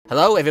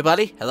Hello,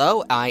 everybody.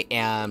 Hello, I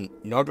am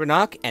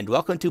Nordrenok, and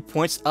welcome to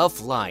Points of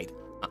Light.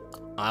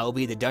 I will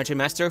be the Dungeon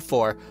Master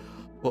for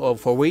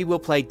we will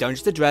play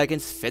Dungeons &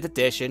 Dragons 5th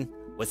Edition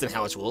with some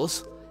house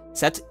rules,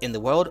 set in the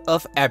world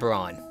of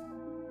Eberron.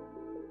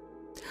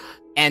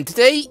 And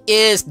today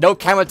is no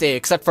camera day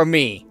except for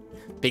me,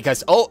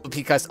 because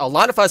a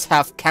lot of us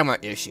have camera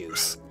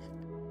issues.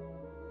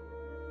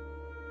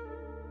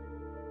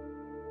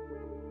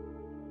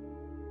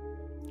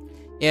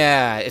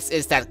 Yeah,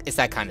 it's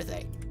that kind of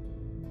thing.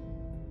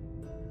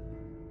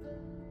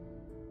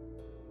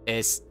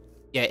 Is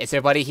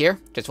everybody here?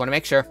 Just want to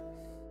make sure.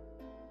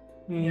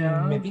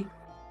 Yeah, maybe.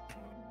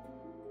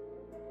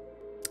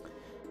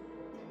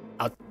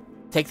 I'll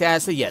take that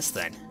as a yes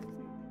then.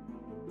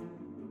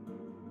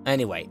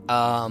 Anyway,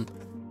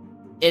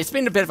 it's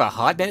been a bit of a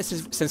hot minute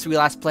since we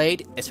last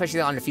played,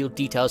 especially on a few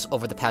details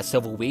over the past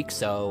several weeks.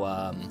 So,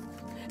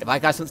 if I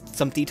got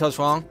some details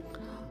wrong,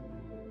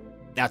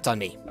 that's on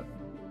me.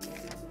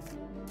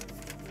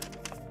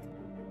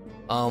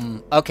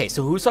 Okay,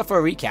 so who's up for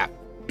a recap?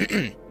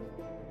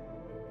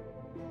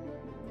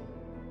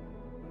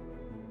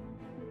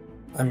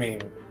 I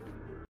mean,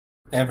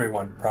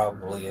 everyone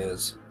probably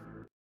is.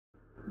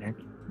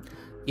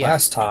 Yeah.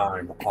 Last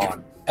time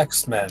on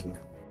X-Men.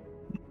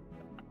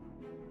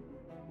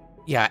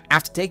 Yeah,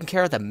 after taking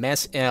care of the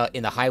mess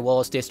in the High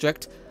Walls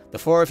district, the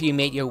four of you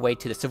made your way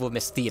to the Silver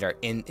Mist Theater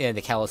in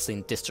the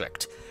Calusine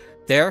district.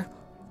 There,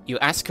 you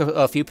asked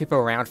a few people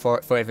around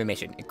for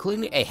information,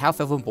 including a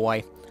half-elven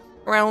boy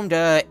around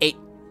 8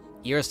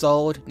 years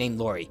old named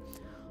Lori.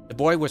 The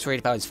boy was worried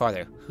about his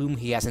father, whom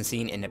he hasn't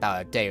seen in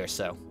about a day or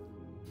so.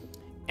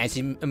 As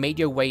you made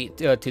your way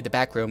to the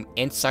back room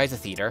inside the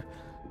theater,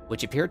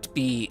 which appeared to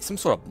be some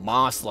sort of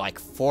moss-like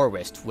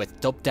forest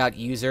with doped-out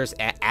users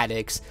and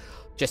addicts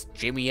just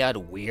dreaming out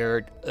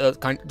weird,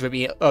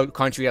 conjuring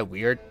out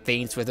weird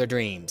things with their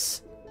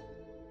dreams.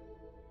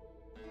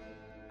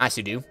 As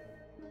you do.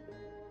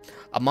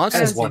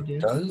 As one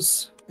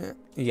does.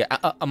 Yeah,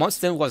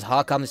 amongst them was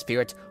Hoggoblin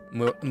Spirit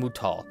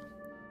Mutal.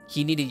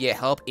 He needed your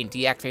help in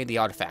deactivating the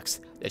artifacts,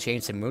 the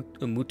chains of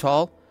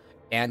Mutal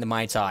and the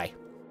Mind's Eye.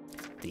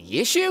 The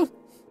issue?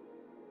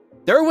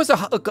 There was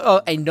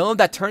a gnome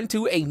that turned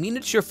into a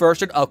miniature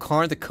version of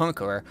Karn the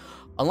Conqueror,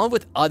 along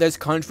with others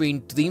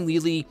conjuring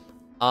dream-wheely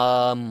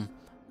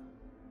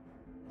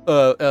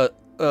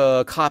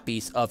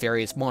copies of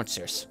various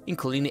monsters,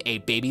 including a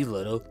baby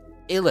little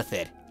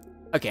illithid.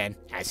 Again,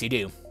 as you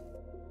do.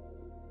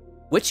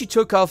 Which you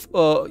took off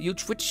you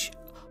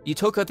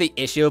took off the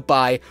issue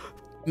by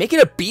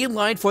making a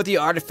beeline for the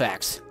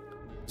artifacts.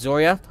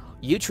 Zoria,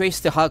 you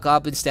traced the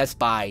Hobgoblin steps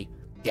by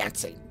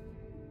dancing.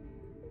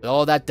 With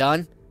all that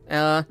done,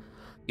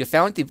 you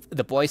found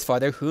the boy's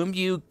father, whom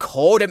you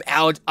called him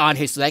out on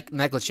his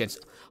negligence,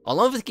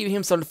 along with giving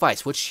him some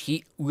advice, which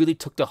he really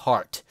took to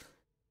heart.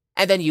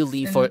 And then you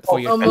leave for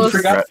your...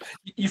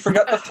 You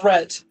forgot the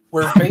threat.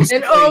 We're basically...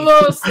 and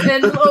almost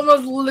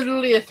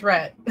literally a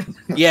threat.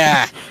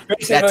 Yeah,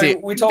 that's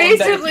it. We told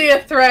basically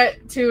a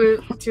threat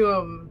to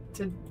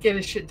get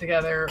his shit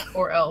together,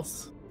 or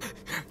else.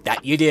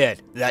 That you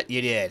did.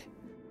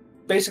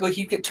 Basically,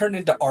 he'd get turned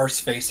into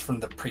Arseface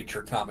from the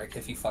Preacher comic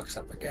if he fucks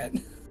up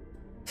again.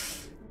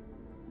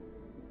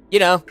 You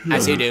know,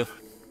 as you do.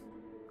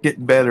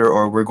 Get better,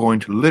 or we're going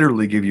to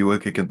literally give you a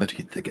kick in the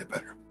teeth to get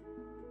better.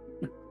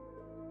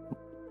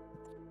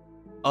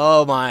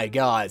 Oh my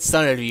god,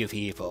 son of you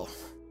people.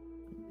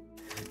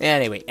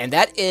 Anyway, and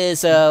that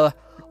is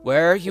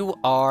where you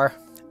are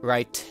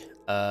right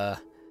now.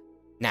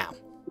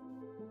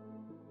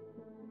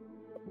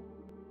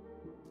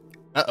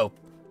 Uh-oh.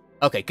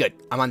 Okay, good.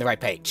 I'm on the right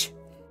page.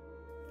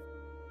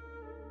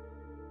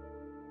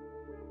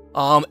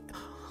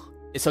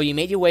 So you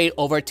made your way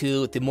over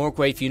to the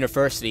Morgrave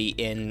University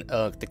in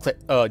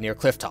near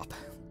Clifftop.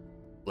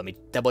 Let me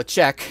double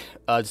check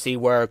to see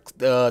where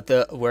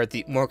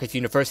the Morgrave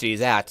University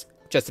is at,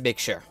 just to make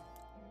sure.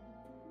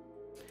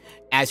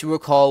 As you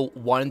recall,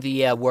 one of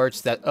the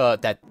words that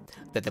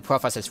the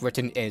professor has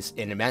written in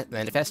the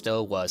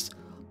manifesto was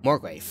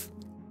Morgrave.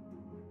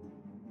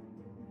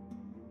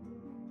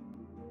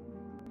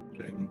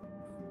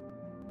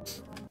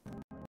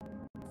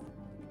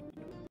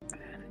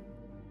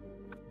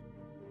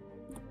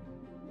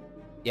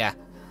 Yeah,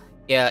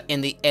 in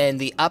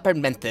the Upper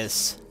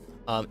Memphis,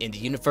 in the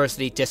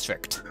University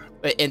District,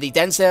 in the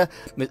Densa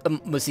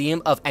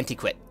Museum of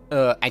Antiquities.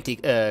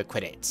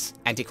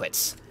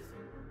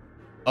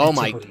 Oh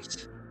my.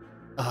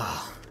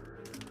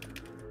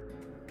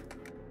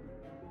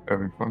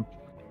 Having fun.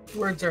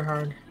 Words are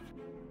hard.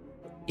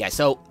 Yeah,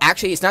 so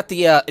actually, it's not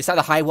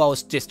the High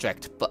Walls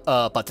District,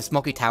 but the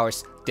Smoky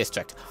Towers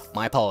District.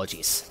 My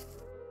apologies.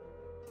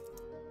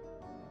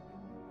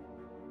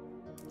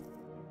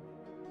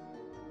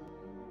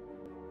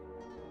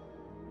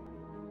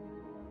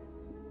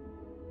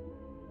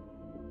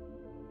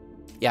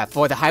 Yeah,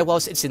 for the High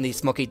Walls, it's in the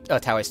Smoky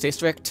Towers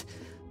District.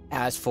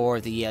 As for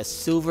the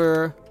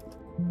Silver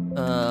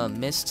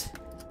Mist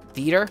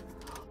Theater,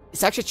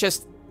 it's actually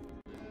just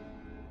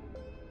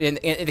in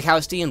the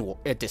Calusine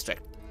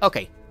District.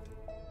 Okay.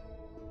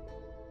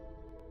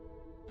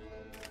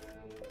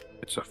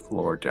 It's a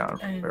floor down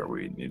from where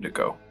we need to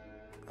go.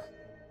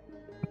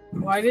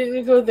 Why didn't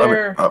you go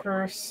there up.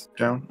 first?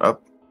 Down,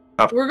 up.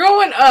 We're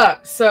going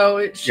up, so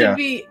it should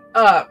be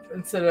up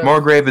instead of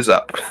Morgrave is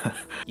up.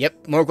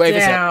 Yep, Morgrave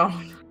is up.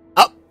 down.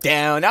 Up,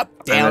 down,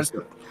 up, down.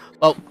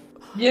 Oh,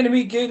 The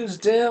enemy gate is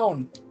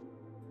down.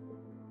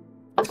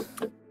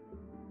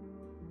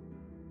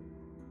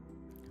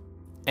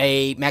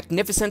 a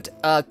magnificent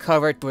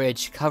covered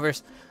bridge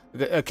connects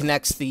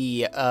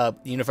the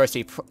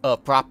university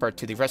proper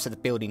to the rest of the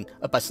building,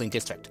 a bustling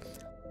district.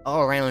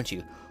 All around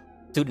you,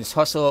 students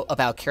hustle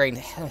about carrying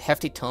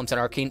hefty tomes and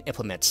arcane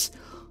implements.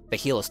 The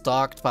hill is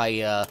stalked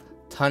by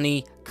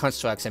tiny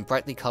constructs and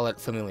brightly colored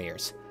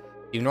familiars.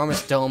 The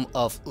enormous dome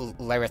of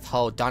Writhe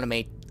Hall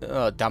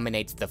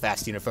dominates the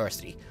vast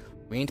university,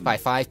 ringed by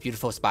 5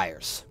 beautiful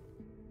spires.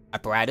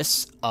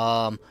 Apparatus,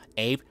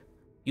 Abe,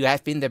 you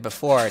have been there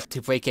before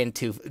to break in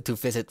to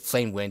visit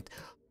Flamewind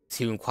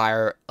to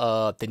inquire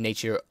the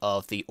nature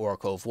of the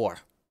Oracle of War.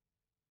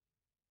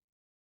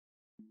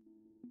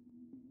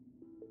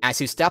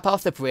 As you step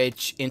off the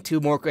bridge into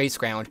Morgrave's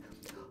ground,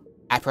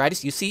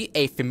 Apparatus, you see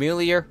a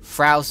familiar,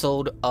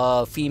 frazzled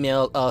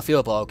female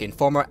Philbolg in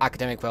former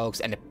academic robes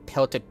and a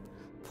pelted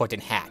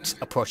portent hat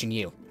approaching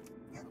you.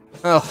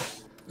 Oh.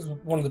 This is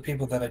one of the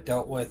people that I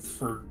dealt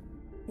with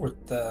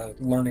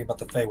learning about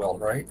the Feywild,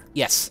 right?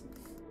 Yes.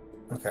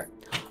 Okay.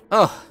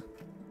 Oh,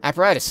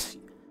 Apparatus.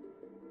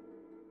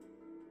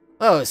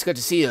 Oh, it's good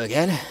to see you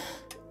again.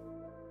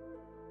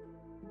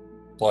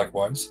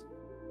 Likewise.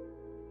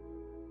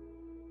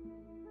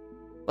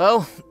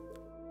 Well,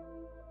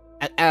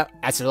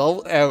 as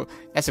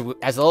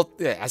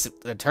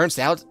it turns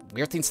out,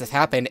 weird things have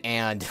happened,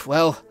 and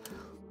well,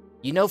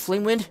 you know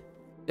Flamewind,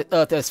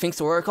 the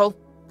Sphinx Oracle,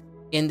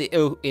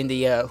 who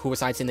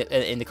resides in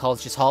the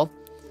college's hall.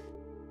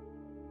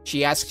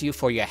 She asked you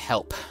for your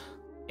help,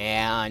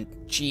 and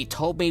she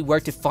told me where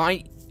to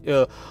find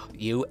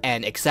you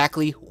and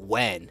exactly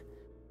when.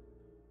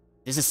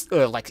 This is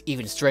like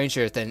even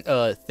stranger than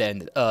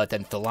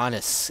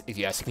Thelanis, if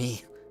you ask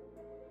me.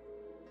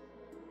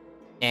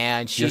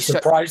 And You're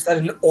surprised that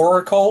an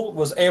oracle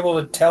was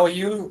able to tell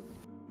you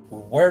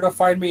where to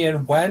find me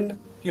and when?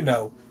 You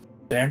know,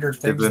 standard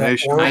things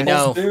that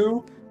oracles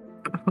do.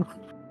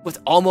 With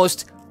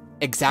almost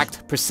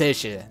exact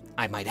precision,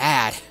 I might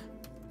add.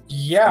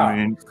 Yeah, I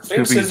mean,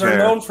 Sphinxes are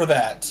known for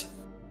that.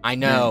 I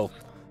know.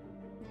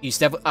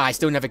 I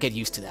still never get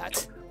used to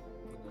that.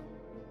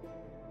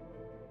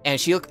 And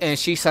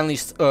she suddenly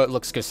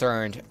looks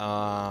concerned.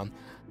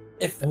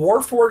 If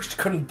Warforged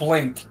couldn't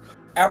blink,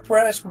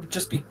 Apparatus would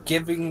just be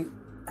giving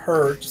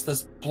her just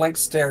this blank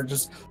stare,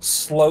 just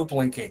slow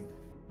blinking.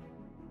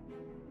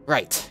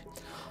 Right.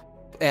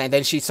 And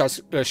then she starts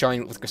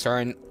showing with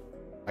concern.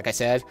 Like I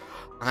said,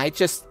 I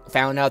just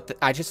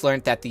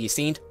learned that the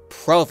esteemed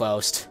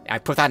provost, I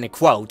put that in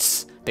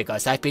quotes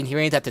because I've been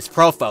hearing that this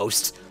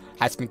provost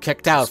has been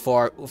kicked out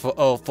for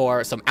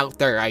some out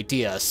there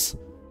ideas,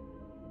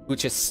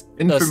 which is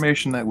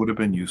information that would have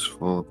been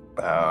useful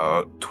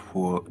about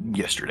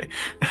yesterday.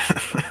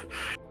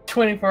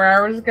 24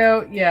 hours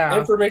ago? Yeah.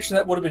 Information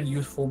that would have been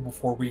useful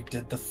before we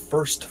did the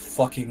first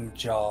fucking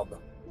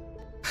job.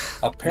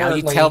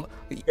 Apparently,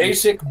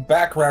 basic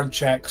background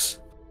checks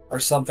are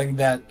something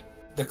that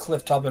the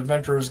Clifftop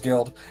Adventurers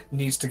Guild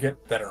needs to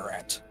get better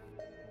at.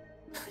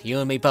 You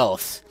and me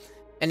both.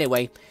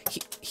 Anyway,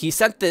 he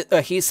sent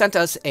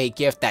us a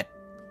gift that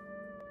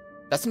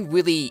doesn't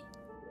really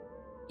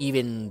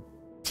even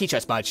teach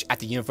us much at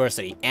the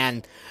university,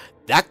 and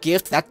that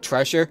gift, that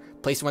treasure,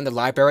 placed in one of the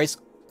libraries,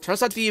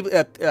 turns out to be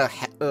a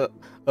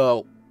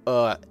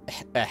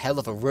hell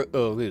of a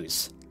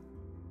ruse.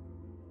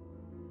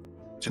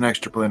 It's an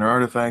extraplanar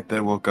artifact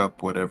that woke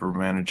up whatever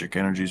magic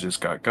energies it's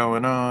got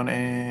going on,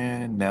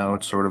 and now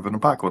it's sort of an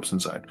apocalypse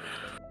inside.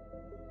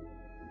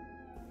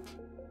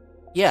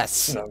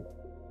 Yes. You know,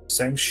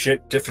 same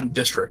shit, different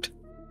district.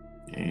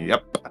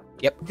 Yep.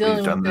 Dealing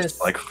We've done with this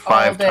like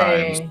 5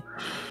 times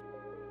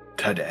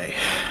today.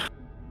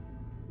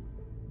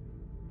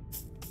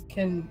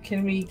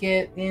 Can we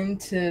get in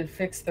to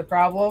fix the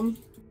problem?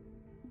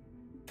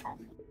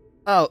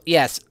 Oh,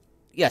 yes.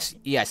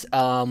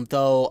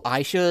 Though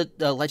I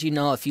should let you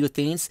know a few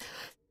things.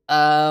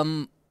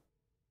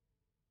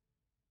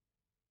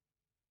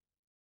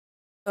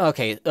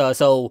 Okay,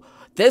 so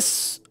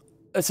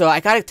I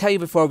gotta tell you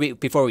before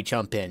we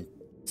jump in,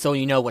 so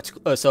you know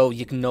so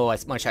you can know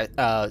as much as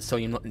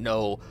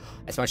know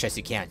as much as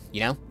you can,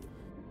 you know.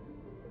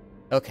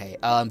 Okay,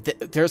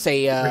 there's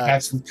a we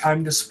had some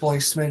time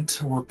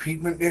displacement or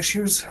repeatment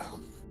issues.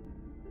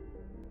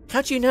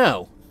 How'd you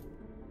know?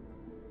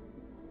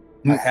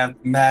 I have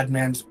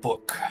Madman's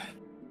book.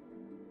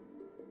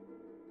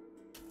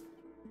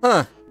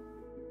 Huh.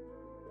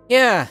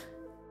 Yeah.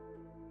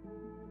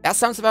 That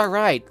sounds about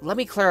right. Let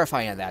me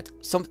clarify on that.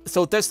 So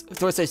there's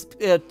this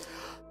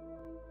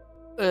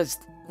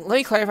let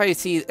me clarify to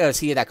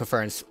see that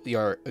confirms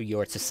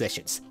your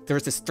suspicions.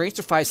 There's this strange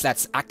device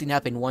that's acting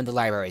up in one of the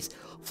libraries.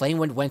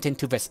 Flamewind went in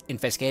to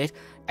investigate it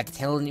and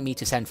telling me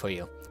to send for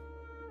you.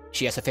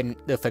 She has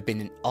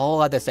forbidden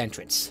all others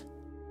entrance.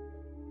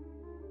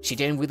 She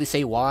didn't really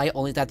say why,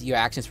 only that your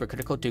actions were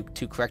critical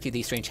to correcting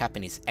these strange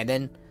happenings. And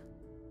then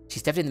she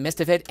stepped in the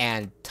midst of it,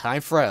 and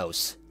time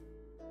froze.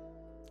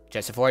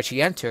 Just before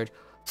she entered,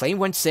 Flame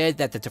once said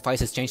that the device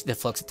has changed the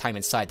flux of time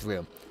inside the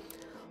room.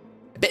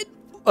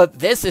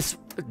 This is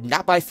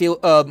not my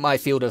field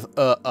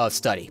of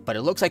study, but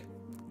it looks like,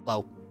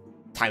 well,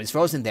 time is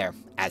frozen there,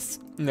 as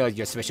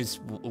your suspicions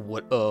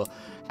would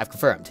have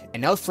confirmed.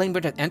 And now Flame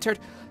has entered,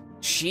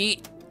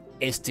 she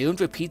is doomed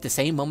to repeat the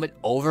same moment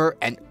over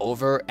and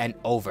over and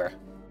over.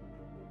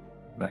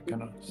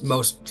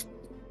 Most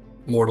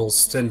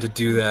mortals tend to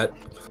do that.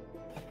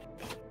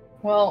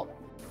 Well,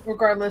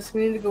 regardless,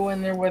 we need to go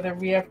in there whether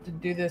we have to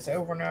do this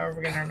over and over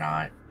again or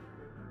not.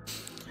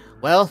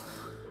 Well,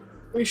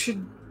 we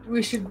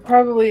should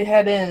probably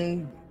head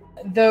in,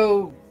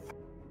 though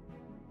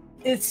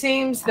it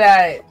seems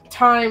that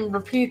time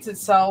repeats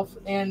itself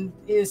and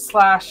is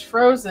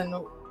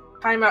 /frozen.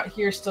 Time out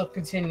here still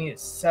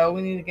continues, so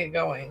we need to get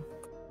going.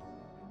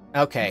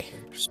 Okay.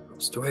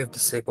 Do I have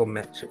disable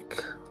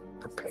magic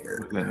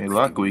prepared? With any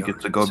luck, we get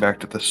to go back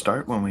to the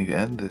start when we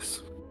end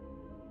this.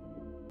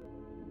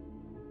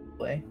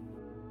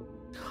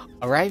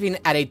 Arriving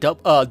at a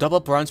double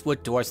bronze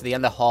wood doors at the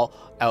end of the hall,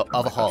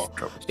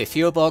 the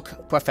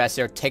Fieldbook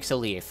professor takes a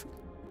leave.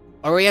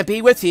 Orion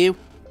be with you,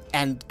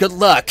 and good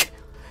luck!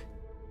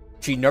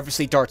 She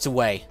nervously darts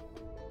away.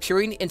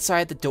 Peering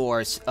inside the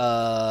doors,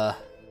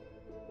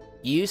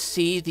 you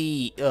see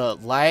the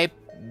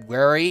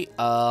library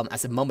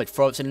as a moment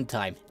frozen in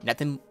time.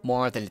 Nothing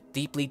more than a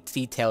deeply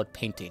detailed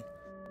painting.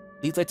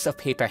 Leaflets of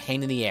paper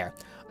hang in the air,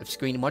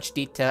 obscuring much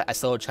detail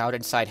as though a child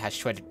inside has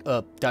shredded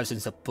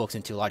dozens of books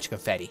into large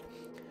confetti.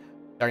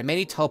 There are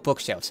many tall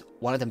bookshelves,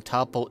 one of them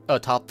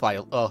topped by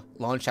a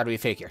long shadowy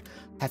figure,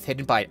 half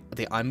hidden by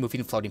the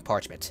unmoving floating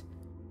parchment.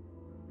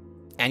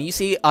 And you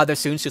see other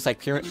students just like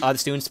peering, other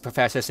students,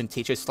 professors, and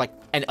teachers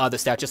and other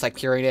staff just like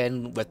peering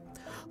in with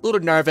a little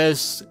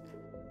nervous,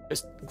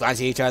 just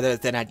glancing at each other,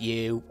 then at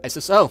you. It's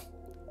just, oh,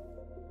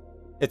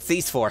 it's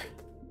these four,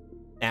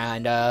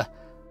 and yeah,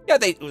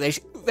 they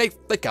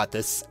got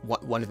this.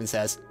 One of them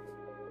says.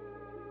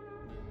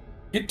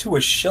 Get to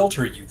a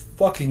shelter, you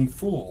fucking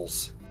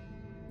fools.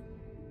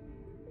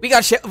 We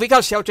got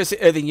shelters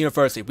at the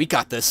university. We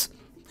got this.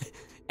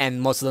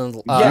 And most of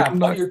them... yeah,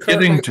 but you're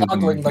currently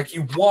ogling like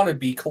you want to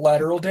be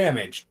collateral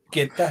damage.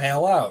 Get the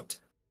hell out.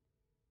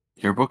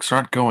 Your books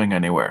aren't going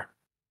anywhere.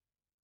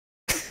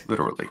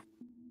 Literally.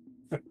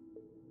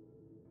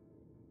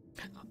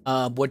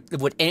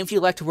 Would any of you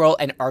like to roll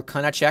an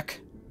Arcana check?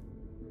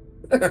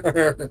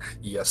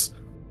 Yes.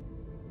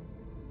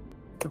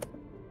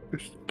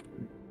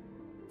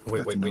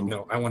 Wait,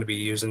 no. I want to be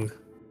using...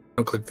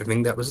 Don't click the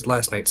thing that was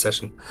last night's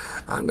session.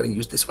 I'm going to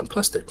use this one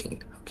plus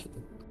 13. Okay.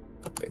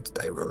 It's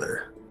die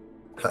roller.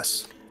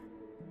 Plus.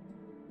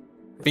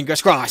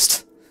 Fingers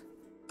crossed.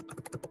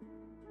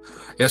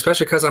 Yeah,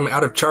 especially because I'm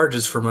out of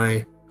charges for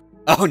my...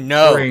 Oh,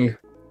 no. Ring.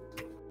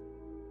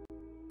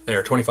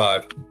 There,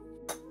 25.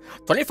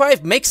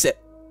 25 makes it.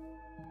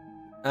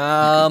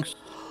 Well,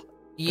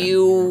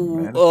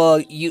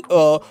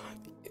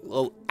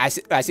 as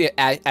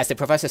the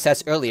professor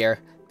says earlier,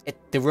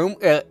 the room,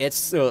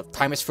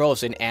 time is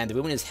frozen, and the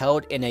room is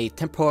held in a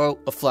temporal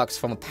flux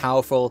from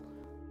powerful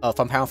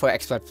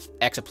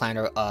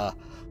exoplanar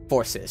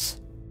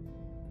forces.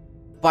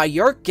 By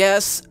your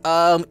guess,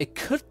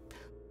 that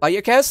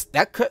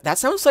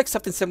sounds like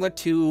something similar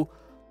to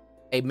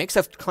a mix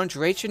of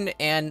conjuration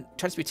and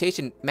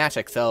transmutation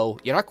magic, though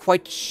you're not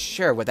quite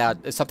sure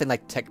without something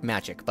like tech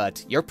magic,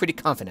 but you're pretty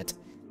confident.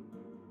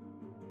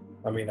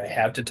 I mean, I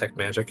have detect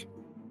magic.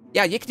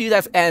 Yeah, you can do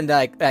that and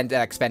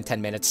spend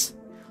 10 minutes.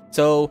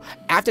 So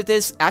after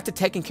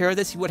taking care of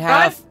this, you would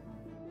have.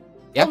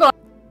 Yep. Hold on.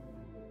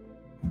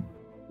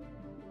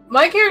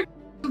 My character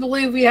doesn't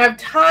believe we have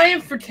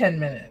time for 10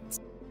 minutes.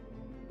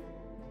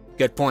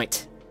 Good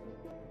point.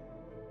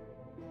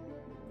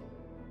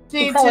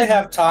 We probably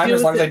have time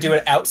as long as I do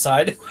it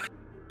outside.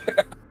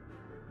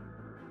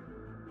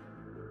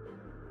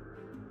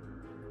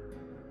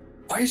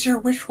 Why is your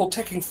ritual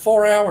taking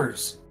 4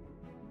 hours?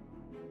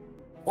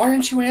 Why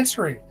aren't you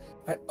answering?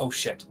 Oh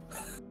shit.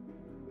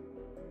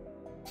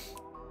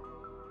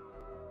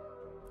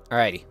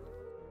 Alrighty.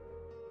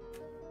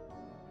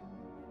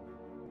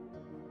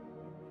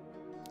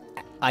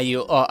 Are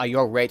you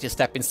all ready to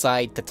step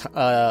inside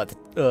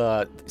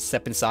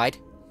step inside?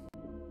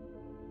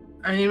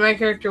 I mean, my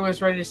character was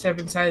ready to step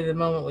inside the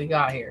moment we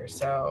got here,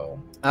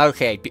 so...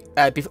 Okay,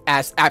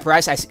 as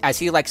I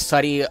see, like,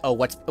 study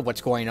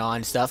what's going on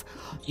and stuff,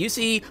 you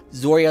see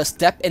Zoria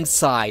step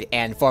inside,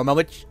 and for a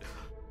moment,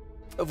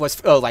 was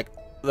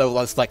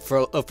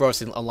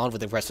frozen along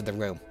with the rest of the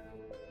room.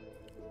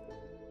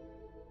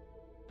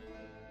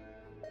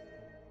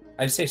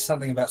 I'd say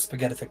something about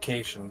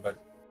spaghettification, but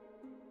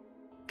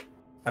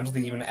I don't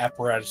think even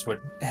apparatus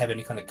would have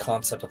any kind of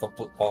concept of a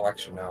ball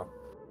action now.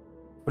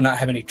 Would not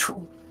have any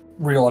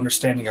real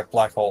understanding of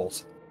black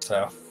holes,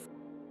 so...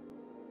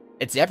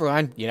 It's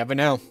Eberron, you never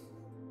know.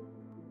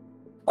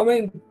 I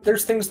mean,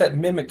 there's things that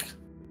mimic,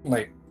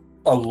 like,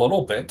 a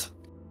little bit.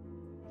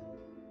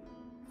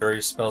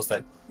 various spells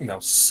that,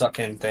 suck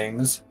in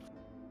things.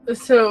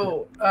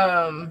 So,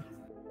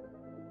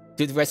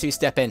 Do the rest of you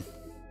step in?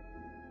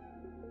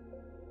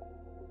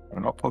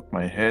 And I'll poke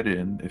my head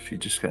in if you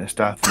just gonna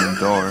stop in the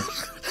door.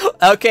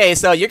 Okay,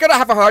 so you're gonna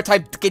have a hard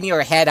time getting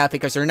your head out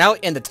because you're now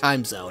in the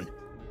time zone.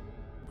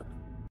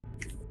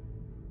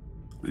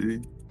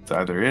 It's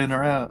either in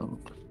or out.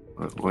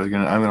 I'm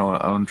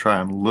gonna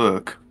try and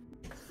look.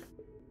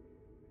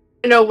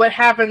 you know what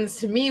happens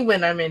to me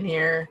when I'm in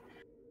here.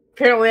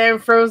 Apparently I'm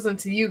frozen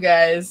to you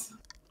guys.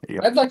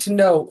 Yep. I'd like to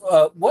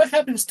know, what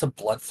happens to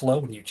blood flow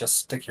when you just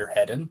stick your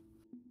head in?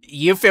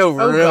 You feel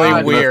Oh, really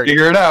God. weird.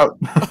 Figure it out.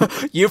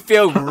 You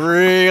feel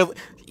real.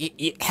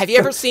 Have you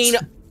ever seen?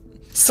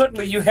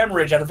 Suddenly you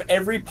hemorrhage out of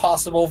every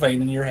possible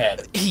vein in your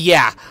head.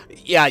 Yeah.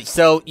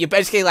 So you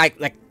basically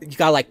like you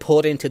got like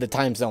pulled into the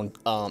time zone,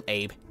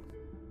 Abe.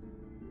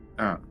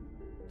 Oh,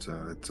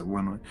 so it's a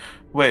one-way.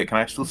 Wait, can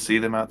I still see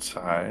them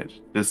outside?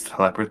 Does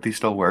telepathy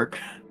still work?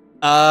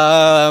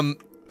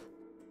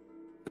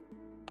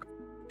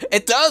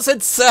 It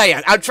doesn't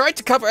say. I'm trying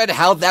to cover out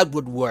how that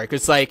would work.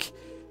 It's like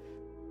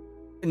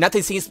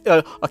nothing seems.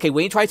 Okay,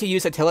 when you try to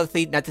use a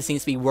telepathy, nothing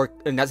seems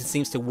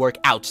to work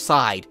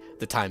outside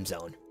the time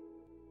zone,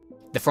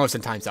 the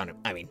frozen time zone.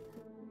 I mean.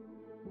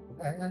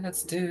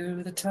 Let's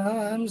do the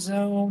time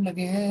zone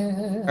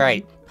again. All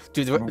right.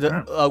 Do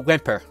the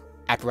whimper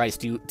apparatus?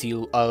 Do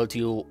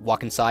you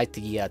walk inside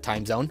the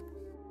time zone?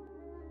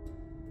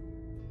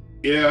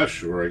 Yeah,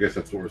 sure. I guess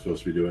that's what we're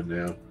supposed to be doing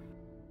now.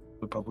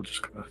 The bubble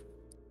just got.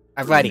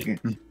 Alrighty.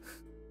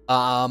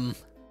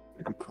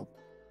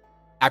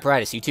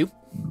 Apparatus, you two?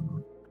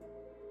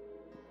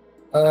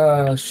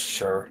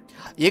 Sure.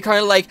 You kind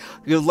of like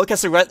you look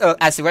as the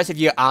rest of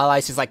your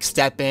allies just like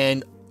step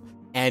in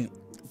and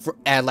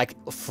like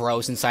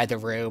froze inside the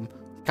room.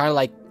 Kind of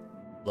like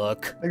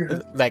look,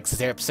 like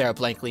stare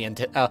blankly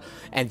into,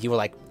 and you were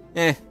like,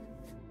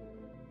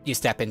 You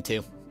step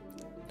into.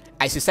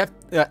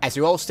 As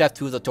you all step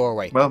through the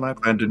doorway. Well, my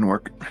plan didn't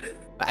work.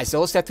 As you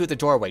all step through the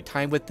doorway,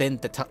 time within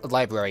the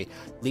library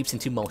leaps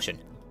into motion.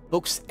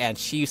 Books and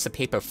sheets of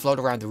paper float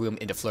around the room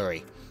in a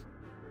flurry.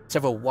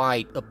 Several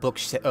wide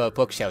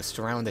bookshelves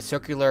surround the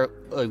circular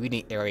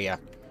reading area.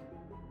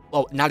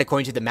 Well, not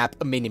according to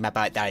the mini-map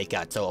that I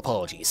got, so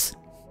apologies.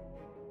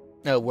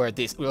 Where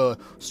this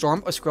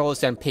storm of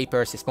scrolls and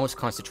papers is most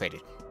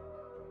concentrated.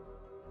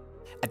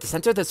 At the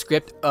center of the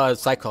script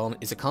cyclone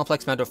is a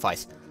complex metal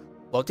device,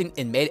 floating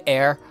in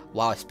mid-air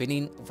while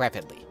spinning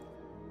rapidly.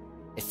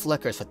 It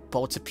flickers with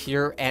bolts of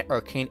pure and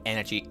arcane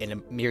energy in a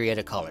myriad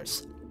of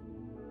colors.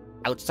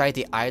 Outside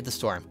the eye of the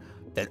storm,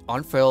 the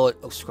unfurled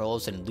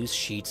scrolls and loose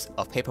sheets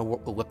of paper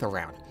whip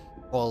around,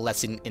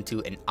 coalescing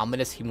into an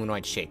ominous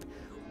humanoid shape,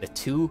 with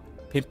two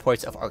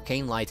pinpoints of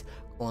arcane light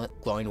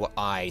glowing where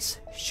eyes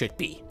should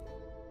be.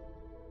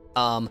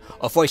 A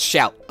voice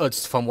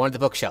shouts from one of the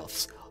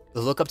bookshelves.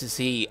 You look up to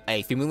see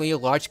a familiar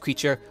large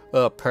creature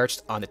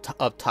perched on the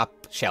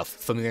top shelf,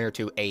 familiar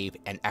to Abe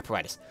and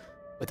apparatus,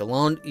 with a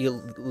long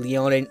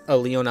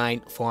leonine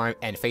form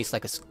and face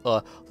like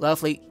a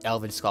lovely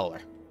elven scholar.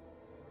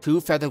 Two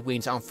feathered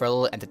wings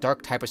unfurl and the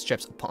dark type of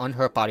strips upon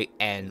her body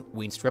and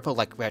wings ripple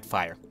like red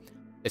fire.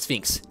 The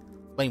Sphinx,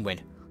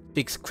 Flamewind,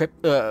 speaks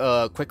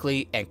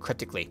quickly and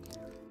cryptically.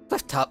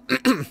 Clifftop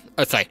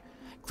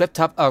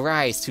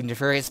arise to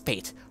nefarious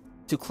fate.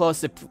 To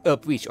close the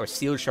breach or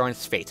seal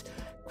Sharon's fate.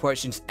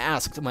 Questions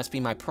asked must be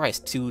my price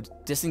to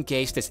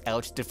disengage this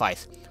eldritch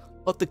device.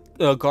 Help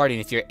the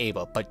guardian if you're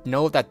able, but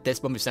know that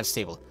this moment is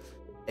unstable.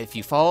 If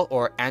you fall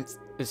or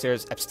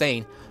answers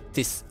abstain,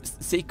 this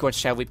sequence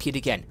shall repeat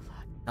again.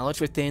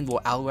 Knowledge within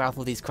will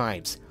unravel these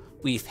crimes.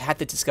 We've had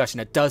the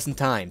discussion 12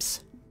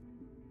 times.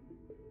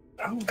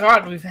 Oh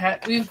God,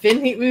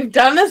 we've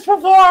done this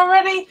before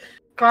already.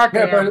 God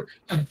damn. Yeah,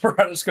 but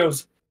Paratus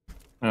goes.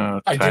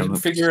 I didn't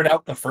figure it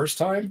out the first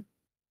time.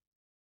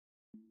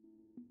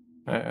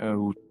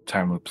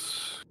 Time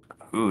loops.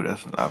 Ooh,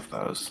 that's enough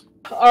of those.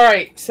 All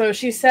right, so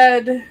she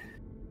said.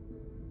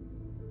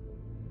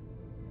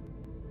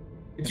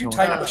 Could you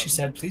type what she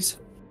said, please?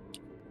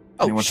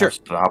 Oh, Anyone sure.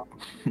 Stop.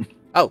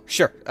 Oh,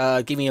 sure.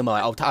 Give me a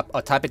moment.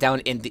 I'll type it down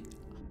in the.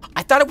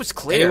 I thought it was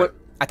clear.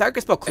 I thought I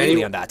could spell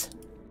clearly on that.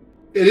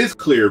 It is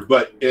clear,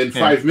 but in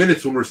 5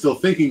 minutes, when we're still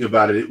thinking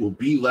about it, it will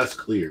be less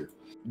clear.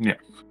 Yeah.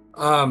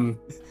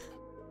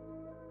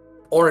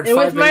 Or in and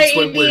 5 with my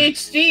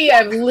minutes ADHD,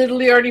 I've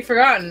literally already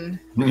forgotten.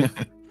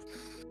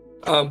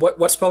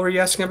 What spell were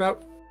you asking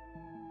about?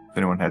 If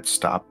anyone had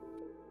stop.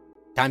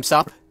 Time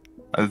stop.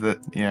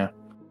 Yeah.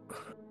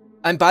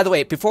 And by the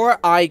way, before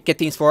I get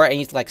things forward, I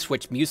need to like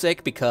switch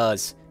music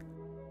because.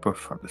 Both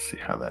fun to see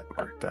how that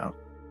worked out.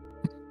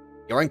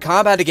 You're in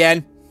combat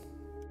again.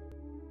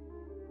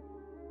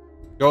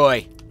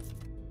 Joy.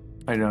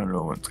 I don't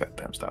know one's got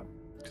time stop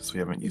because we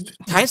haven't used it.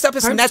 Time stop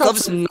is Time next level.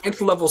 Stop's a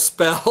 9th level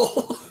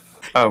spell.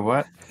 Oh,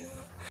 what?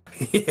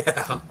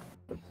 Yeah.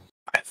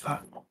 I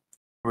thought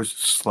it was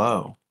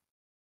slow.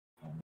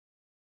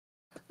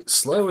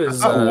 Slow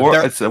is.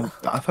 I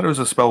thought it was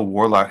a spell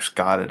warlocks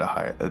got at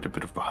a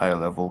bit of a higher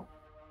level,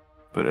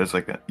 but it's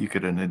like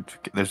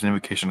there's an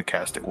invocation to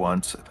cast it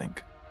once. I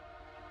think.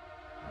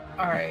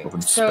 All right.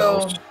 Open So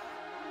spells.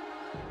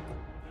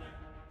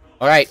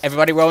 All right,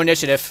 everybody, roll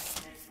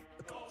initiative.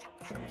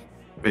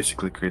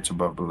 Basically creates a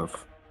bubble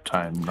of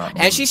time. Not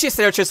And she's just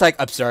there, just like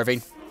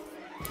observing.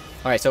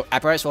 All right, so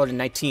apparatus rolled a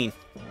 19.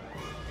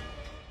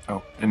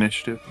 Oh,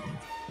 initiative.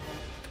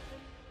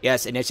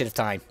 Yes, initiative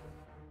time.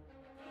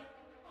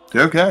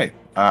 Okay,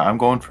 I'm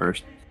going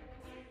first.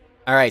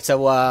 All right,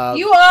 so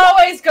you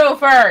always go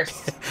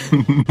first.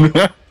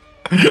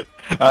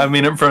 I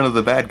mean, in front of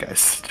the bad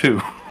guys too.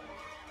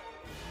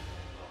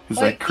 Is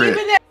that Like, crit?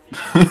 even at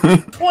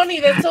 20,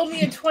 that's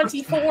only a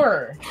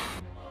 24.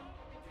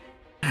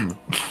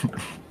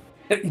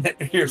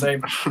 Here's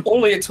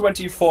only a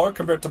 24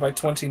 compared to my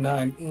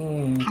 29.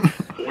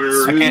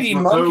 Where Speedy is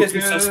my monk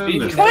isn't so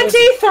token? speedy.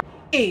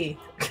 23.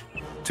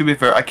 To be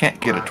fair, I can't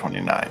get a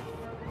 29.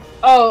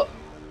 Oh,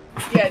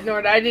 yeah,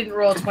 Nord, I didn't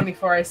roll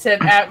 24. I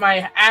said at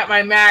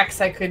my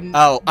max, I couldn't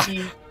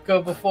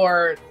go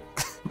before.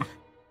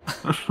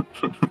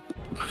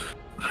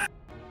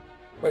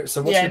 Wait,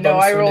 so what's Yeah, your no,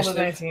 bonus I to rolled a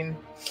initiative? 19.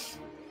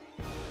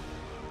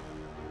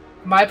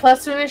 My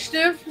plus to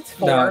initiative? It's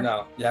 4.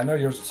 No. Yeah, I know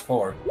yours is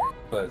 4,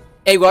 but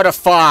hey, rolled a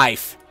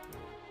 5.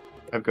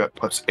 I've got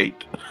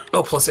 +8.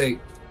 Oh, +8.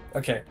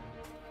 okay.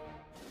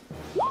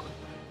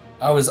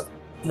 I was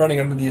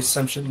running under the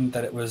assumption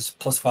that it was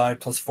 +5,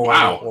 +4,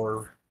 Wow.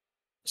 or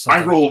I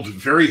something. rolled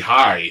very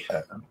high.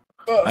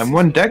 I'm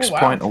 1 dex Oh, wow.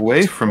 point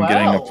away from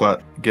getting a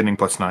 12. getting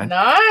 +9.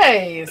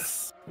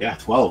 Nice. Yeah,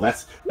 12.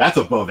 That's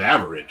above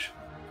average.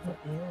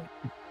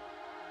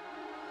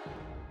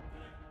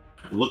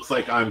 It looks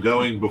like I'm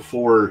going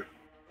before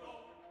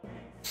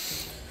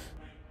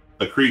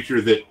a creature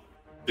that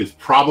is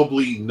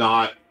probably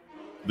not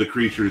the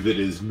creature that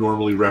is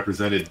normally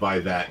represented by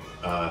that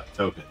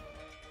token.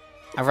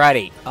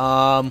 Alrighty.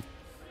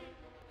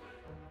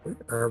 Where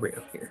are we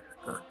up here?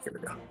 Oh, here we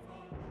go.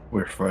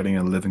 We're fighting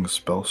a living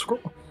spell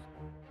scroll.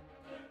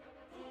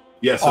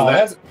 Yeah, so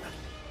that's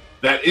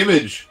that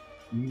image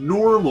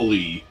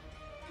normally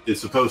is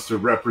supposed to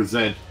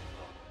represent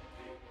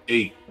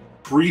a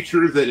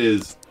creature that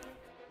is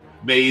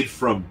made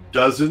from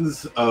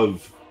dozens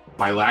of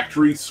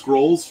phylactery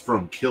scrolls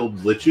from killed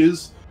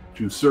liches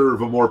to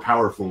serve a more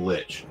powerful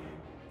lich.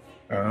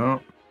 Oh.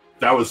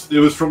 It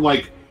was from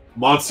like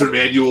Monster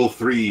Manual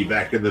 3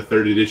 back in the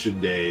 3rd edition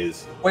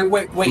days.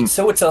 wait.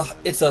 So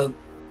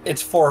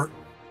it's for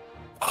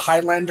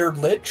Highlander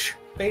Lich,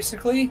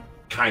 basically.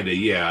 Kinda,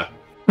 yeah.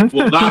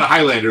 Well, not a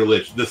Highlander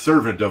Lich, the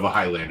servant of a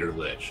Highlander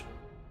Lich.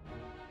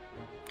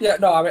 Yeah,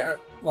 no, I mean,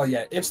 well,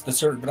 yeah, it's the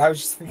certain, but I was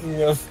just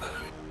thinking of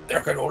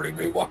there can only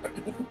be one.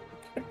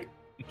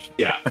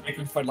 Yeah.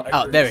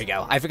 Oh, there we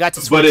go. I forgot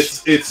to switch. But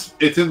it's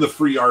in the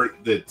free art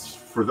that's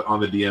on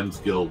the DM's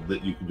Guild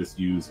that you can just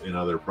use in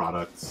other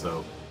products.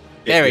 So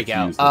there we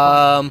go.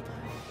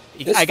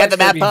 I got the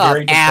map up,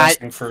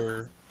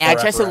 and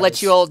just to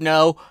let you all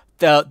know,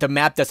 the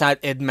map does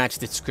not match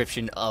the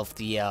description of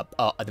the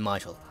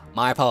module.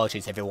 My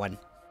apologies, everyone.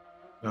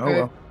 Oh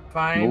well.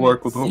 Fine. We'll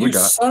work with what You we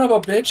got. son of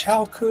a bitch!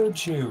 How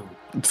could you?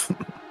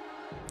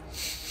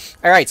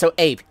 All right, so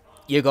Abe,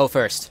 you go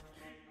first.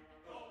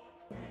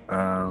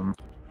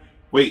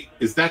 Wait,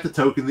 is that the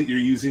token that you're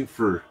using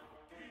for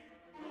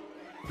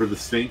the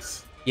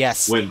Sphinx?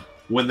 Yes.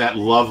 When that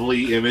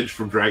lovely image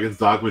from Dragon's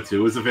Dogma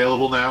 2 is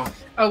available now?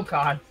 Oh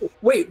God.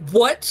 Wait,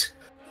 what?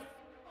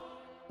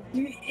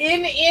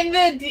 In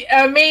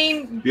the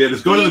main. Yeah,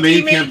 just go to the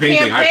main campaign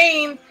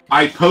thing.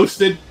 I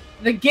posted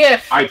the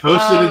GIF. I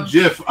posted a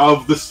GIF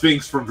of the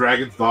Sphinx from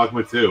Dragon's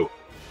Dogma 2.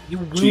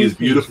 She is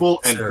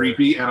beautiful and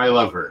creepy, and I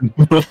love her.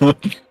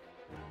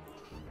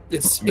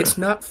 It's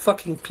not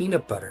fucking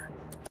peanut butter.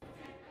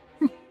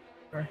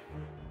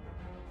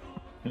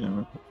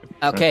 Yeah.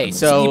 Okay,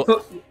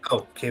 so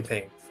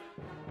campaign.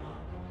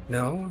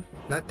 No,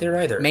 not there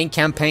either. main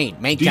campaign.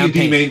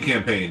 D&D main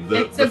campaign.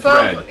 It's the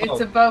above. thread.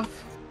 It's above.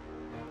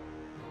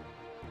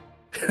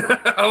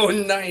 Oh,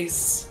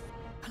 nice.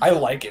 I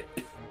like it.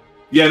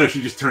 Yeah, no,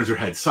 she just turns her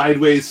head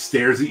sideways,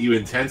 stares at you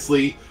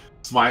intensely,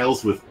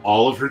 smiles with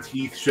all of her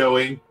teeth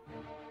showing,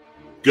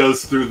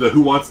 goes through the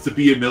 "Who wants to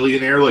be a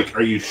millionaire?" Like,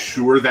 are you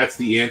sure that's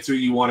the answer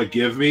you want to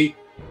give me?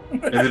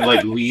 And then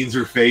like leans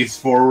her face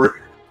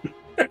forward.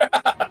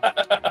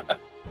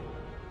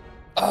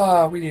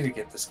 We need to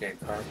get this game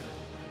card.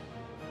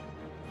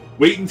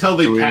 Wait until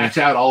they patch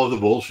out all of the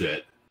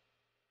bullshit.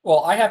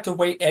 Well, I have to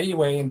wait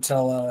anyway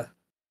until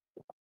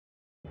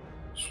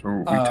So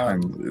we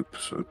time loop.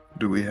 So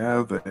do we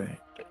have a?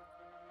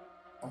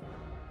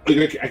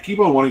 Like, I keep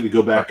on wanting to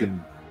go back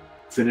and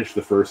finish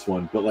the first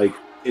one, but like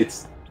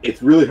it's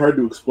really hard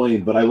to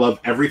explain. But I love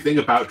everything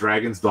about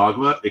Dragon's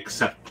Dogma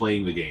except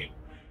playing the game.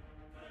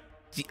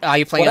 Are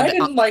you playing? What I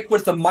didn't like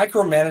was the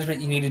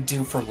micromanagement you need to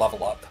do for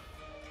level up.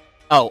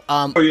 Oh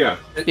yeah.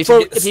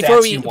 Before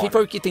we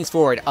get things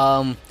forward,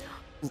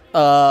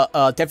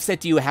 Dev said,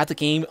 do you have the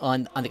game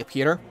on the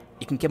computer?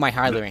 You can get my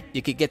highlighting.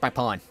 You can get my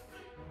pawn.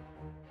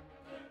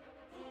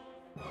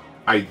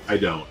 I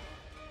don't.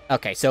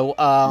 Okay, so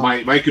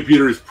my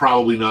computer is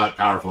probably not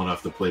powerful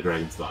enough to play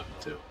Dragon's Dogma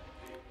 2.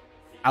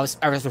 I was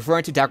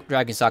referring to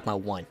Dragon's Dogma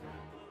 1.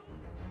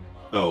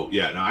 Oh,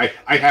 yeah, no,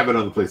 I have it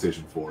on the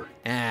PlayStation 4.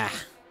 Ah,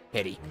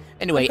 pity.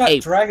 Anyway, I've got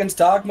Abe. Dragon's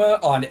Dogma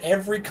on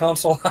every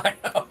console I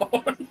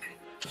own.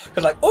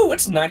 They're like, oh,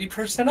 it's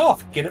 90%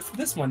 off. Get it for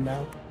this one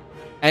now.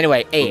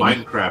 Anyway, The Abe.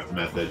 Minecraft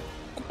method.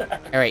 All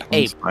right,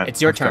 Abe,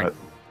 it's your turn.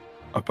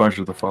 A bunch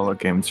of the Fallout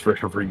games for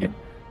every game.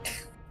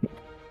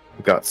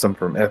 Got some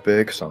from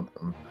Epic, some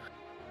from...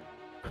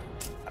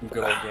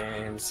 Good old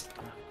games.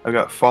 I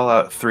got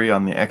Fallout 3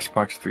 on the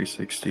Xbox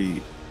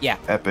 360, Yeah.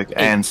 Epic,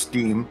 and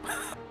Steam.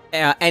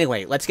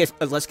 Anyway, let's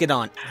get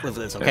on with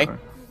this, okay?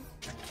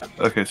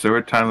 Okay, so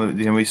we're time.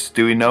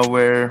 Do we know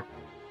where?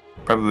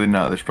 Probably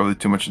not. There's probably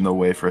too much in the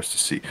way for us to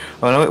see.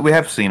 Oh no, we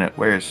have seen it.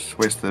 Where's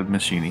the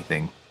machiney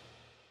thing?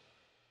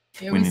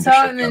 Yeah, we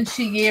saw it, and then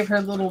she gave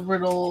her little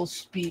riddle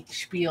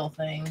spiel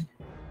thing.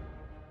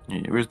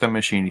 Yeah, where's the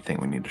machiney thing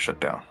we need to shut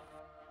down?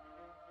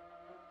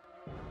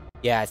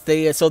 Yeah,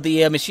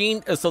 the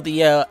machine,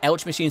 the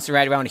Elch machines are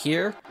right around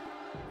here,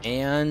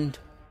 and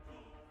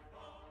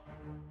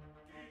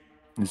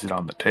is it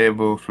on the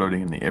table,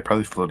 floating in the air?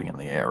 Probably floating in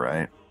the air,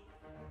 right?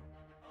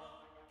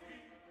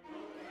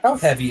 How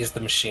heavy is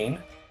the machine?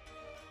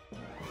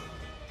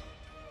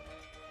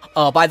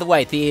 Oh, by the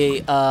way,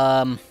 the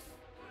I'm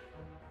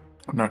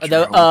not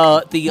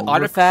sure the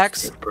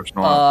artifacts.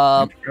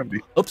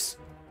 Oops,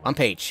 on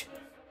page.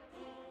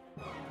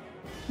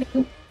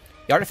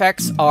 The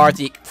artifacts are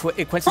the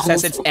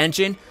quintessence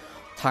engine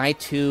tied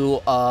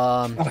to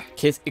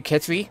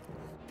Kitri,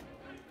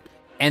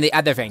 and the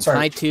other thing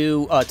tied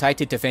to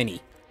Tefeni.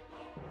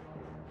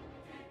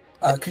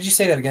 Could you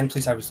say that again,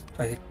 please?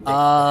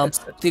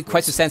 The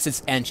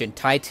quintessence engine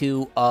tied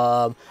to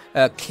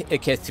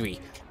Kitri,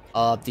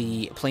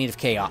 the plane of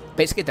chaos.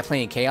 Basically, the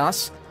plane of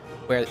chaos,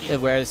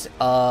 whereas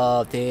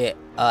the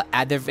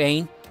other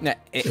vein,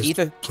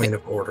 either plane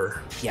of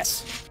order.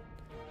 Yes.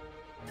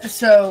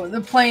 So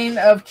the plane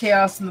of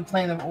chaos and the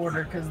plane of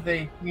order, because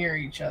they mirror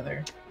each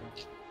other.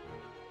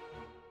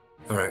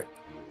 All right.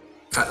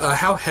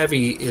 How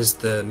heavy is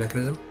the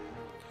mechanism?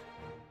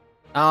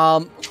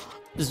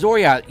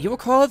 Zoria, you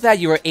recall that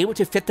you were able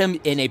to fit them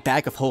in a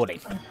bag of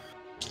holding.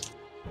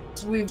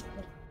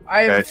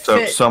 I've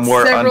fit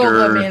somewhere several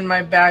under... of them in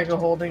my bag of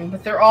holding,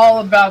 but they're all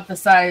about the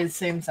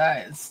same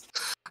size.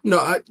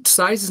 No,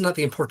 size is not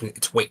the important.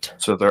 It's weight.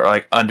 So they're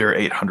like under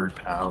 800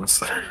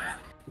 pounds.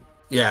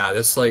 Yeah,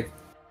 that's like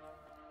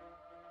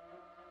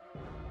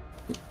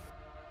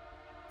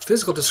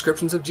physical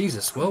descriptions of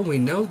Jesus. Well, we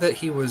know that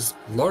he was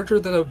larger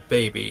than a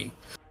baby,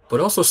 but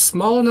also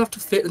small enough to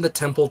fit in the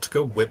temple to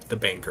go whip the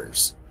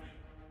bankers.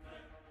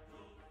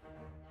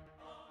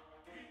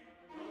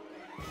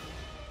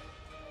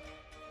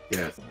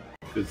 Yes.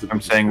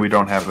 I'm saying we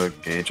don't have a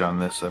gauge on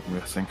this, I'm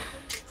guessing.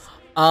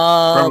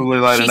 Probably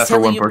light enough for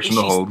one person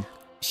to hold.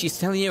 She's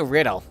telling you a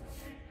riddle.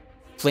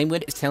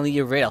 Flamewood is telling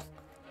you a riddle.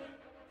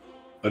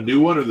 A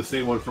new one or the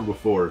same one from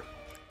before?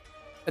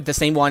 The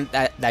same one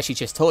that she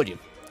just told you.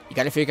 You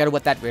gotta figure out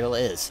what that riddle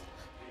is.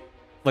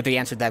 What the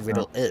answer to that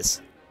riddle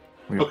is.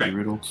 We have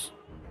riddles.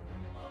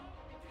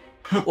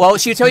 Well,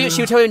 she'll tell you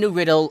a new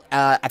riddle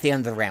at the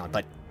end of the round,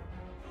 but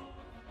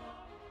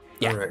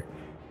yeah. All right.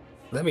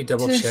 Let me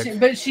double check.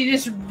 But she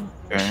just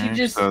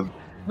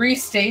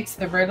restates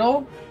the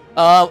riddle.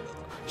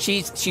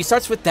 She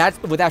starts with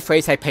that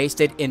phrase I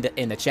pasted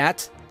in the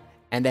chat,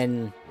 and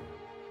then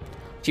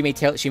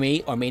she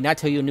may or may not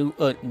tell you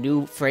a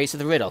new phrase of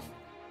the riddle.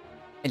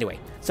 Anyway,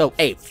 so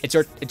Abe, it's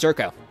your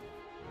go.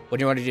 What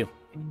do you want to do?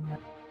 I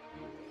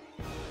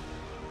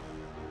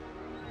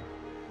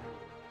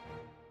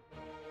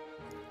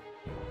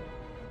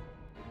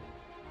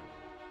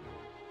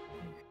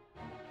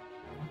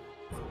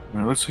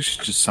mean, it looks like she's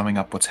just summing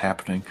up what's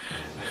happening.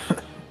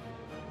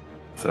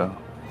 So,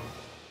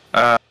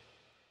 I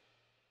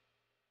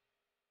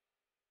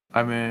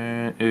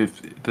mean,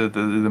 if the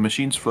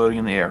machine's floating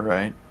in the air,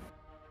 right?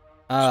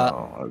 So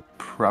I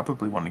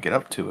probably want to get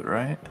up to it,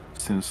 right?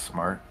 Seems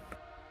smart.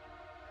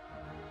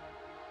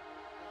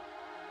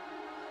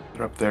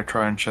 Get up there,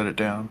 try and shut it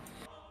down.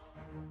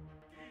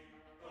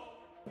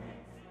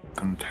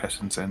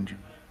 Contestant's engine.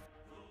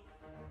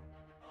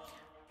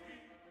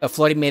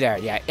 Floating midair,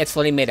 yeah, it's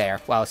floating midair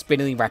while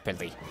spinning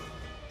rapidly,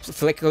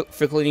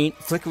 flickering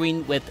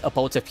with a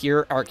bolt of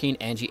pure arcane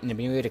energy in a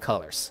myriad of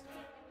colors.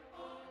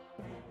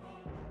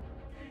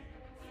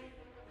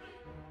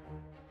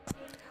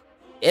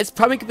 It's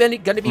probably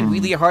gonna be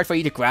really hard for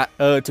you to grab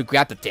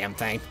the damn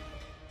thing,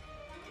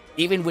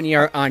 even when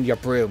you're on your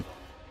broom.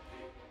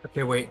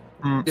 Okay, wait.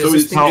 So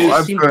is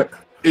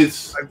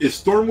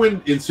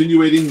Stormwind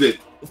insinuating that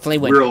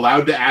we're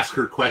allowed to ask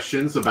her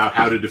questions about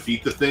how to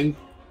defeat the thing?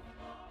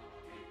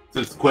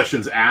 Since the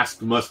questions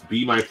asked must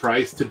be my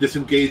price to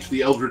disengage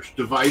the Eldritch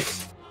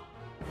device?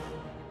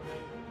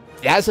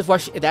 That is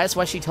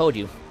what she told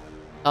you.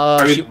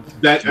 I'm trying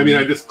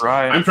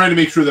to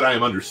make sure that I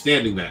am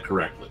understanding that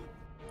correctly.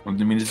 Well,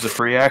 I mean, it's a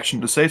free action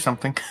to say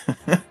something.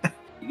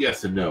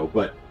 Yes and no,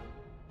 but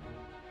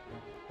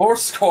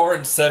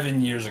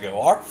 407 years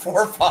ago, our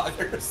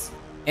forefathers.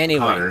 Anyway,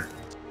 Connor,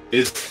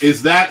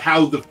 is that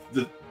how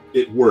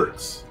it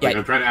works? Yeah. Like,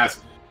 I'm trying to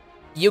ask.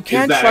 You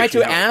can try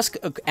to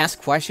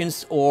ask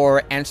questions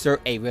or answer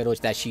a riddle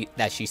that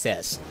she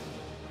says.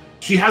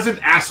 She hasn't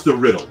asked a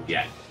riddle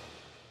yet.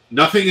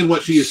 Nothing in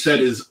what she has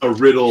said is a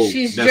riddle.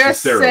 She's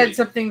necessarily. just said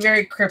something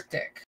very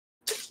cryptic.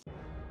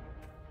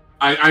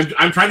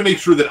 I'm trying to make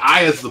sure that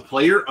I, as the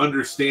player,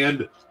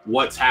 understand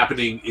what's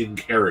happening in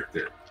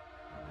character.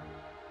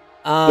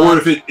 Or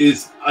if it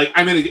is like,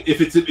 I mean,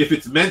 if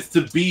it's meant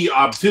to be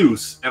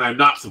obtuse and I'm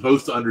not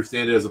supposed to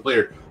understand it as a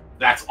player,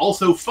 that's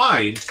also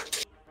fine.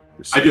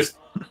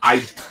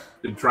 I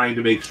am trying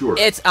to make sure.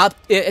 It's a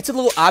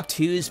little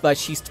obtuse, but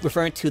she's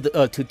referring to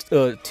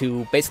the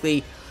to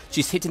basically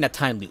she's hitting the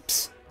time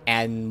loops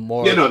and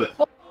more. Yeah, no,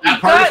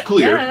 that part is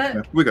clear.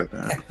 Yeah, we got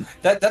that.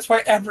 That's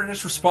why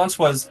Eberron's response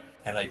was,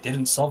 "And I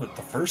didn't solve it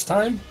the first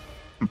time."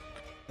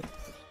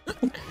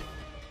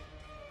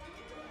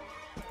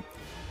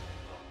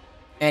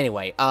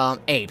 Anyway,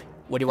 Abe,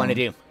 what do you want to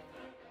do?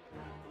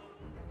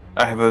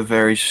 I have a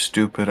very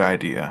stupid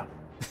idea.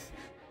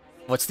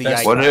 What's the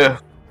idea?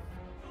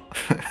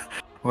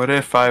 What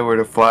if I were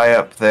to fly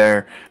up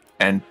there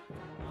and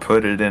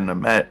put it in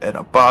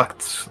a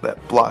box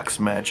that blocks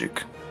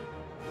magic?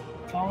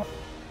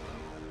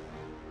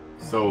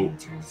 So,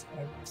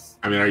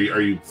 I mean, are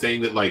you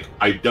saying that, like,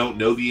 I don't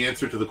know the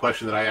answer to the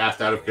question that I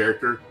asked out of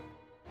character?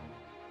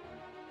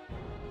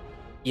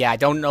 Yeah, I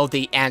don't know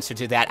the answer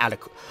to that out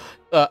of.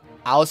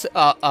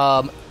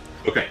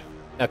 Okay.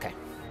 Okay.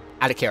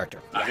 Out of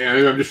character.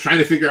 I'm just trying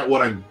to figure out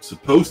what I'm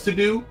supposed to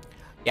do.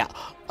 Yeah.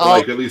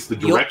 Like at least the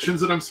directions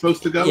that I'm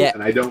supposed to go. Yeah.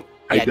 And I don't know.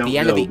 At the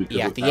end of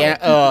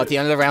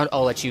the round,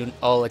 I'll let you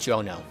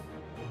all know.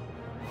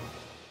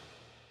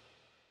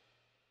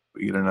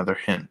 We get another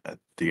hint at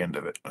the end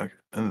of it. Okay,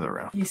 end of the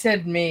round. You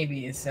said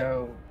maybe,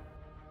 so.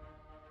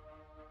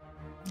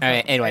 All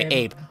right. Anyway,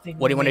 Abe,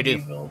 what do you want to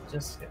do? We'll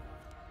just...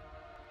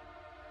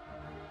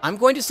 I'm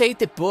going to say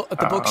the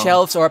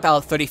bookshelves are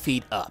about 30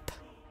 feet up.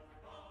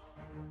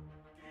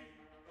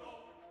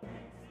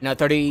 No,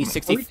 30,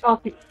 60.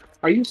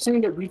 Are you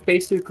saying that we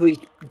basically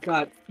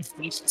got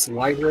Beast's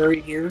library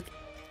here?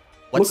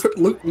 What's...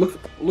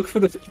 Look for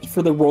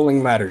the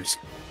rolling ladders.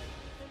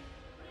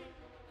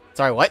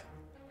 Sorry, what?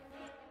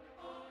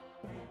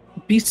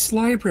 Beast's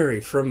library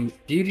from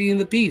Beauty and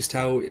the Beast.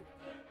 How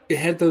it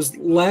had those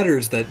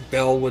ladders that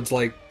Belle was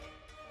like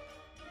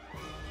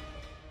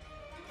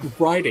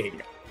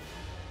riding.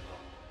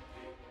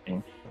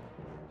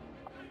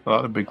 A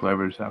lot of big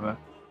libraries have that.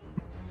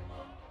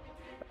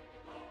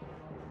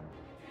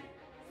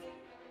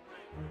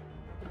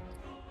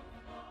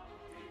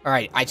 All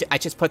right, I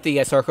just put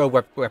the circle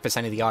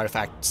representing the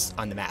artifacts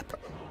on the map.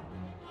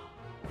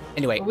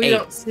 Anyway,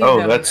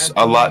 don't that's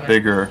a lot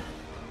bigger.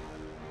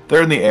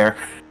 They're in the air.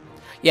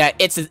 Yeah,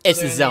 it's a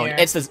zone.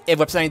 It's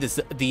representing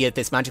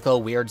this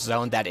magical weird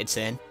zone that it's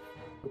in.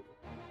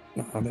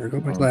 Oh, there go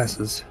my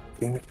glasses.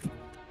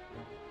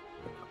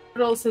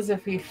 Riddle says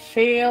if we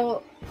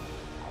fail,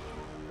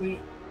 we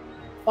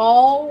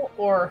fall,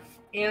 or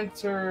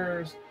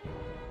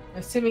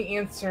assuming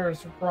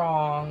answers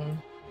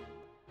wrong,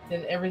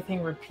 then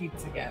everything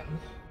repeats again.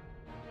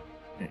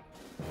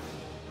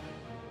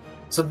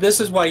 So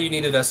this is why you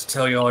needed us to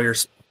tell you all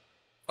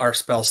our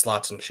spell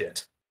slots and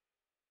shit.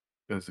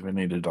 Because we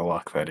needed to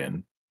lock that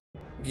in.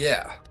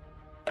 Yeah.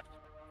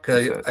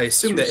 Because I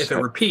assume that if it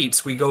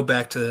repeats, we go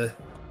back to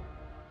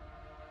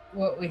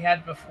what we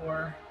had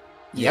before.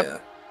 Yep. Yeah.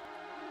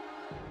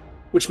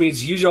 Which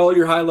means use all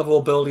your high-level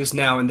abilities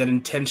now and then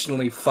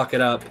intentionally fuck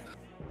it up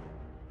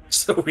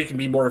so we can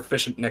be more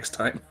efficient next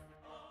time.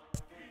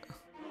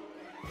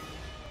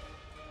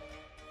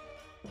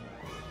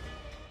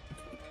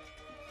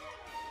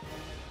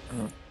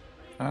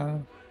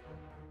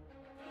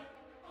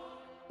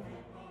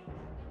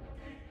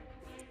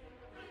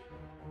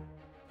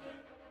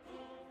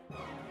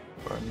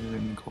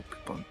 Go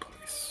people in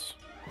place.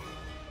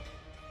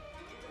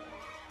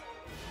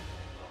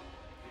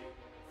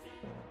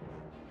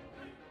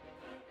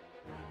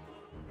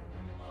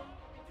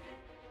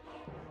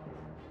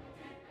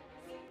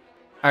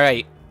 All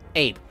right,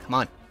 Abe, come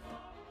on.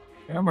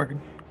 Yeah, I'm working.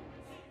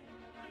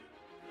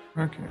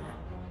 Okay.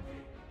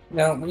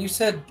 Now, when you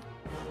said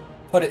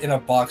put it in a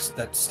box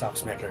that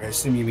stops magic, I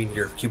assume you mean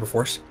your cube of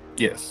force?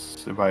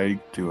 Yes. If I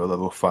do a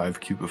level 5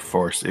 cube of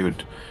force, it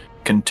would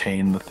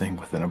contain the thing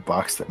within a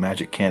box that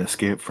magic can't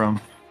escape from.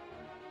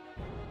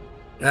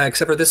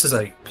 Except for this is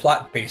a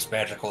plot-based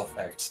magical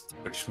effect,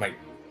 which might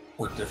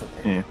work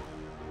differently. Yeah.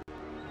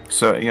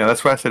 So,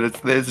 that's why I said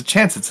there's a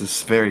chance it's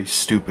a very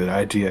stupid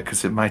idea,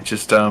 because it might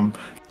just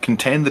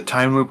contain the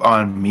time loop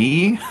on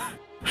me,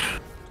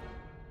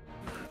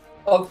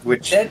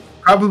 which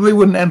probably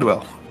wouldn't end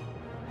well.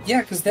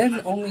 Yeah, because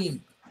then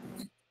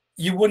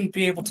you wouldn't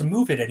be able to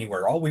move it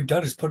anywhere. All we've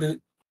done is put it...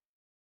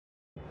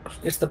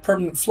 It's the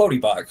permanent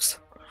floaty box.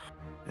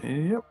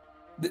 Yep.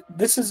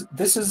 This is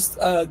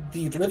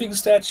the living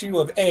statue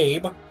of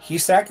Abe. He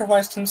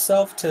sacrificed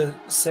himself to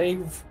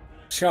save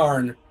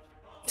Sharn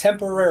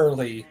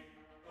temporarily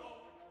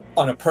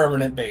on a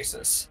permanent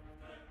basis.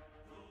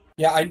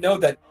 Yeah, I know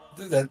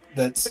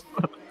that's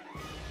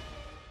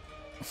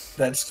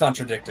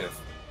contradictive.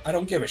 I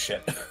don't give a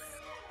shit.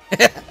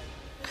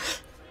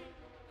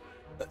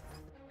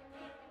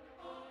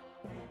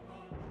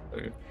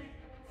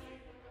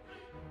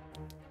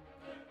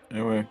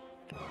 Anyway,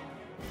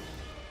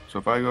 so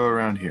if I go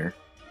around here,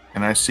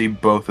 and I see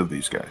both of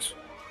these guys.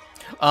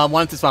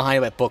 One is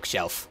behind a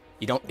bookshelf.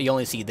 You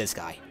only see this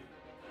guy.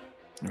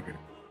 Okay.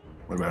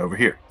 What about over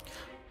here?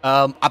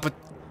 Kind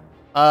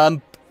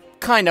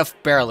of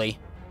barely.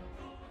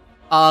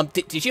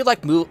 Did you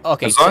like move?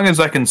 Okay. As long as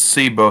I can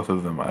see both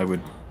of them, I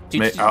would.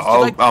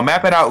 I'll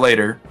map it out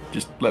later.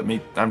 Just let me.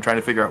 I'm trying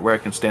to figure out where I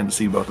can stand to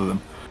see both of them.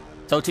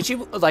 So did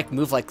you like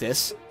move like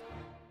this?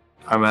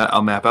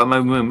 I'll map out my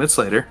movements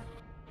later.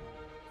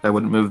 I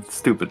wouldn't move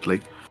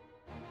stupidly.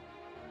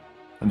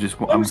 I'm just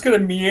gonna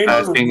meander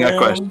asking a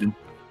question.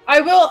 I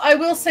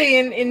will say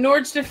in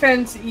Nord's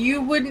defense, you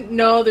wouldn't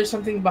know there's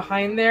something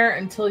behind there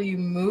until you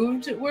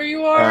moved where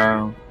you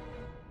are.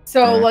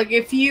 So like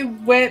if you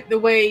went the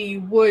way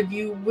you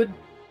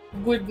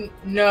wouldn't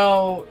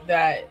know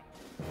that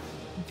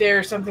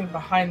there's something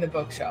behind the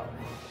bookshelf.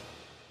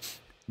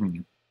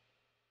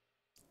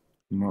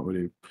 What would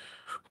you?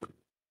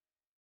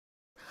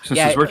 Since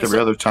this worked every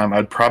other time,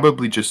 I'd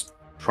probably just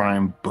try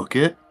and book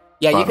it.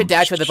 Yeah, you could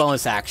dash with a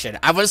bonus action.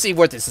 I want to see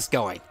where this is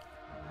going.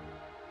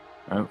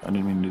 Oh, I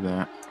didn't mean to do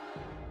that.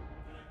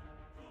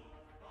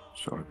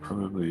 So I'd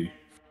probably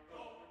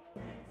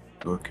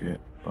book it,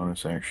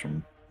 bonus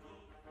action.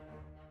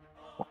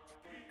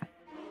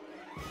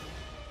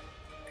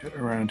 Get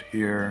around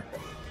here.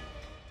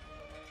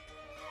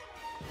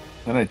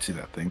 Then I'd see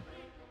that thing.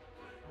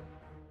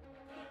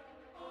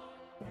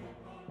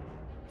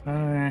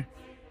 Yeah.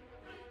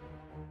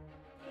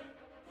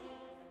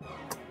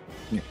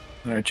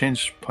 And I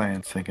changed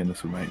plans thinking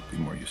this might be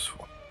more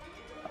useful.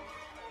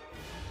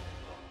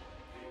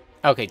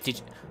 Okay,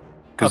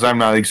 because I'm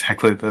not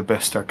exactly the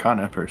best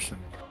Arcana person.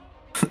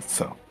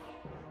 So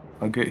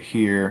I'll get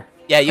here.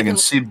 Yeah, I can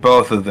see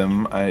both of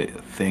them, I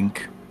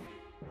think.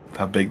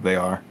 How big they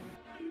are.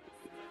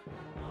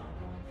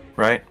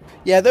 Right?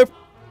 Yeah, they're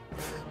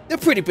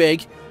pretty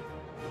big.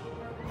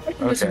 I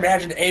can just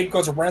imagine Abe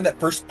goes around that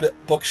first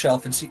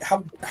bookshelf and see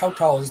how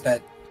tall is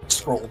that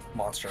scroll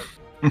monster.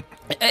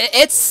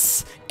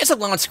 It's a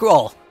long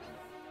scroll.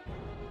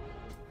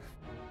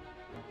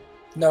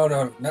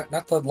 No,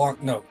 not the long.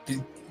 No,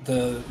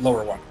 the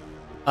lower one.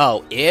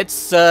 Oh,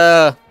 it's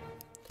twice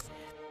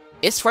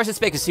as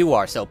big as you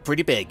are, so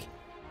pretty big.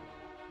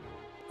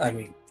 I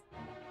mean,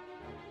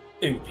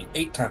 it would be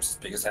 8 times as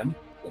big as him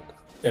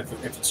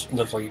if it's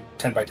literally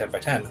 10 by 10 by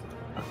 10.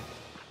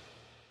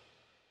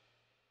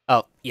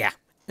 Oh yeah.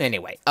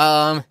 Anyway,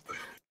 so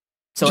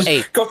just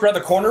Abe goes around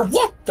the corner.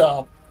 What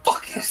the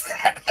fuck is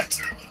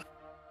that?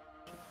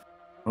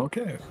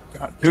 Okay,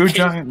 got 2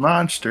 giant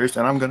monsters,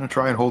 and I'm gonna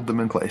try and hold them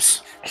in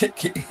place.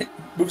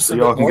 Move so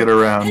y'all can get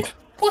around.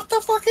 What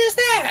the fuck is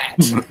that?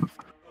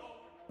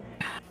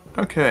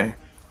 Okay.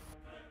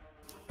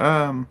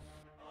 I'm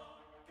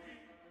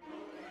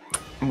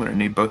gonna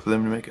need both of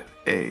them to make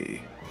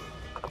a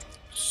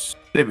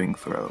saving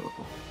throw.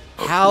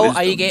 How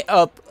are you get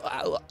up?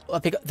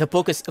 The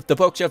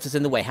bookshelf is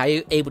in the way. How are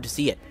you able to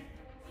see it?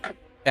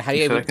 How are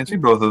you able? I can see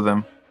both of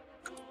them.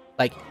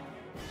 Like,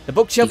 the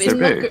bookshelf is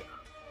big.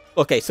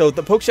 Okay, so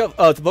the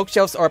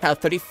bookshelves are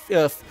about 30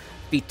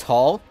 feet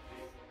tall.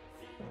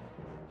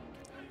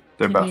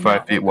 They're about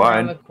 5 feet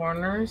wide. The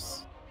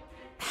corners.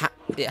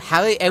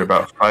 They're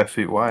about 5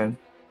 feet wide.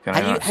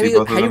 How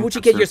would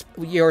you get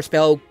your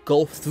spell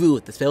go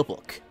through the spell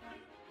book?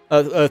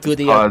 Through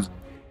the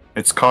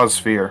it's cause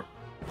fear.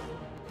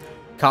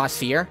 Cause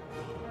fear.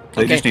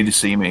 They just need to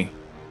see me.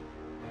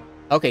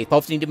 Okay,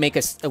 both need to make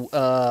a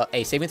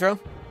saving throw.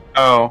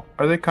 Oh,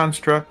 are they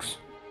constructs?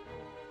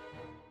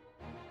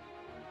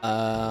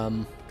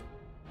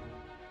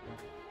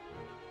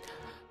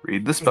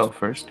 Read the spell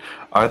first.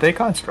 Are they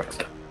constructs?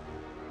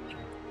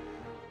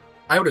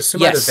 I would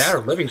assume yes. either that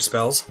or living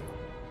spells.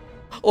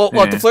 Well,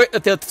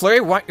 the flurry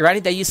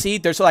writing that you see,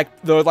 they're like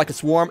a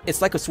swarm.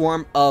 It's like a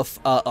swarm of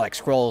like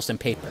scrolls and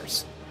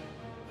papers.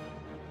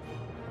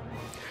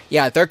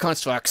 Yeah, they're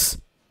constructs.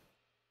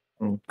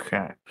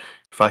 Okay.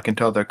 If I can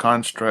tell they're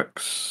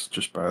constructs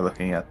just by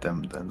looking at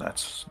them, then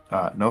that's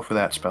no for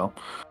that spell.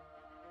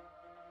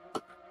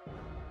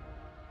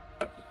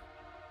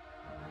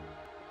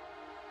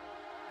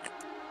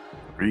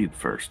 Read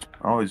first.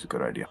 Always a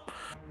good idea.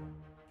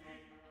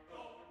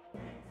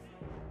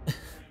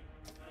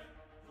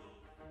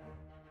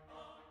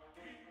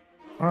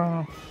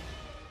 I'll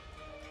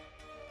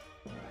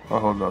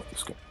hold off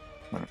this guy.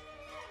 Alright.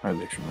 I'll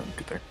make sure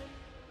get there.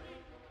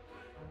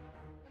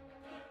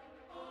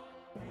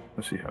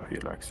 Let's see how he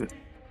likes it.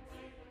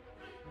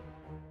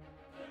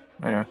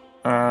 Yeah.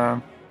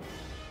 Then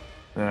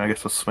I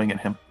guess I'll swing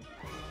at him.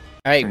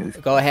 All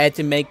right. Go ahead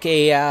and make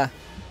a.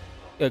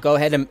 Go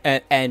ahead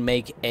and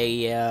make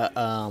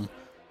a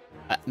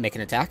make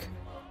an attack.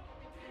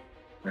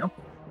 Yep.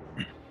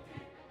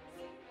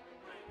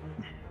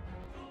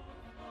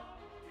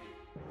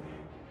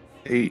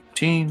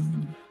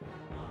 $18.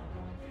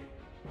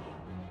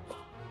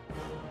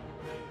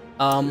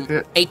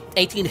 Hit.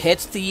 18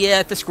 hits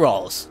the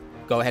scrolls.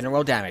 Go ahead and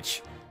roll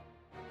damage.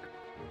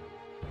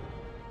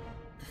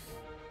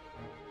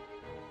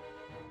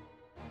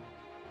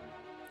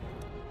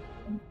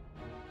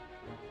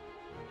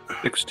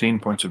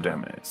 $16 points of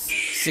damage.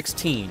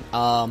 16.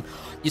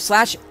 You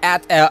slash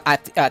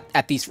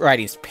at these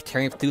writings,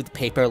 tearing through the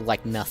paper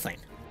like nothing.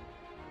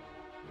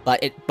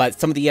 But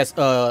some of the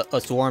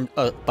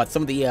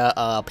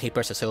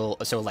papers are still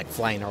like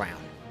flying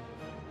around.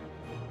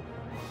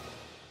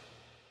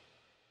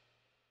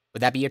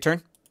 Would that be your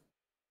turn?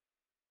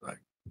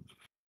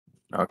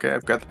 Okay,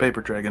 I've got the paper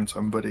dragon.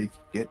 Somebody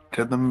get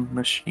to the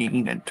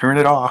machine and turn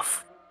it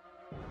off.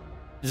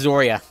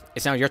 Zoria,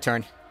 it's now your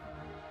turn.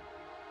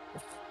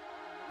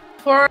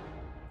 Before I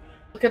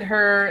look at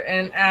her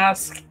and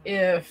ask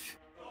if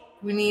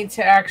we need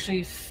to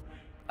actually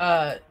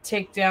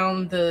take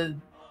down the,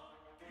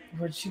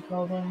 what'd you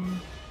call them?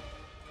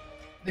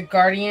 The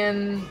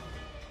Guardian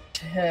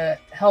to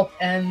help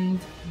end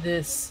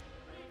this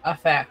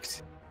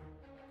effect.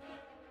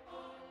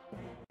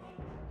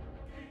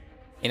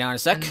 Hang on a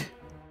sec.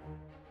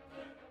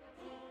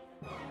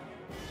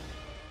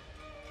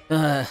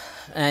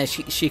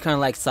 She kind of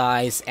like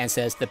sighs and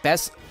says, "The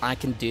best I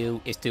can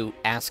do is to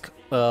ask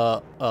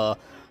you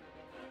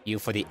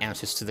for the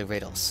answers to the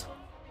riddles,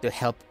 to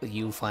help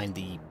you find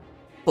the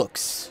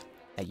books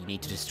that you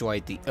need to destroy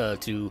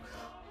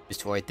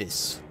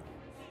this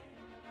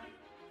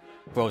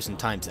frozen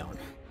time zone."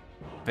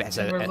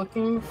 We're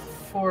looking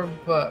for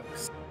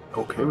books.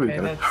 Okay, we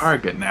got a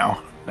target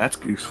now. That's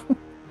useful.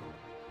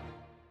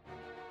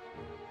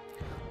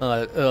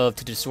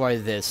 To destroy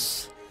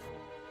this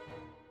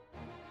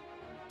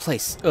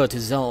place, to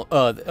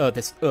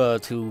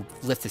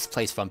lift this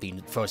place from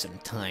being frozen in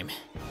time.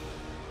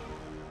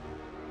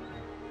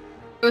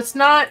 It's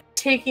not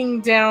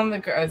taking down the.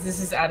 This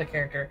is out of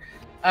character.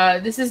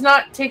 This is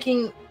not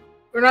taking.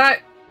 We're not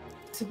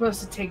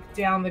supposed to take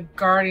down the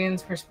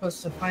Guardians. We're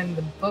supposed to find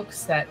the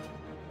books that.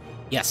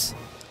 Yes.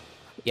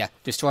 Yeah,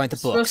 destroying the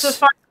books. Supposed to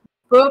find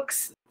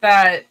books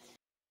that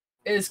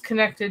is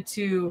connected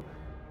to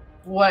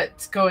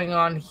what's going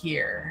on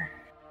here.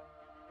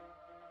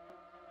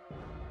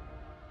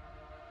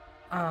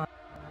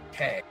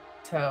 Okay,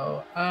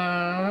 so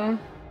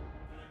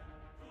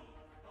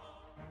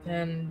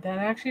then that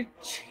actually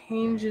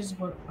changes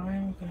what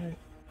I'm gonna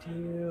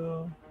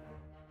do.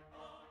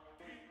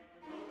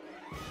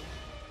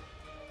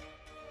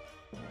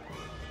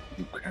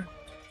 Okay.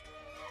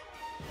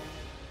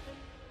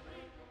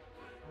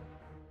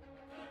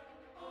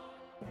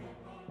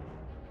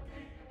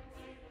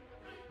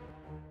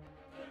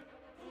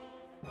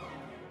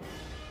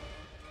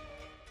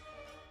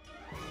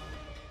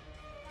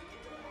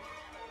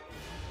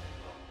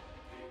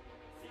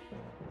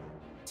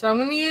 So I'm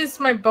going to use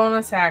my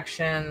bonus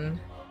action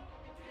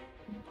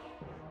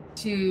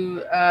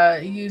to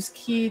use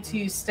Key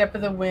to Step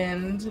of the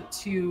Wind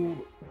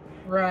to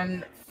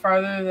run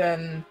farther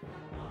than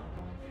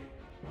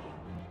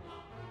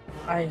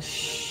I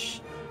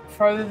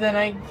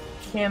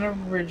can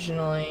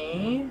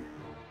originally.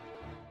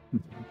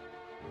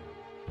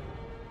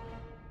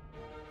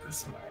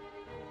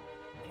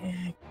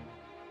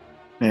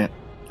 Yeah,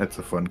 that's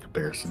a fun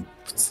comparison.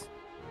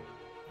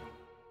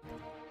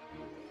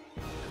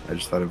 I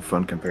just thought of a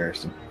fun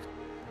comparison.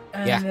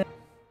 And yeah.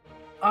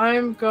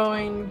 I'm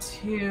going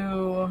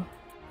to.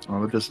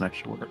 Oh, it doesn't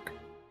actually work.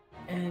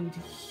 And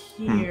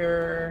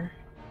here.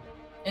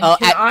 And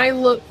can I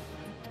look?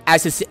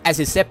 As you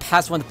sit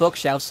past one of the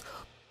bookshelves,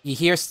 you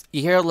hear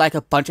like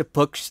a bunch of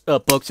books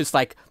just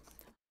like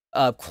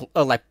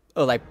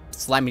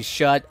slamming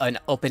shut and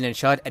open and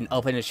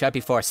shut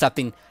before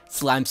something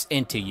slams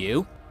into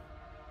you.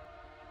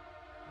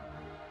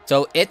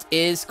 So it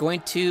is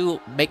going to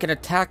make an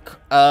attack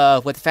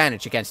with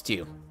advantage against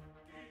you.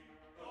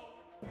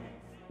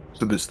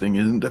 So this thing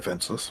isn't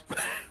defenseless.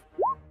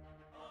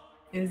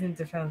 Isn't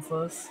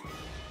defenseless.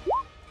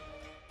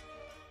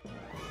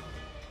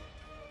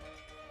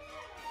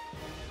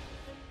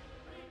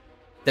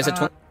 Does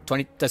a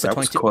 20? Does a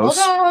 22? Close.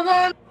 Hold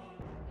on.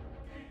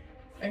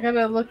 I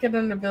gotta look at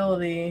an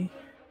ability.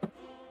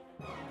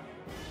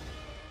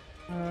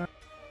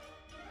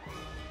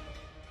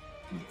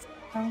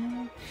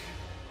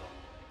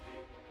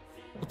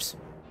 Oops.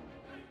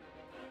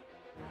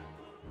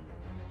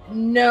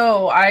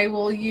 No, I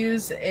will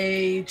use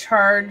a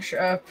charge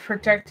of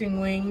protecting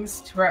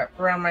wings to wrap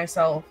around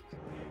myself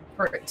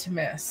for it to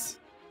miss.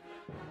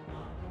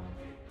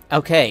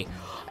 Okay.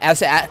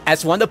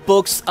 As one of the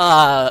books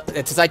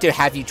decide to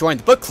have you join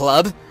the book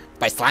club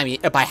by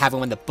having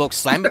one of the books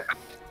slam.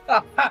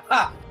 My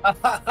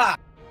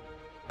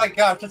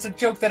gosh, that's a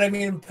joke that I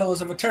made in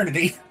Pillars of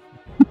Eternity.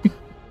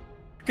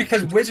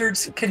 Because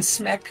wizards can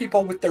smack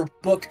people with their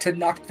book to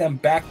knock them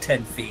back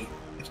 10 feet.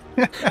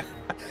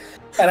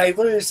 And I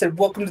literally said,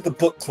 "Welcome to the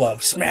book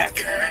club."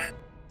 Smack.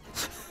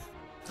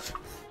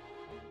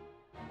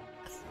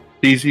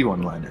 Easy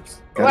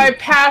one-liners. Well, I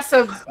pass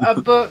a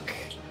book.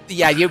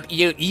 Yeah, you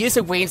use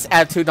the wings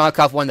to knock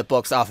off one of the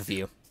books off of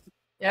you.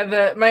 Yeah,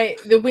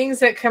 the wings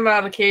that come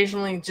out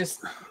occasionally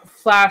just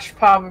flash,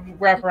 pop,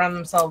 wrap around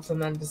themselves,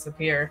 and then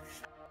disappear.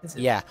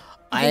 Yeah.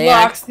 He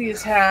blocks the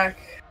attack.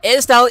 It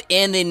is now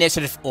in the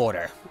initiative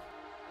order.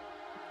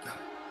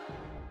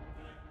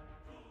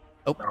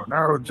 Oh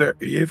no, the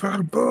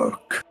evil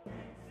book.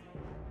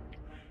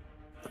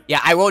 Yeah,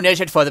 I rolled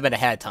initiative for them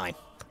ahead of time.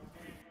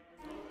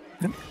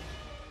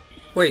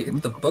 Wait, it's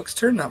the book's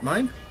turn, not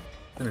mine?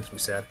 That makes me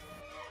sad.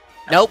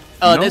 Nope.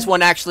 No. This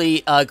one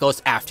actually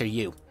goes after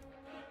you.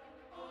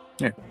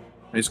 Yeah,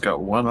 he's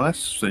got one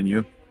less than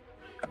you.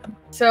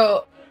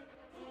 So,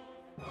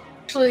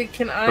 actually,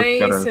 can I,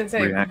 Got a since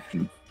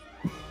reaction.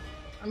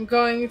 I'm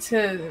going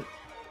to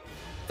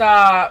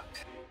stop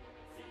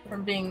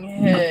from being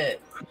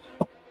hit,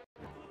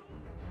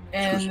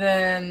 and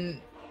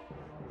then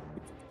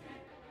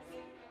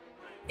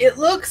it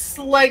looks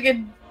like it.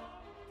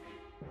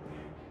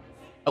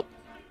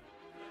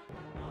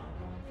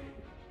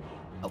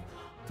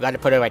 Forgot to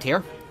put it right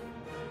here.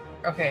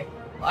 Okay,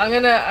 I'm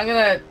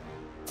gonna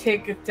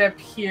take a step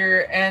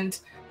here, and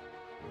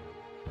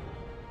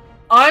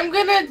I'm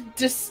gonna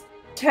just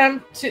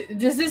attempt to.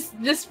 Does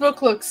this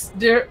book looks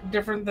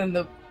different than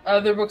the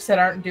other books that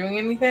aren't doing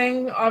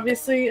anything?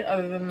 Obviously,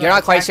 other than You're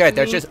not quite sure. attacking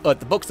They're me? just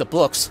the books. The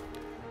books.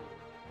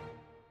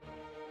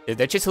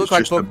 They just look It's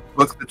like just a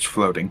book that's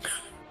floating.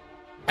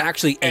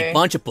 actually Okay. a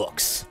bunch of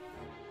books.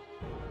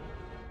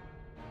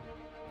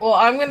 Well,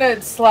 I'm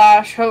gonna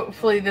slash.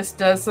 Hopefully, this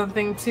does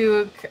something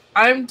to.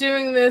 I'm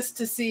doing this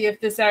to see if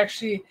this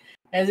actually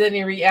has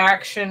any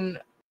reaction.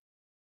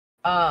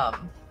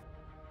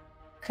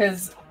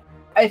 Because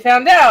I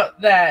found out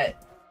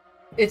that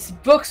it's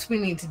books we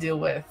need to deal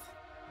with.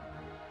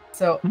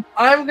 So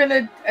I'm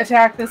gonna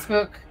attack this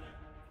book.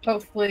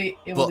 Hopefully,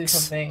 it will do Books.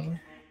 something.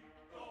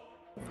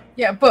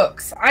 Yeah,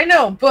 books. I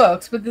know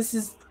books, but this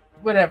is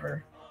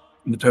whatever.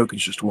 The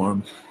token's just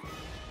one.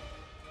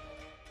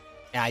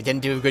 Yeah, I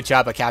didn't do a good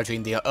job of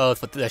countering the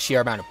oath with the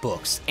sheer amount of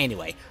books.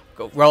 Anyway,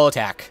 go roll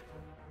attack.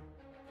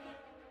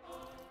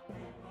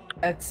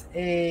 That's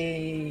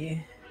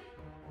a.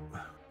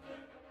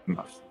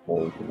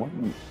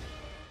 One.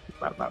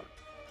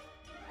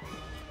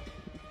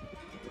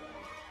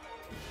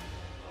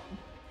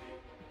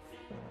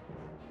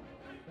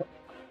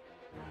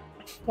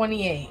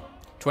 28.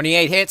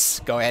 28 hits.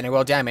 Go ahead and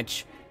roll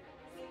damage.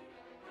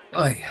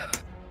 Aye.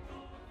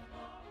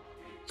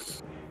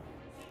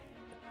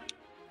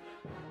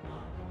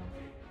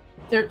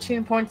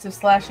 $13 points of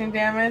slashing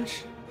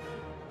damage.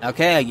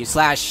 Okay, you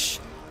slash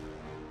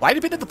quite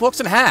a bit of the books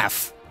in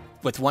half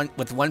with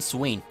one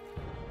swing.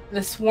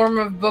 The swarm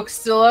of books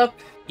still up.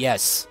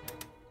 Yes.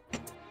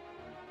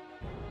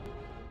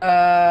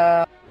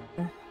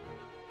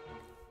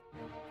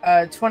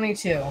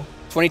 22.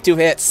 22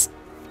 hits.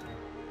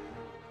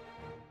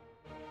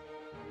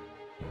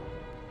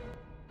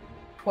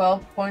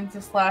 12 points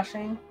of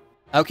slashing.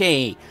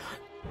 Okay.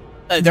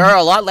 There are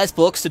a lot less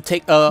books to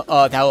take.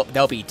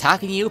 They'll be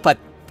attacking you, but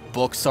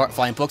books are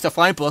flying. Books are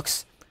flying.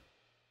 Books.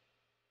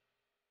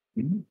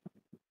 That's an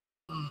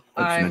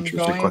I'm interesting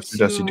going question.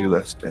 to. Does he do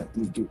less damage?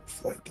 Do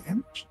flight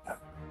damage? No.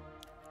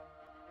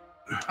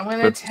 I'm going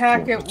to That's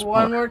attack cool, it that's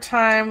one smart. more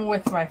time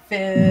with my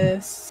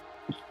fist.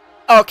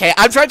 Okay,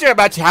 I'm trying to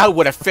imagine how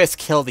would a fist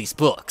kill these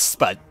books,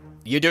 but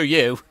you do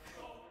you.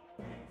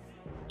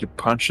 You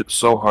punch it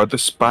so hard the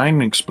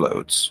spine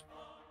explodes.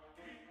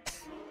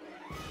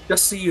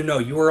 Just so you know,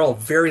 you are all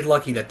very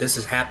lucky that this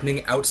is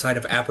happening outside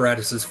of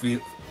Apparatus's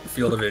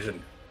field of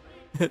vision.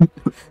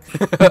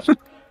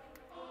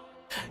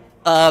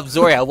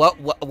 Zoria,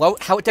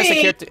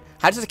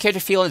 how does the character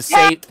feel in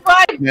Yeah, save?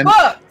 my Man.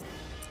 book!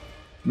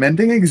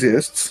 Mending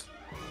exists.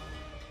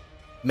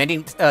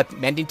 Mending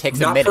takes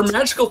a Not minute. for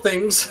magical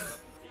things.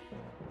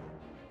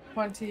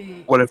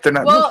 20. What if they're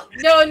not? Well,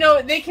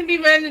 no, they can be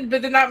mended,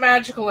 but they're not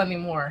magical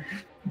anymore.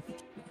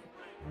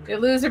 They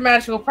lose their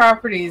magical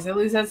properties. At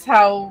least that's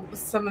how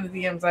some of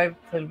the DMs I've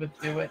played with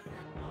do it.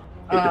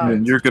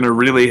 Then you're gonna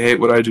really hate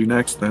what I do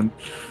next. Then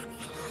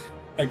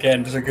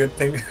Again, it's a good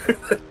thing.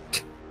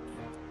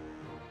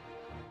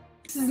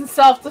 This is in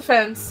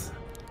self-defense.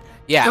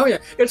 Yeah. Oh yeah,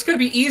 it's going to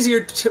be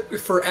easier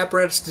for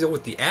Apparatus to deal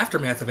with the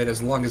aftermath of it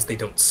as long as they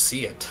don't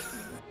see it.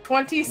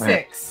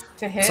 26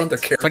 to hit. It's on their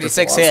character's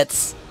 26 loss.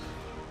 hits.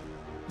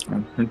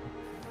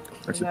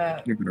 That's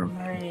That you're gonna-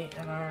 my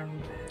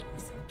unarmed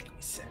is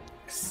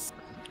 26.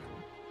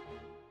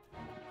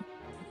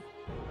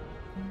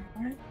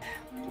 Alright.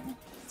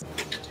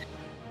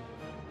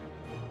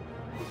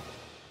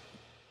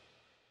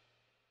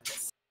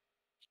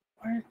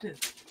 Where did?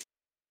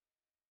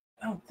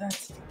 Oh,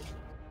 that's.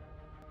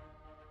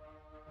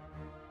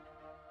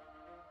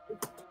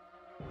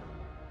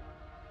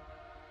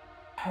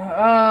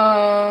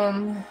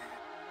 Um.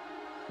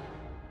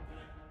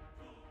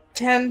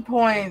 10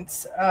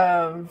 points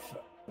of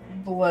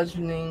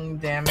bludgeoning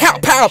damage. Pow,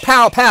 pow,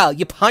 pow, pow!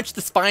 You punch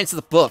the spines of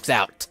the books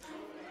out,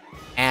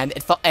 and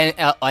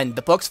and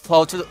the books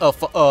fall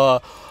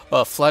to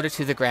flutter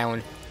to the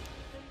ground,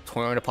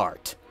 torn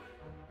apart.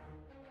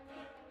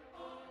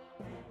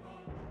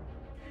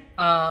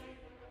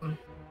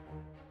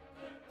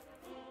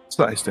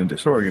 Sliced and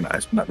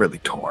disorganized, not really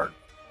torn.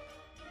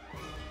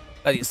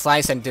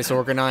 sliced and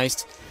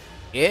disorganized.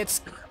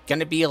 It's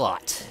gonna be a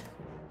lot.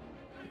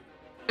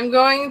 I'm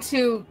going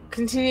to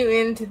continue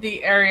into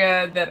the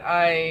area that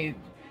I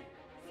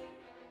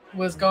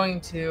was going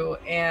to,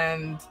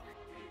 and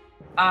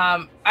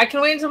I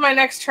can wait until my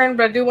next turn,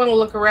 but I do want to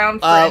look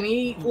around for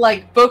any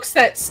books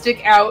that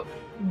stick out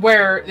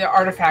where the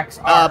artifacts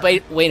are.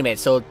 But wait a minute.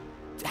 So,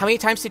 how many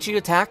times did you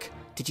attack?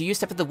 Did you use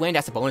Step of the Wind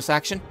as a bonus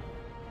action?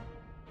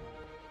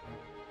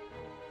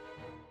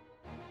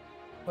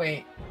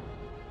 Wait.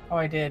 Oh,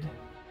 I did.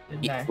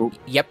 Didn't I?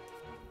 Yep.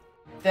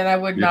 Then I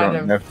would not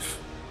have.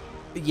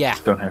 Yeah.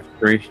 Don't have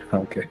 3.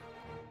 Okay.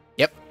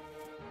 Yep.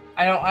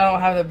 I don't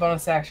have the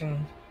bonus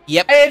action.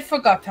 Yep. I had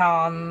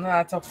forgotten.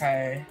 That's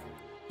okay.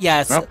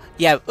 Yes. Well,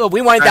 yeah.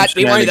 We wanted that.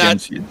 We wanted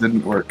that. It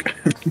didn't work.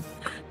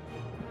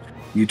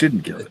 You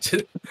didn't kill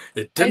it.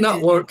 It did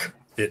not work.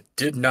 It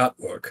did not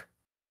work.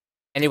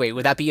 Anyway,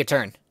 would that be your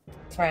turn?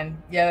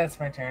 Fine. Yeah, that's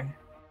my turn.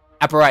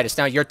 Apparatus,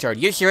 now your turn.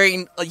 You're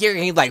hearing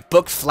like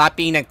books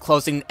flapping and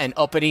closing and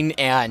opening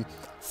and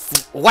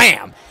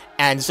wham!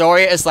 And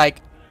Zoria is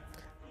like,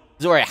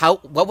 Zoria,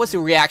 what was the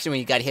reaction when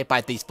you got hit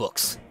by these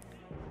books?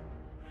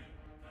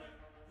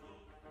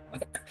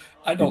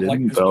 I don't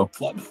like this book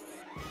club.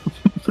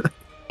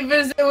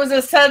 If it was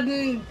a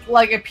sudden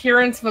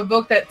appearance of a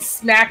book that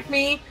smacked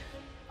me,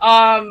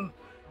 I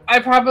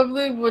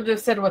probably would have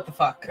said, "What the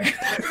fuck."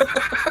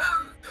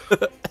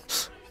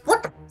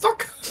 What the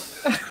fuck?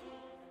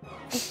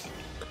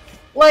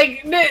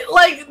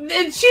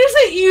 She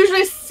doesn't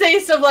usually say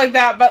stuff like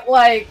that, but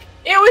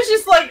it was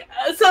just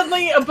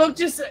suddenly a book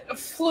just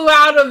flew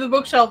out of the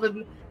bookshelf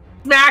and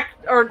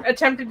smacked or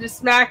attempted to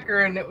smack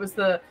her, and it was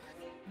the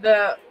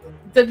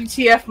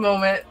WTF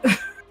moment.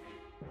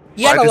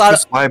 Why does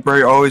this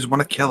library always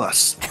want to kill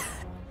us?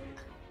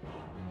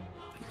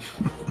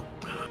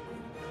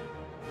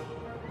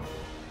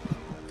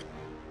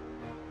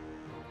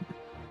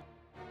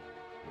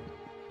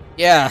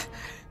 Yeah.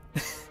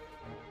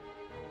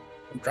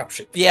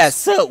 Dropship. Yeah,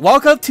 so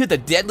welcome to the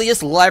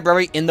deadliest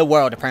library in the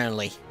world,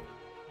 apparently.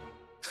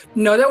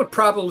 No, that would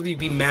probably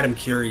be Madame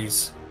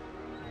Curie's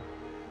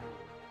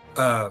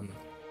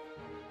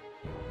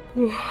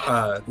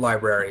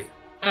library.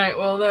 Alright,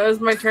 well, that was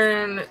my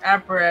turn.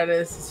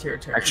 Apparatus, it's your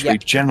turn. Actually,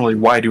 generally,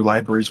 why do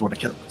libraries want to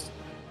kill us?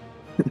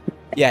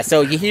 Yeah,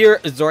 so you hear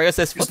Zoria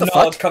says, "What the fuck?"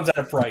 Knowledge comes at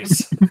a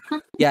price.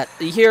 Yeah,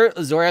 you hear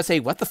Zoria say,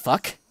 "What the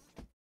fuck?"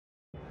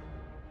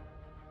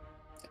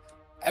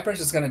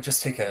 Apparatus is gonna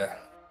just take a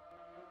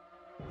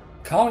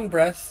calming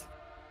breath,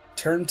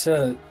 turn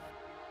to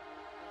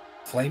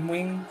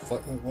Flamewind,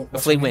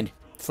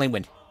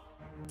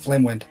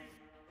 Flamewind,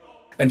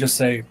 and just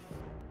say,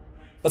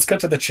 "Let's cut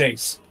to the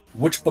chase.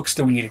 Which books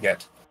do we need to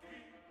get?"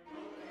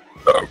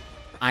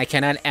 I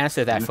cannot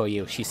answer that for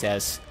you, she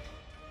says.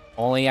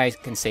 Only I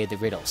can say the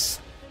riddles.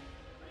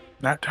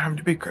 Not time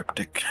to be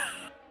cryptic.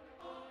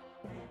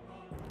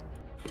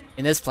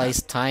 In this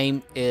place,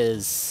 time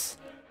is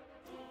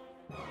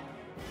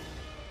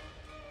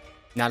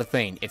not a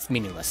thing. It's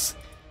meaningless.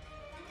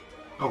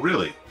 Oh,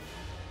 really?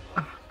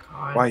 Oh,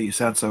 God. Why you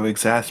sound so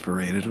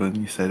exasperated when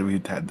you said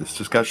we'd had this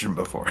discussion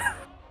before?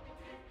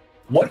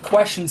 What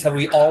questions have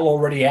we all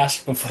already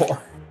asked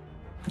before?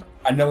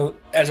 I know,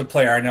 as a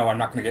player, I'm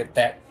not going to get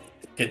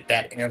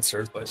that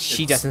answer, but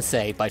she doesn't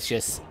say, but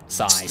just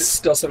sighs. It's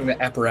still something that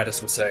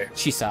Apparatus would say.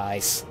 She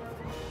sighs.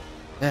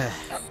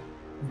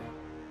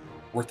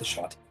 Worth a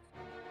shot.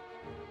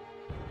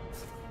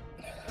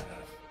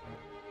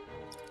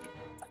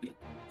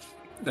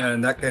 And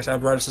in that case,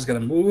 Apparatus is going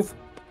to move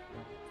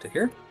to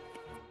here.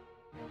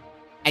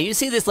 And you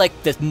see this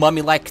this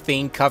mummy-like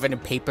thing covered in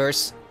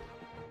papers.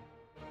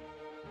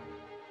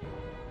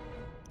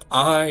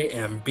 I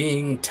am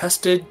being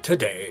tested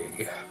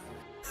today.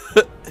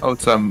 Oh,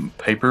 it's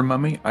paper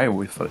mummy. I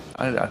always thought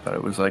I thought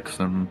it was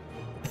some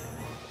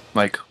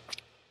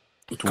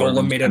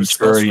golem made out of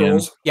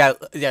centurion. scrolls. Yeah,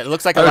 it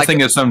looks like I was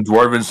thinking of some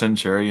dwarven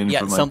centurion.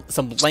 Yeah, from,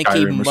 some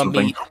lanky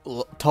mummy,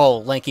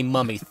 tall lanky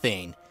mummy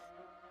thing.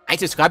 I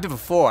described it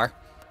before.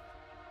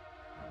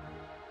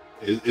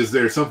 Is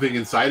there something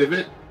inside of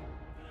it?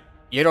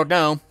 You don't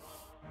know.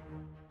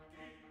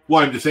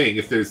 Well, I'm just saying,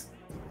 if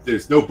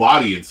there's no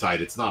body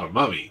inside, it's not a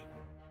mummy.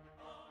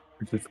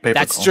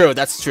 That's true.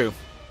 That's true.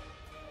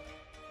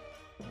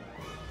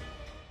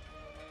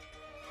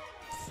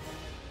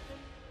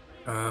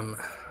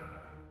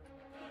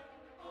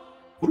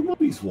 What do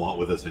mummies want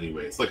with us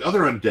anyway? It's like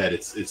other undead,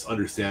 it's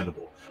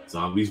understandable.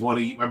 Zombies want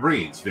to eat my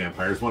brains.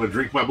 Vampires want to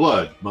drink my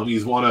blood.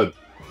 Mummies want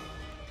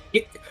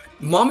to...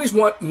 Mummies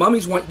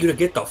want you to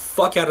get the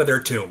fuck out of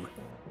their tomb.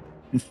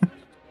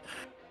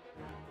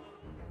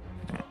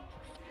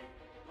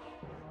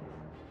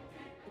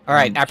 All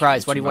right,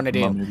 Apparatus, what do you want to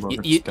do?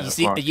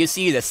 You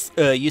see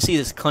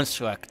this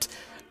construct,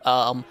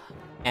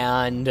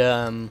 and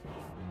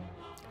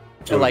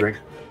drink.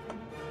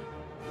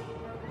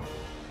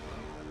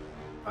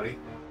 Honey,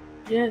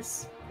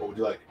 Yes. what would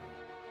you like?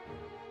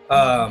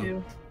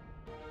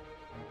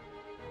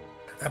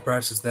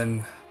 Apparatus is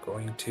then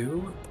going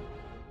to...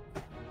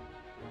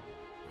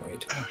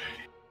 Wait.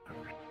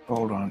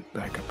 Hold on,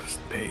 back up this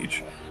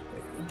page.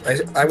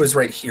 I was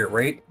right here,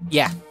 right?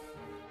 Yeah.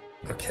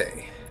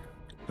 Okay.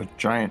 The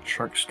giant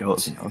shark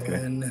skeleton. Okay.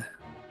 And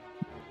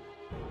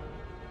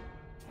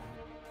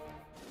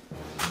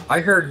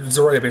I heard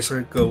Zoria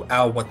basically go,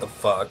 ow, what the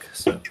fuck?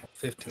 So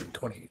 15,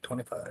 20,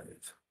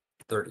 25,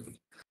 30.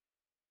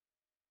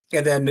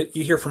 And then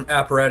you hear from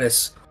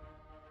Apparatus,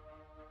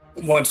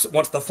 once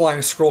the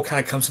flying scroll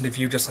kind of comes into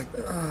view, just like,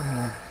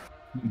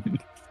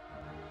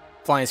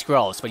 Flying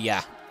scrolls, but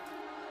yeah.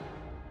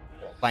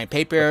 Flying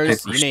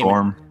papers, Paper you name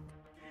storm.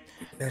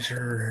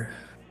 measure,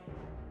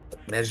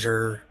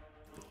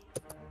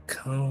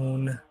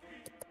 cone,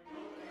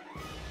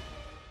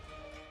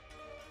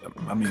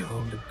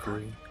 cone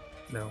degree.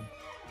 No.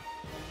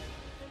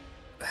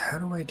 How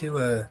do I do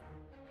a...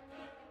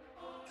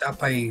 Not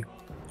by...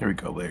 Here we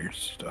go,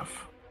 layers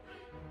stuff.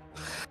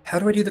 How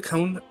do I do the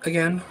cone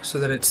again, so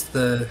that it's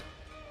the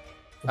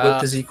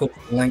width is equal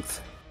to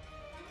length?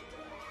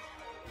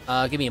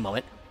 Give me a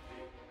moment.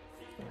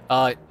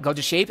 Go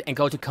to shape and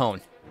go to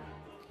cone.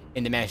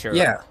 In the measure.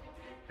 Yeah.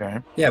 Okay.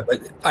 Yeah,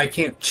 but I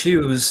can't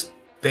choose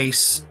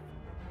base,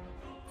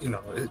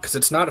 because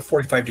it's not a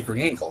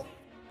 45-degree angle.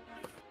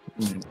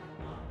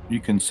 You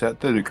can set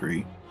the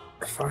degree.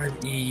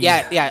 5E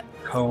Yeah.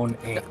 cone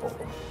angle.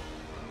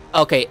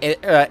 Okay,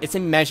 it's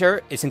in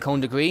measure, it's in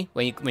cone degree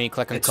when you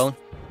click on the cone.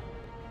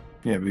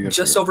 Yeah, we got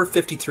Just over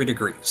 53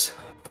 degrees.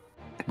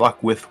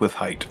 block width with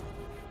height.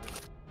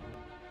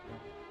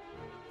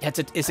 It's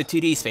a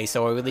 2D space,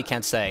 so I really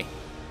can't say.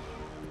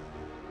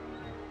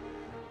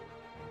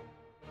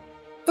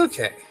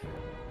 Okay.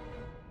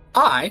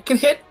 I can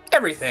hit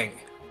everything.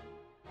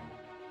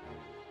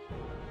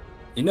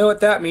 You know what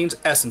that means?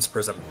 Essence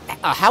Prism.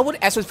 How would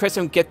Essence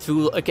Prism get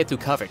through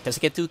cover? Does it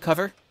get through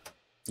cover?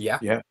 Yeah.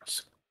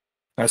 Yes.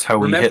 That's how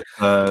we Remember- hit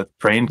the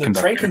train The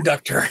conductor. train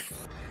conductor.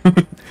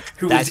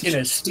 Who That's is in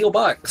a steel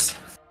box.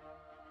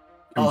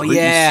 Oh, Completely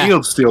yeah.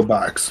 sealed steel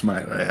box,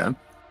 might I add.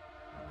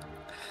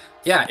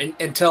 Yeah,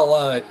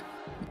 until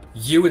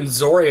you and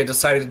Zoria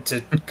decided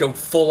to go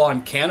full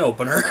on can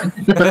opener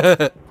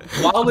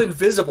while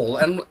invisible,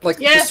 and like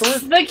Yes, the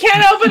sword. the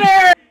can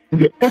opener!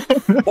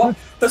 Well,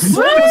 the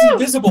sword was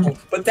invisible,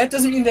 but that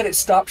doesn't mean that it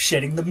stopped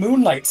shedding the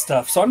moonlight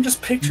stuff. So I'm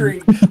just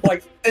picturing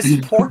like this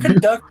poor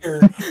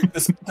conductor,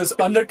 this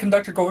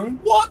under-conductor going,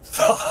 "What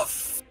the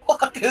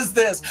fuck is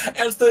this?"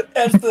 I'm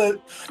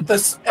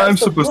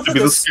supposed to be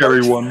the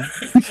scary one.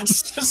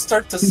 Just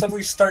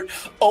start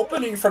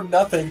opening from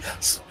nothing.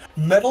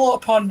 Metal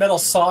upon metal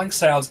sawing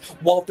sounds,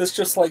 while this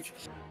just like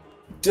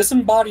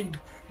disembodied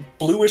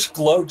bluish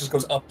glow just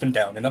goes up and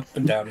down and up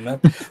and down and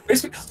up.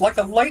 Basically like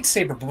a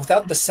lightsaber, but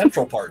without the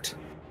central part.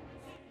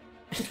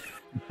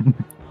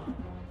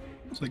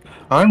 It's like,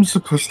 I'm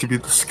supposed to be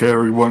the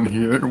scary one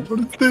here. What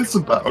is this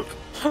about?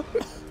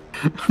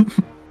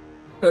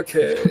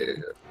 Okay.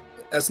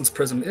 Essence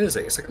Prism is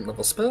a second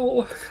level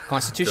spell.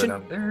 Constitution? Go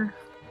down there.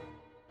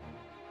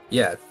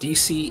 Yeah,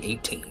 DC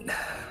 18.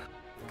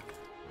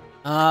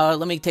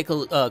 Let me take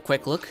a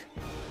quick look.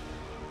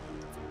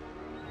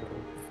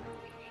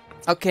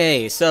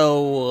 Okay,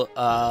 so,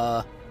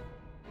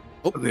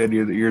 The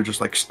idea that you're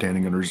just like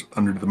standing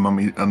under the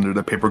mummy, under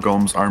the paper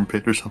golem's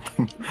armpit or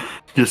something,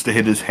 just to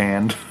hit his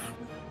hand.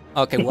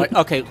 Okay, what?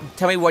 Okay,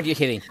 tell me what you're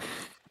hitting.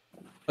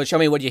 Or show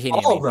me what you're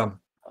hitting. All of them.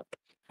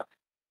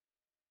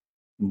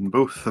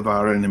 Both of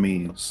our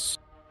enemies.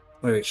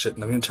 Wait, shit.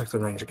 Let me check the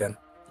range again.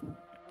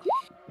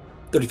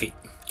 30 feet.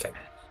 Okay.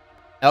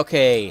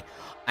 Okay,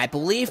 I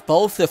believe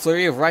both the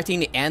flurry of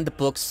writing and the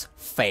books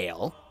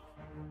fail.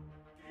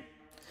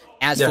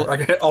 As Yeah, for,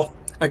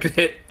 I can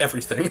hit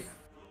everything.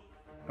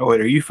 Oh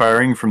wait, are you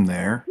firing from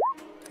there?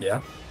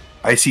 Yeah.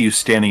 I see you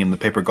standing in the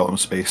paper golem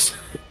space.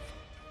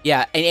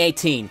 yeah, an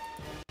 18.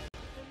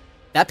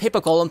 That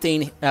paper golem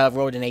thing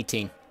rolled an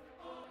 18.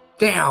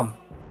 Damn.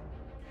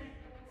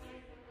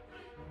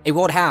 It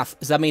rolled half,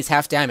 so that means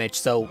half damage,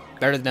 so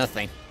better than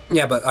nothing.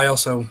 Yeah, but I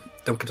also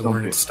don't get to learn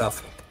Okay. its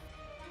stuff.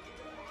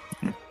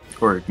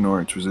 Or ignore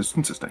its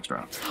resistances next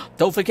round.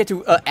 Don't forget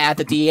to add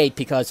the D8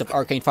 because of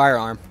Arcane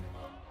Firearm.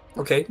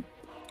 Okay.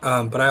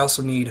 But I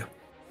also need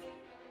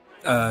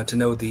to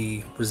know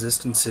the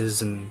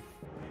resistances and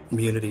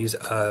immunities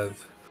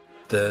of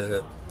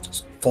the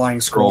flying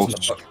scrolls in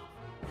the book.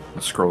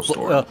 The scroll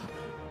store.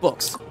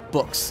 Books.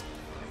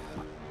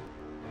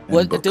 And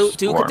What, books do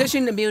storm.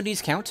 condition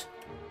immunities count?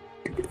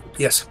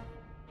 Yes.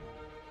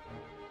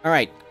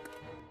 Alright.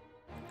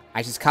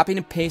 I just copied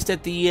and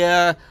pasted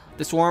the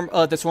swarm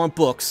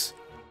books.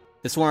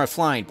 The swarm of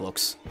flying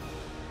books.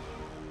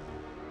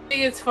 I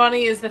think it's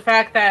funny is the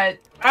fact that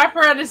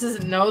Apparatus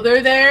doesn't know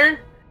they're there,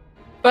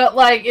 but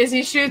like as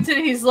he shoots it,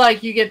 he's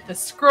like, you get the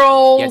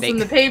scrolls Yeah, and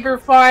the paper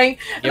flying,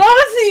 and Yep. all of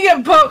a sudden you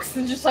get books,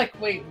 and just like,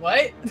 wait,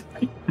 what?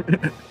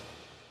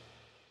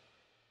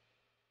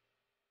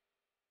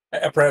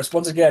 Apparatus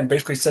once again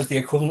basically says the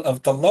equivalent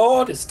of "The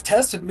Lord has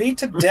tested me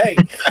today."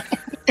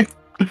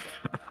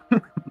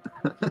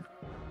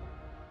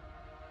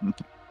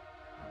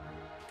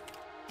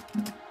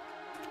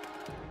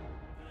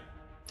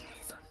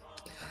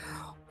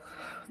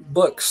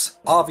 Books,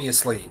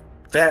 obviously,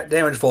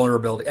 damage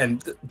vulnerability,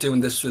 and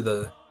doing this through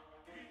the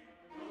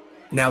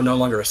now no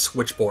longer a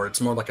switchboard.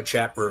 It's more like a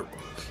chat room.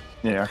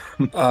 Yeah.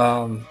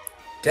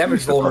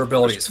 Damage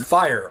vulnerabilities: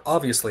 fire,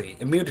 obviously;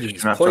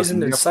 immunities,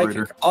 poison and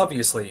psychic,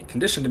 obviously;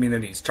 conditioned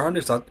immunities, charmed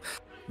is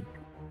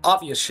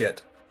obvious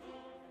shit.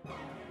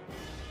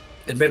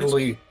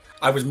 Admittedly,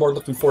 I was more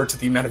looking forward to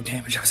the amount of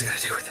damage I was going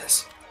to do with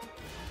this.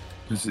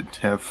 Does it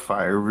have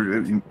fire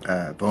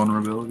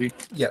vulnerability?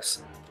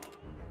 Yes.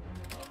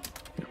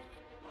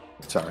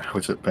 Sorry,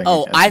 was it paying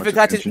Oh, I much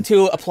forgot attention?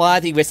 to apply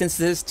the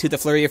resistances to the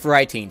flurry of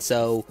writing,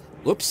 so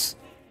whoops.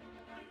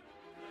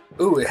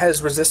 Ooh, it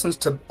has resistance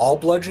to all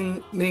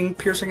bludgeoning,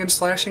 piercing, and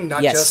slashing,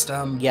 not Yes. just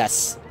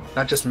Yes.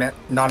 not just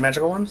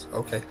non-magical ones.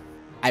 Okay.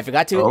 I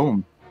forgot to.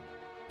 Oh,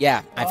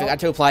 Yeah, I forgot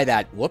to apply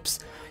that. Whoops.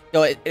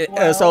 So,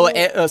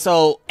 Well,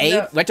 so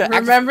Abe went to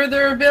remember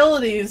their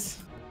abilities.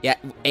 Yeah,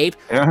 Abe.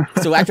 yeah.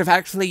 So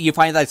actually, you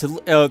find that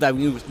that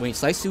when you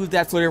slice through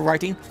that flurry of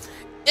writing,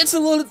 it's a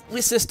little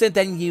resistant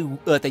than you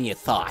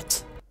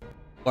thought,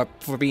 or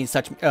for being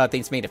such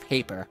things made of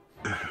paper.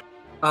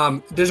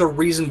 There's a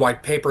reason why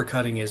paper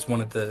cutting is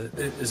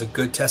is a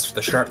good test for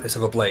the sharpness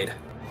of a blade.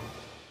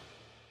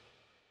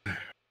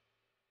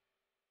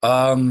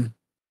 Okay.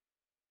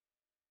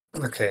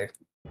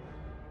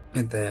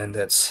 And then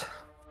that's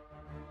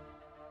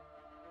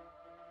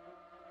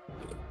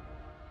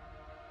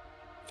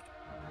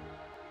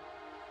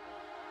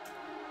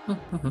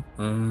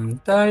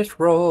dice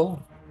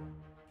roll.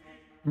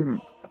 Hmm.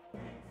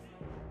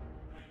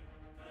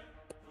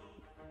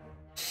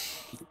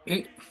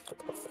 8,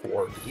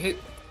 48.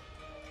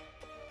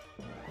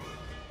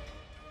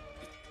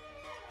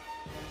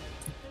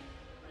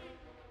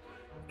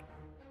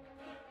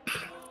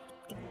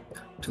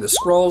 To the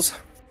scrolls.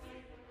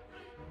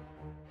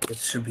 It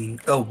should be.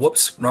 Oh,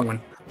 whoops, wrong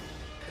one.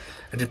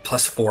 I did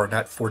 +4,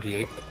 not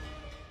 48.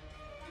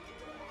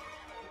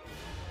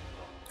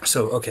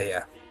 So, okay,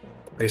 yeah.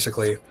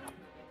 Basically,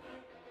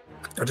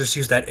 I'll just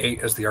use that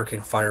 8 as the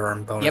arcane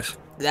firearm bonus.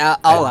 Yep.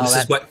 I'll allow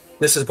this that.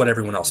 This is what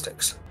everyone else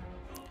takes.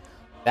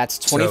 That's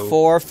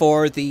 24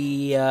 for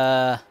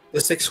the.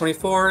 This takes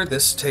 24.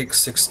 This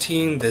takes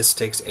 16. This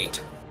takes 8.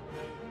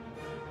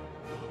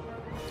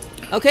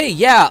 Okay,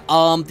 yeah.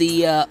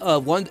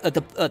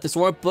 The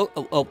swarm book.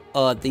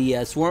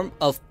 The swarm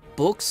of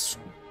books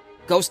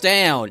goes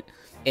down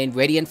in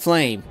radiant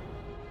flame.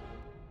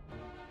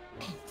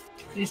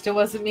 At least it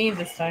wasn't me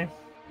this time.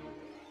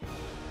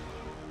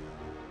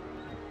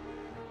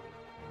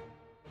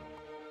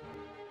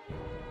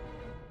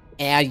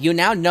 And you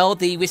now know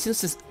the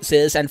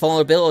resistances and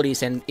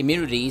vulnerabilities and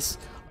immunities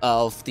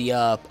of the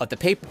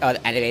paper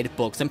animated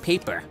books and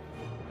paper.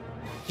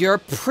 You're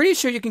pretty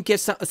sure you can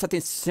get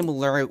something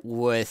similar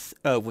with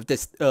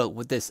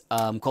this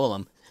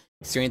column,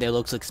 considering that it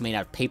looks like it's made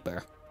out of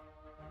paper.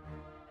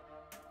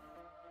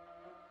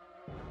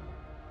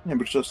 Yeah,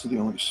 but it's just the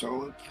only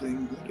solid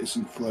thing that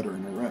isn't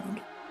fluttering around.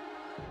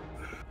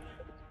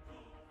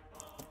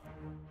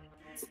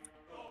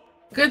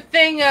 Good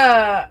thing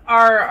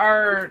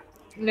our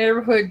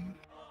neighborhood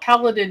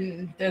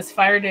paladin does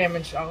fire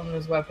damage on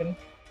his weapon.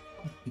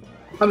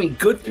 I mean,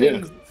 good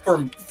thing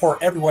for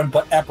everyone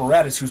but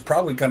Apparatus, who's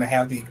probably going to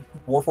have the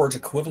Warforged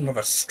equivalent of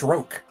a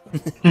stroke.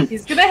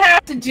 He's gonna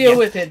have to deal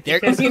with it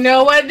because you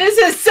know what? This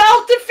is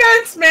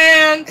self-defense,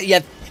 man.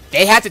 Yeah,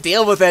 they have to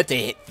deal with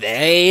it.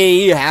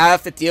 They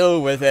have to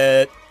deal with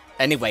it.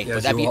 Anyway, Yeah,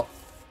 would that be?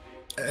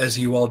 As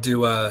you all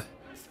do, oh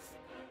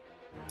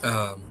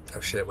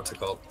shit, what's it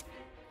called?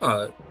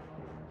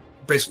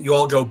 Basically, you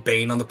all go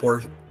Bane on the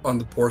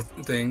poor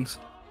things.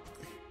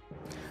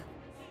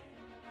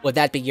 Would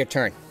that be your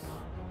turn?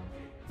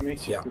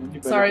 Yeah.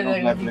 Sorry that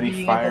I'm gonna be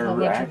reading a whole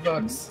bunch of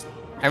books.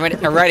 I'm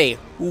ready.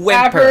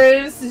 Whimper.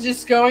 Apparatus is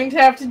just going to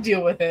have to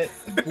deal with it.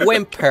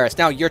 Whimpers.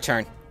 Now your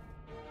turn.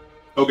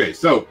 Okay,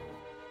 so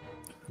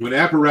when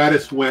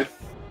Apparatus went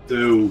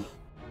to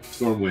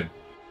Stormwind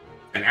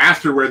and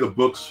asked her where the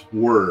books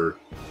were,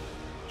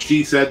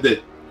 she said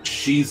that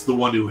she's the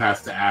one who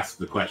has to ask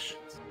the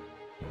questions.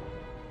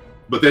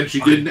 But then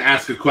she didn't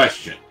ask a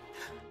question.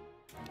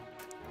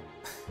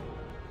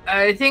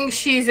 I think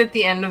she's at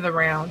the end of the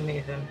round,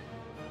 Nathan.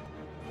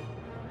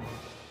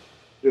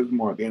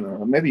 More,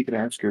 maybe you could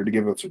ask her to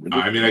give us a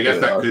I mean, I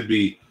guess that could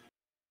be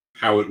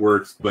how it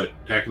works, but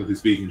technically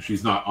speaking,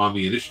 she's not on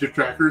the initiative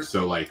tracker,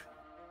 so like...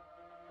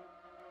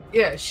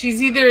 Yeah,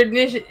 she's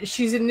either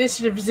she's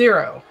initiative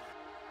 0.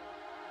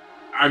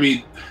 I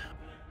mean...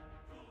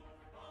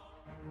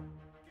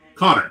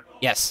 Connor.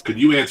 Yes. Could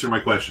you answer my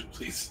question,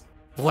 please?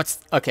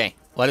 Okay,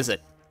 what is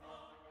it?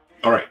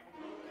 Alright.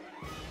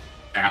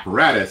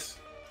 Apparatus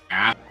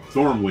asked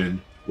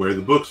Stormwind where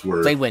the books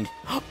were. Flamewind.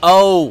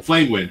 Oh!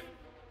 Flamewind.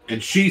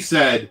 And she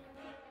said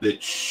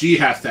that she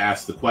has to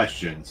ask the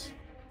questions.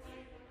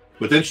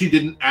 But then she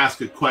didn't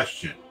ask a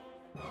question.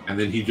 And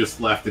then he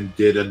just left and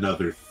did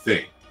another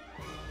thing.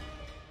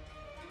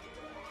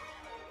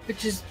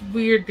 Which is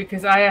weird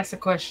because I asked a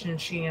question and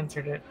she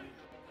answered it.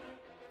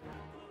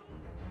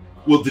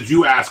 Well, did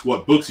you ask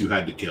what books you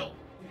had to kill?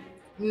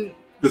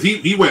 Because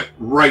he went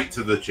right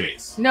to the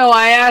chase. No,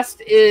 I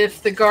asked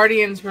if the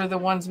Guardians were the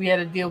ones we had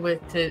to deal with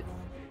to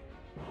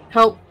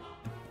help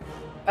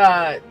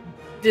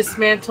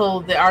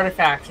dismantle the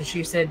artifacts, and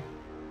she said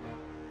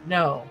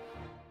no.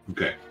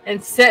 Okay. And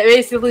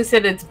basically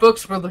said it's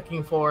books we're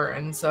looking for,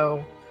 and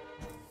so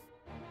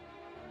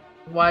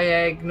why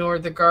I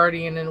ignored the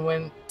Guardian and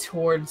went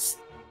towards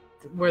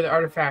where the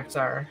artifacts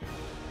are.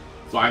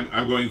 So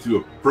I'm going to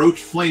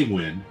approach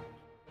Flamewind,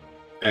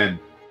 and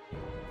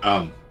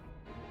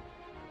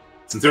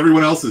since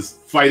everyone else is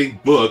fighting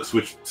books,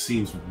 which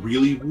seems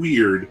really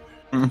weird,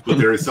 but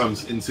there is some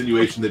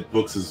insinuation that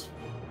books is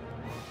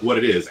what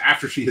it is.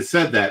 After she has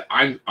said that,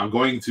 I'm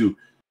going to...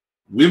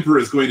 Whimper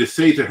is going to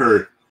say to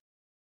her,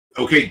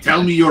 okay,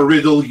 tell me your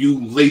riddle,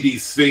 you lady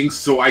sphinx,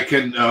 so I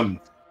can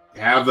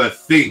have a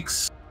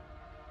thinks.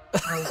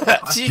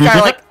 She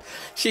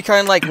kind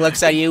of like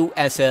looks at you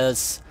and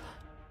says,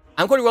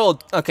 I'm going to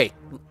roll... Okay,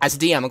 as a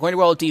DM, I'm going to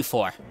roll a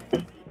d4.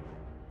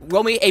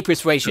 Roll me a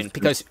persuasion,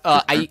 because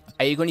are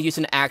you going to use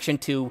an action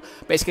to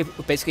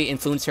basically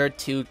influence her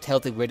to tell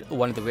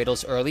one of the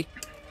riddles early?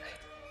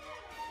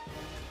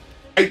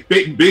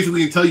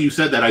 Basically, until you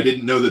said that, I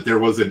didn't know that there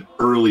was an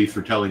early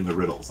for telling the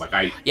riddles. Like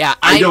I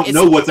don't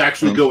know what's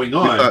actually going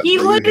on. He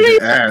literally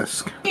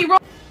ask. He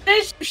rolled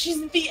initiative.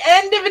 She's at the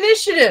end of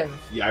initiative.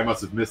 Yeah, I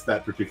must have missed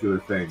that particular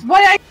thing.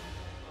 Why?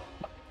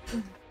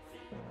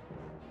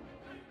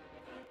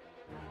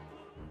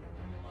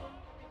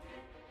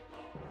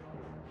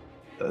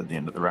 At the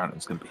end of the round,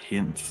 it's going to be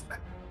hints.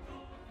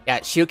 Yeah,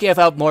 she'll give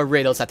out more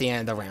riddles at the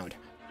end of the round.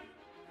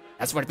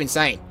 That's what I've been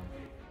saying.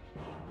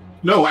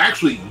 No,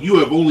 actually, you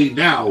have only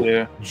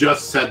now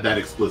just said that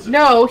explicitly.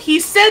 No, he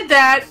said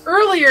that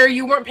earlier.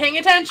 You weren't paying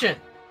attention.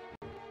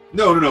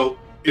 No.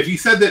 If he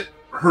said that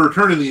her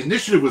turn in the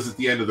initiative was at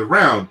the end of the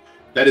round,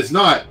 that is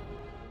not.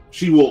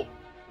 She will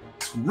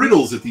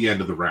riddles at the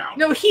end of the round.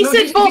 No, he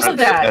said both of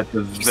that. At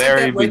the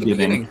very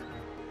beginning.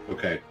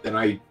 Okay, then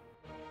I.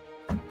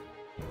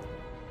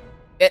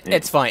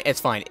 It's fine. It's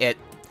fine.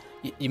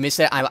 You missed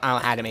it. I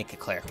had to make it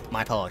clear.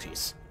 My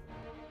apologies.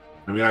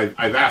 I mean,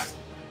 I've asked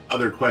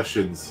other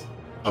questions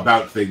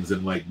about things,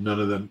 and like none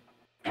of them,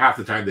 half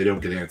the time they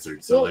don't get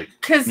answered. So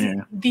because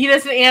he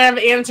doesn't have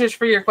answers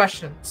for your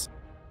questions.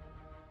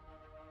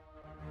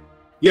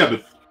 Yeah,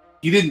 but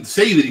he didn't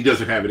say that he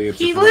doesn't have an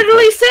answer. He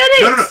literally said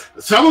it. No.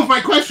 Some of my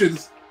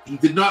questions, he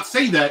did not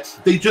say that.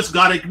 They just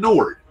got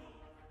ignored.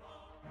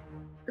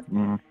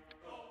 Mm.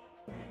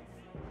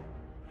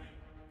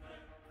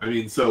 I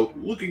mean, so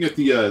looking at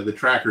the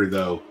tracker,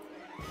 though,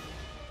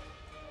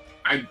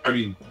 I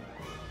mean,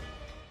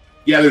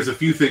 yeah, there's a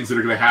few things that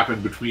are going to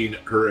happen between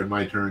her and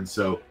my turn.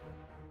 So,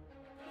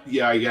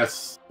 yeah, I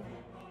guess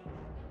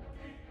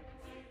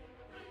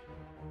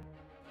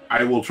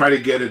I will try to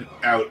get it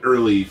out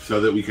early so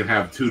that we can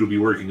have 2 to be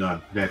working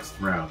on next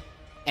round.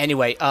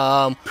 Anyway,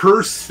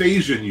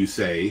 Persuasion, you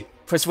say?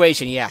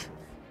 Persuasion, yeah.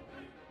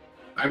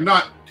 I'm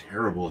not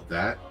terrible at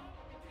that.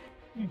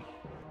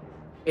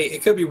 Hey,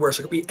 it could be worse.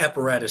 It could be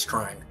apparatus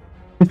trying.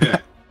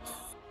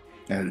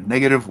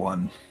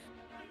 -1.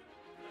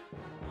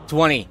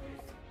 20.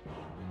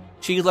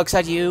 She looks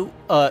at you,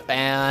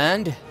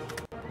 and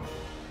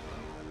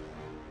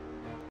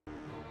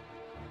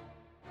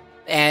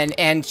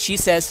she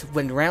says,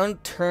 when the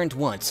round turned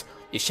once,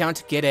 you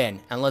shan't get in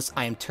unless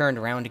I am turned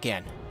around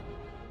again.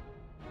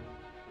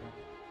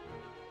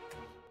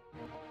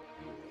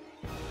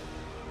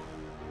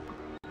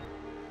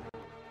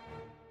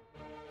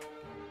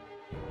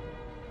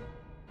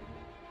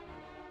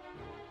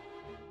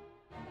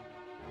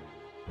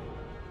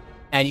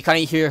 And you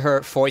kind of hear her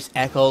voice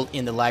echo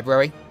in the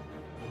library.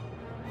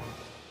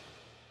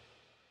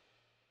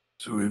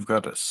 So we've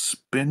got a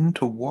spin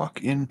to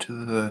walk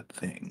into the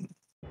thing.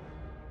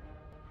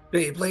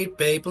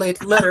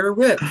 Beyblade, let her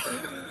rip.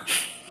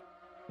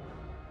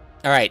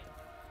 Alright.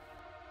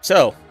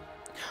 So,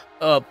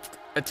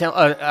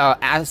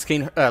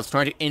 asking,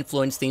 trying to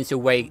influence things your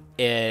way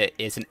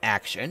is an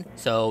action.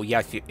 So you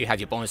have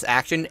your bonus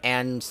action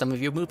and some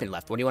of your movement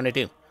left. What do you want to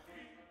do?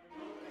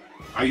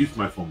 I used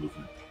my full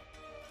movement.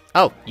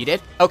 Oh, you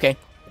did? Okay.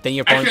 Then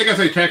your bonus... Actually, I guess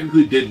I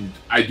technically didn't.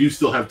 I do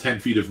still have 10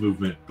 feet of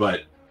movement,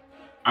 but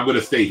I'm going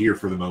to stay here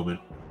for the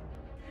moment.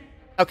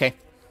 Okay.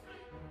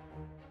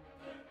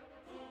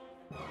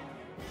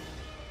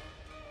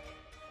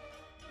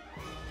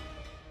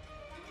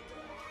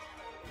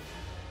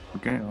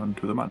 Okay, on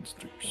to the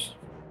monsters.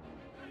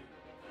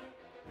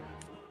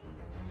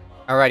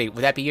 Alrighty,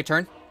 would that be your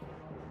turn?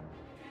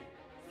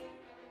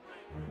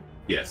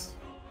 Yes.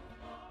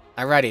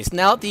 Alrighty, so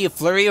now the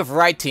Flurry of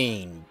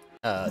Writing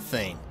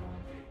thing.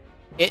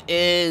 It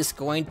is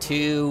going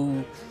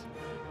to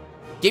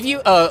give you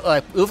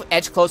move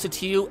edge closer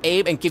to you,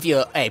 Abe, and give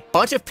you a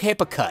bunch of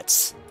paper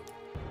cuts.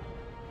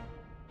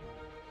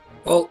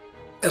 Well,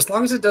 as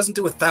long as it doesn't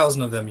do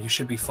 1,000 of them, you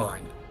should be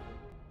fine.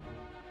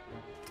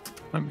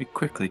 Let me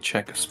quickly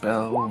check a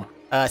spell.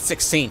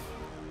 16.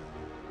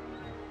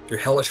 Your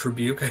hellish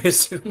rebuke, I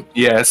assume.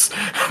 Yes.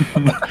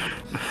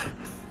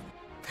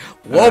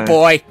 Whoa,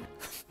 boy.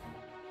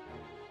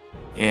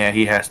 Yeah,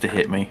 he has to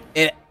hit me.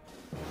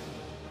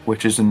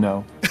 which is a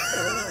no.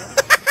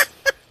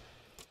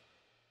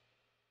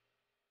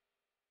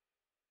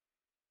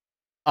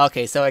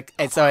 Okay, so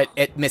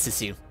it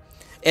misses you.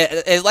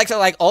 It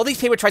like all these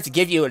people try to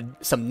give you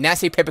some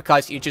nasty paper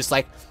cuts. You just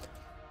like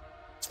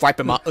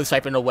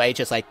swiping away,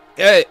 just like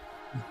I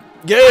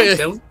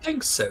don't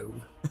think so.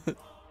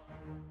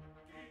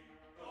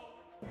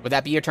 Would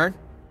that be your turn?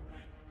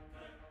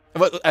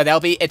 That'll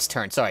be its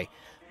turn. Sorry.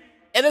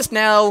 It is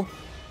now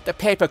the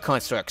paper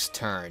construct's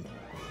turn.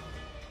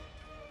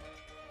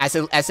 As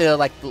it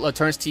like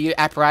turns to you,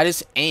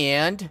 apparatus,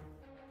 and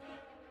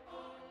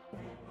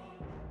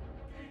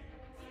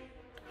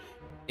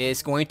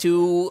is going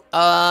to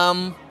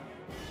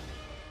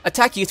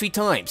attack you 3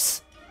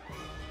 times.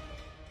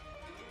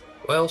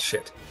 Well,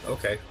 shit.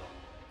 Okay.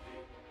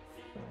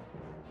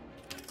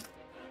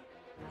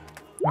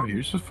 Oh,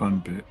 here's a fun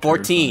bit.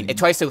 14. It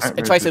tries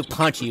to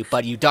punch you,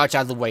 but you dodge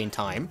out of the way in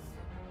time.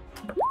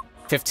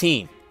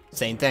 15.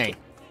 Same thing.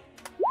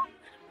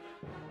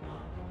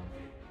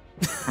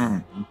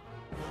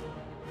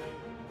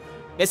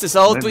 This is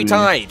all 3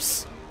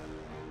 times.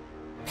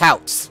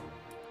 Pouts.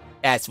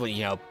 That's what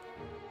you know.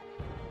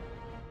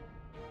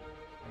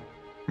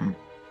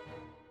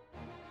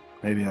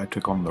 Maybe I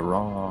took on the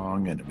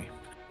wrong enemy.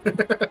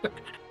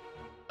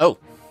 Oh.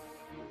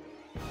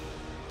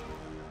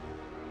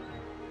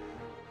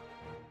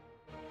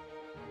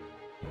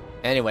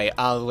 Anyway,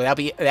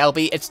 that'll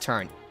be its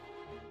turn.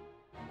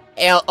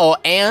 And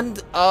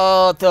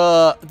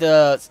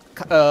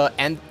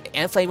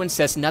Flamewind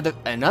says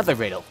another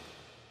riddle.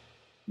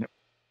 Yep.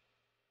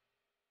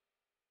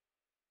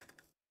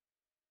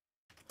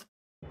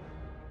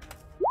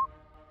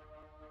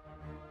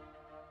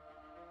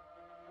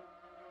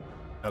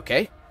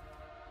 Okay.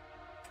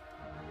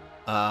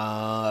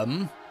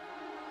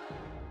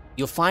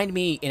 You'll find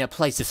me in a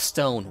place of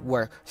stone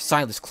where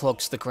silence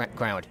cloaks the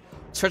ground.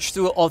 Search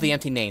through all the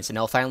empty names, and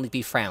I'll finally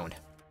be found.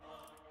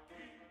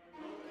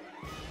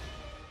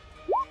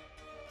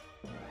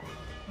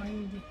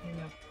 Find me in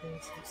a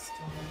place of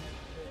stone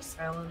where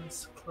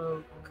silence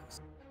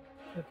cloaks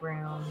the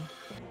ground.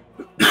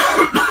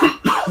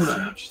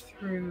 Search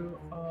through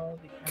all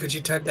the. Could you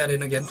type that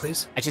in again,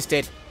 please? I just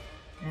did.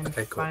 And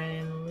Okay, cool.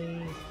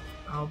 finally,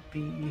 I'll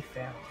be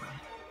found.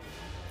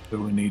 So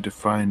we need to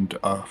find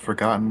a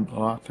forgotten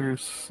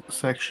authors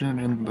section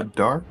in the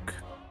dark.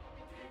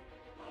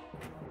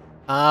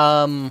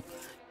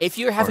 If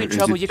you're having Or is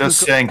trouble, it you just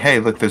can saying, "Hey,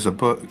 look, there's a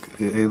book.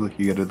 Hey, look,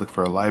 you gotta look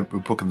for a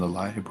book in the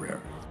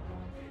library."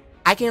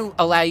 I can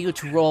allow you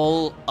to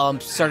roll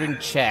certain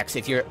checks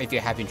if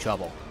you're having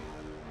trouble.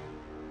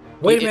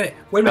 Wait a minute.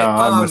 No,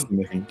 I'm just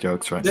making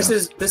jokes right this now.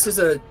 This is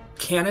a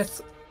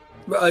Cannith.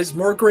 Is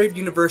Morgrave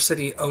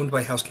University owned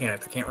by House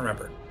Cannith? I can't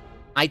remember.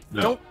 I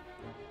don't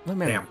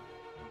remember. Damn.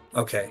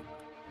 Okay.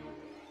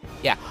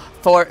 Yeah.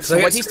 For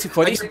I these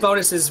get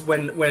bonuses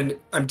when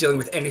I'm dealing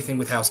with anything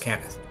with House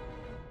Cannith.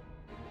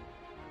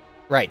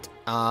 right.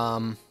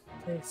 But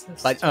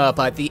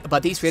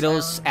these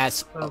riddles,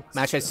 as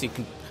much as you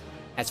can,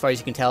 as far as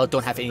you can tell,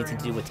 don't have anything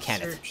to do with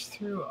Kenneth. Search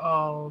through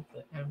all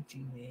the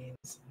empty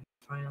names and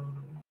finally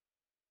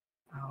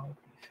I'll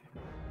be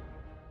found.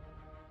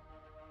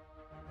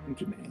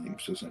 Empty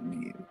names doesn't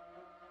mean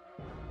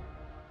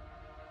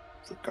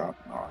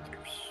forgotten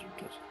authors.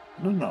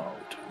 No,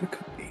 it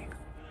could be.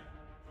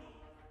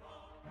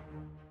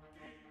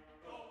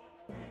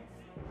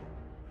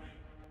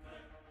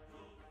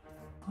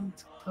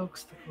 Silence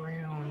cloaks the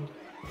ground.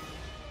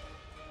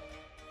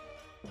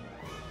 I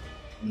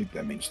think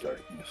that means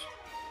darkness.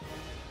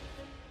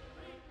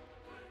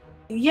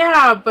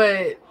 Yeah,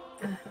 but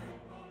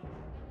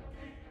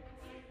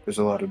There's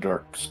a lot of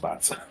dark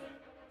spots.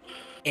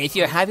 If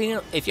you're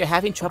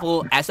having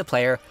trouble as a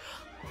player,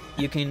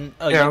 you can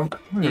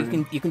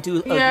you can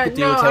do a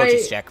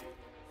intelligence check.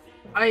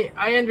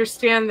 I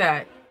understand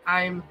that.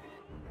 I'm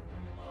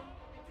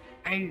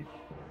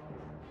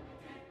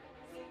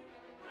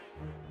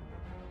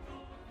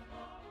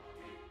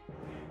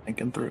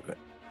Thinking through it.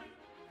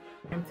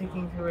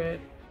 thinking through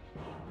it.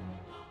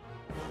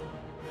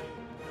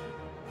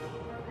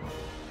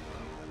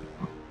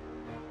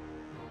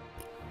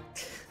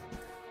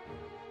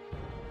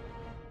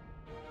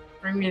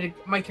 Bring me to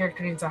my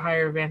character needs a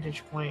higher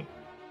vantage point.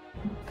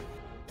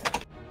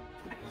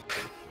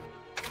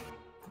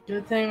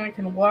 Good thing I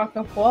can walk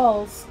up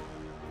walls.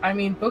 I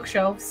mean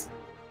bookshelves.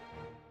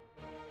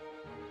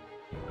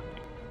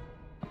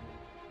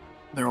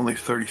 They're only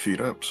 30 feet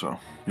up, so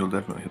you'll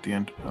definitely hit the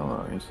end. How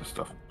long is this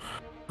stuff?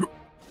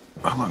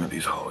 How long are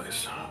these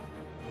hallways?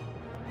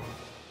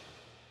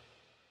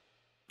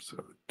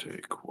 So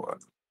take what?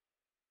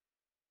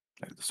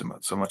 So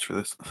much for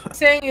this.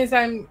 Saying is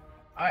I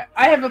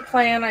have a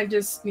plan, I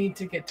just need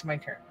to get to my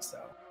turn, so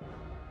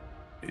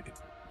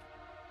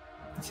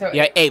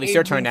Yeah, Abe, it's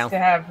your turn needs now. to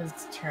have his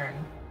turn.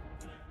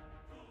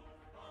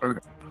 Okay.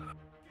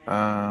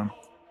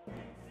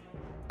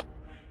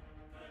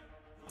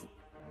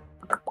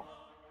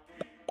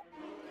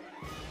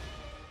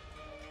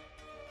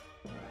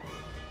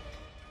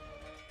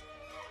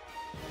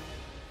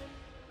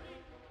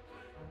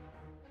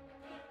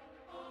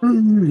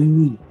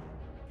 Well,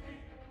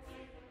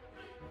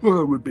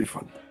 it would be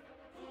fun.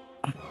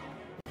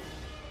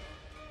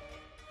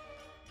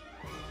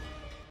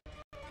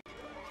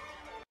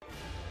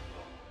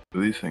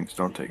 These things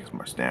don't take as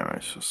much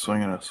damage, so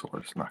swinging a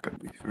sword is not going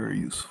to be very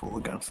useful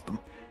against them.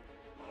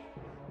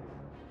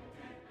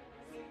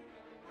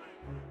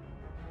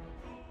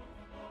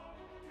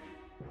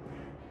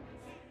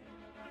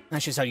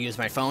 That's just how to use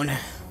my phone.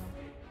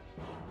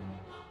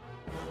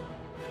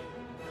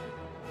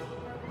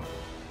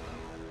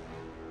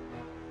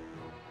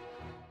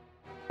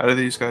 How do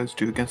these guys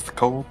do against the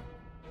cold?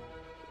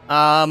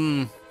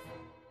 They're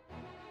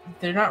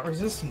not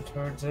resistant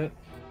towards it.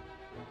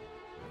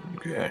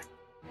 Okay.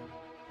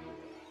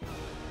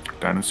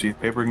 Time to see if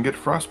paper can get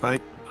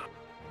frostbite.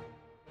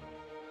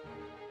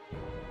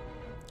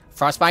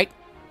 Frostbite?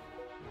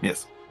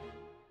 Yes.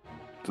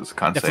 This is a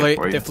con save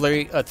for you.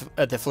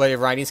 The flurry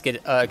of writings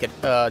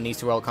needs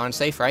to roll a con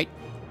save, right?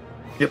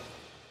 Yep.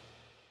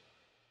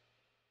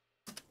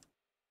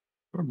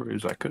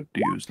 Remember, I could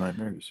use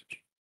nightmare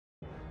usage.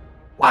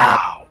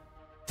 Wow.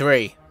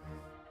 3.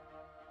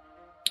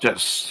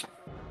 Just.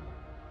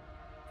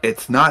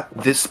 It's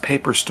not this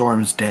paper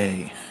storm's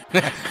day.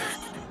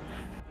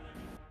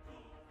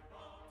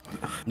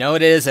 No,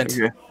 it isn't.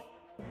 Okay.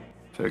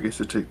 So I guess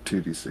I take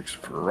 2d6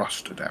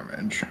 frost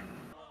damage.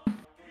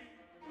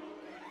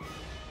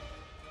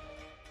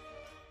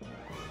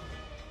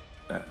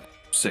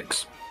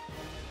 Six.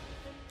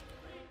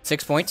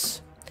 6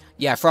 points.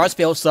 Yeah, frost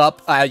builds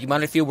up. You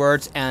mutter a few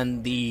words,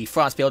 and the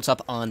frost builds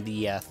up on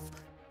the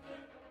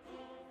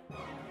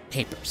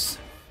papers.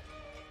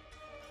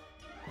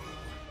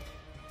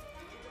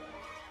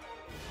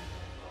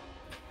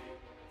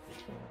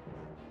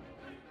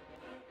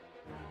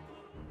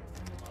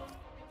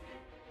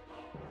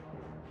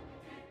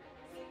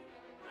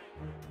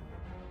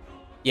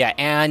 Yeah,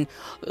 and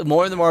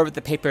more and more of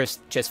the papers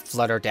just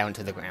flutter down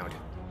to the ground.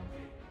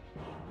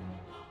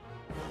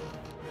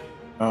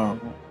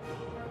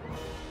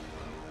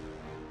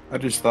 I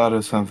just thought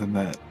of something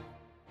that,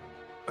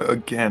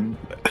 again,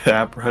 the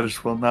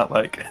apparatus will not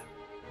like.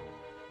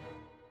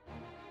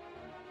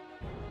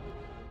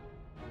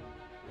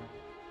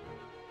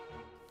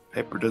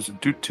 Paper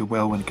doesn't do too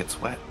well when it gets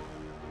wet.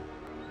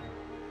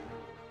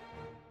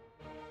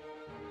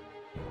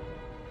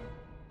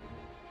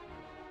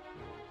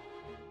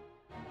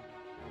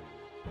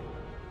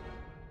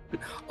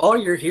 All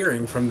you're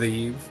hearing from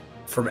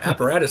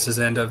apparatus's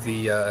end of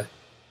the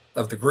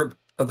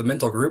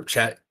mental group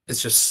chat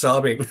is just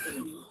sobbing.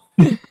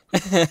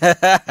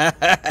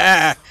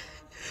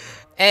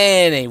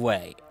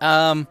 Anyway,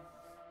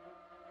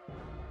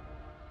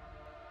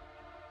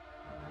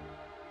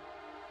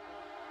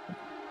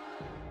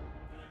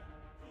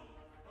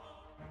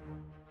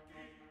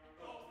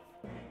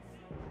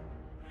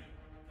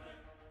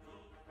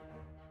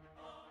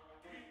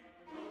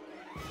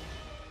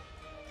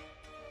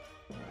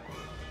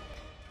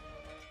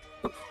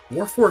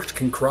 Warforged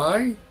can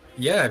cry?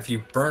 Yeah, if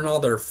you burn all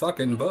their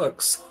fucking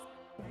books.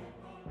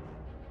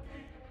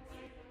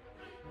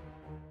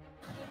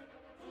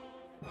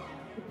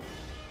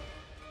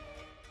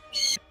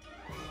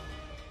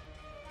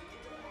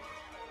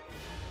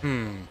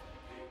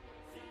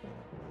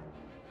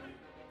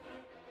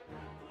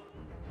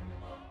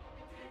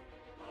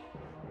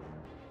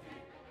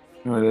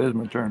 No, it is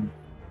my turn.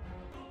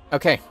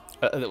 Okay.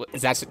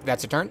 That's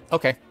a turn?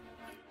 Okay.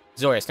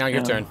 Zorius, now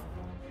your turn.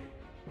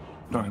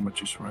 Don't have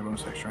much use for my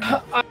bonus action right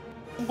now. I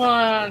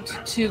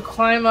want to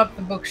climb up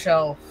the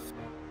bookshelf.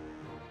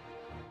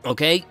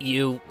 Okay,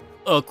 you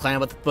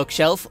climb up the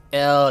bookshelf.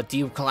 Do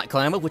you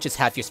climb up, which is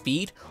half your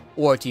speed,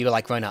 or do you,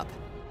 run up?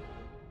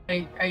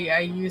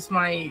 I use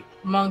my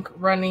monk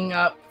running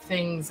up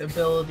things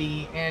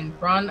ability and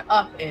run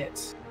up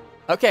it.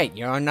 Okay,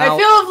 you're now... I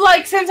feel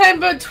like since I'm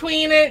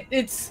between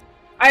it,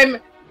 I'm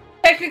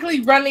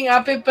technically running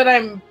up it, but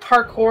I'm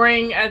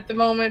parkouring at the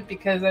moment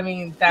because, I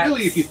mean, that's...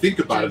 Really, if you think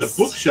about it, a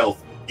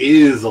bookshelf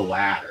is a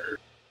ladder.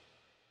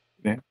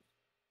 Yeah.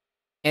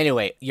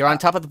 Anyway, you're on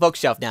top of the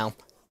bookshelf now.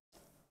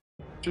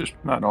 Just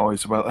not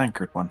always about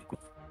anchored one.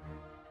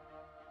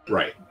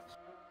 Right.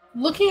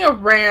 Looking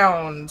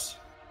around,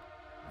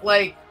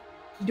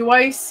 do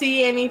I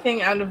see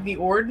anything out of the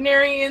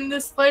ordinary in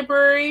this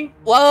library?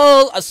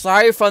 Well,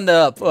 aside from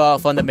the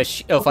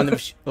machines,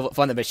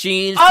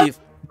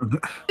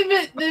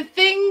 the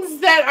things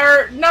that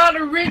are not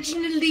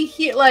originally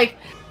here, like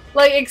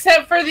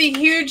except for the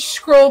huge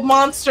scroll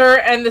monster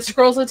and the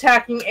scrolls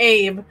attacking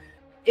Abe,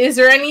 is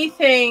there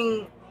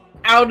anything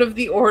out of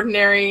the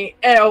ordinary?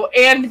 Oh,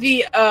 and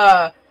the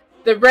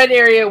red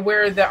area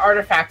where the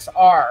artifacts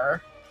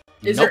are.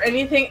 Is there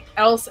anything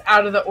else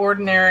out of the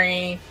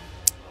ordinary?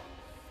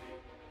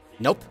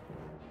 Nope.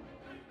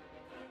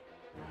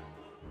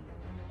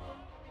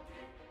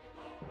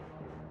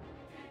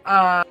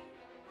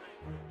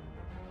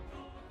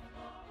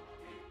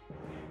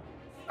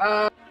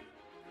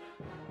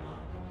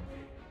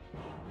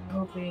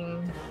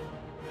 Hoping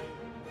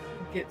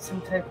to get some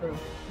type of...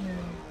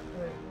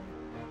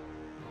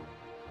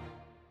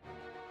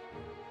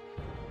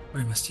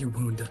 Where must you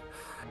wound?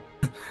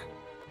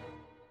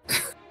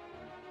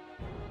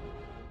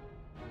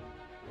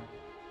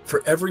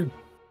 For every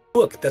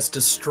book that's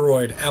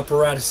destroyed,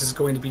 Apparatus is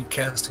going to be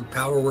casting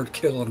Power Word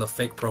Kill on the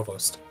fake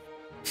provost.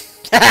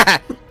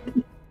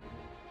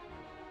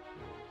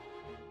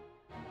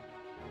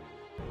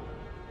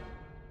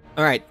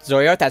 Alright,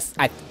 Zoria,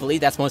 I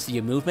believe that's most of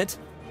your movement.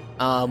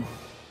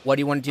 What do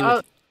you want to do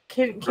with...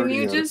 Can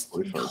you just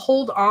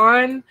hold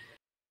on?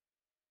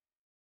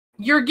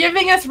 You're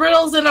giving us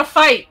riddles in a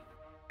fight.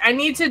 I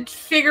need to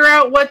figure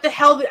out what the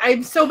hell...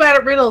 I'm so bad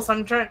at riddles.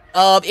 I'm trying...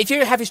 If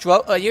you're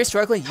you're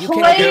struggling, you can...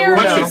 Player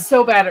is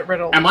so bad at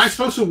riddles. Am I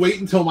supposed to wait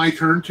until my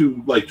turn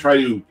to, like, try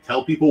to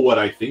tell people what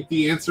I think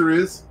the answer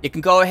is? You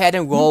can go ahead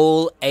and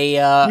roll a...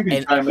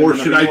 or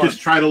should I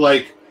just try to,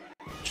 like,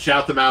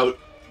 shout them out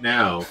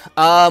now?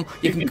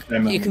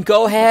 You can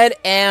go ahead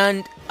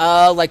and,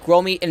 like,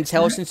 roll me an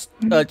intelligence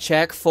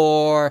check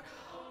for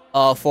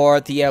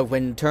the,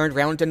 when turned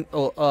round and,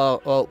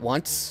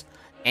 once.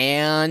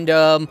 And,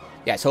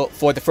 yeah, so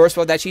for the first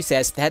one that she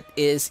says, that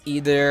is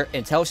either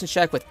intelligence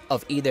check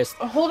of either...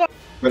 Hold on.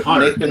 But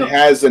Nathan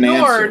has an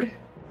answer.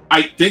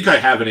 I think I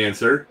have an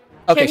answer.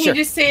 Okay, Can sure.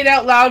 you just say it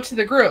out loud to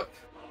the group?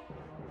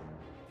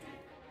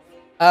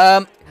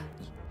 Yeah,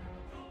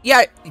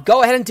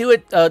 go ahead and do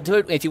it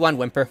if you want,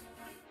 Whimper.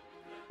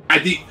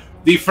 At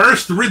the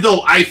first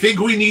riddle, I think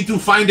we need to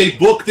find a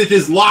book that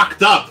is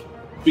locked up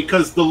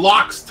because the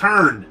locks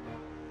turn.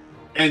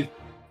 And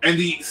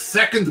the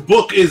second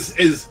book is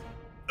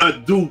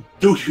do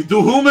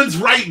humans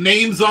write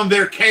names on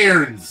their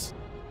cairns?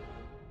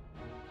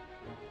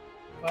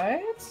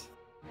 What?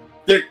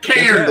 Their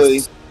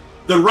cairns.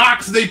 The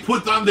rocks they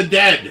put on the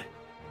dead.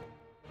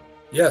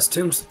 Yes,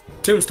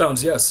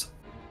 tombstones, yes.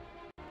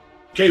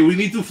 Okay, we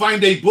need to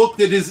find a book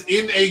that is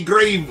in a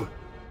grave.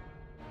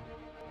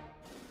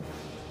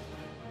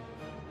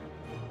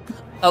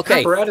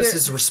 Okay.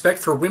 Apparatus's respect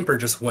for Whimper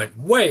just went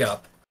way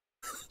up.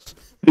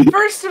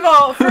 First of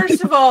all...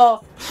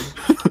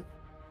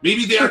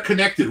 Maybe they are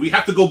connected. We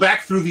have to go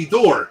back through the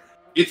door.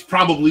 It's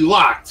probably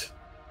locked.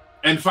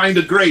 And find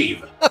a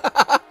grave.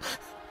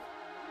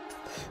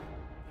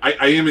 I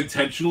am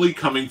intentionally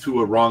coming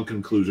to a wrong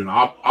conclusion.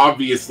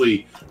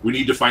 Obviously, we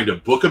need to find a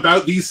book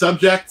about these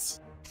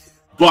subjects.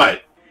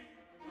 But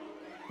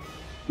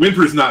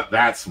Whimper's not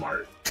that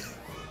smart.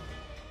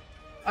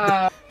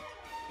 Well,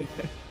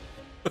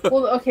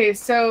 okay,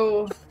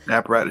 so...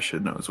 Apparatus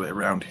should know his way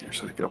around here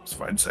so he can always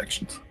find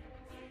sections.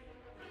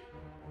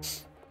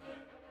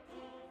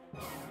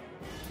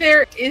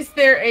 Is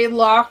there a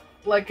lock,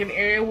 like an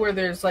area where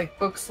there's like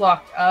books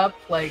locked up,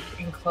 like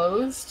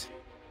enclosed?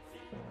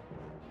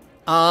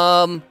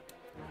 You're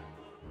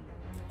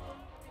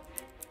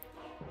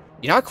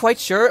not quite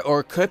sure,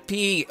 or it could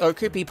be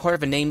part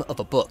of a name of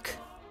a book.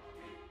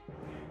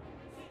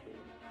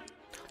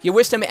 Your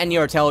wisdom and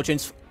your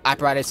intelligence,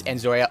 Apparatus and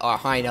Zoria, are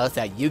high enough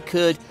that you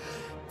could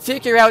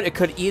figure out it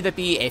could either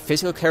be a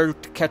physical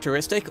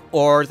characteristic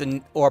or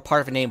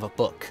part of a name of a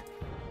book.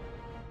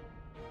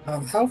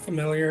 How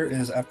familiar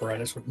is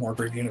Apparatus with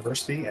Morgrave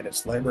University and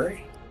its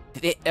library?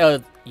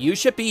 You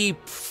should be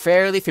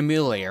fairly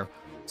familiar.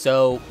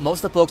 So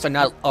most of the books are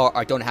not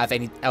or don't have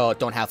any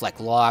don't have like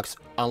locks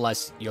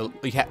unless you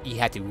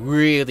had to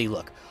really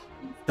look.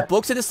 The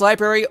books in this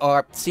library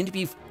seem to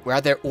be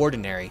rather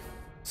ordinary.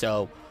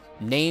 So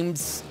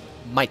names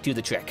might do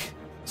the trick.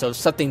 So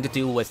something to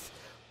do with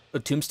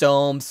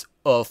tombstones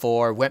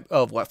for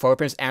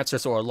weapons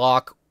answers, or a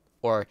lock,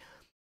 or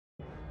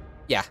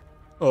yeah,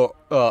 or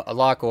a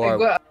lock,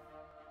 or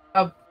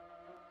a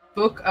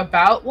book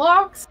about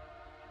locks.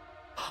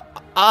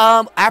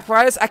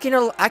 Apparatus, I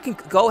can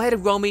go ahead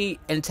and roll me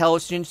an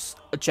intelligence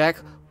check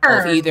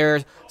of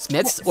either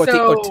smiths or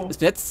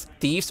smiths,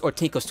 thieves, or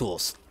tinker's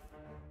tools.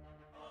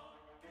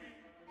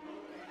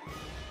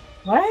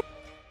 What?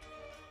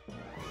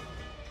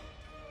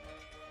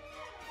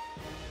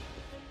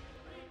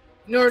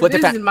 No,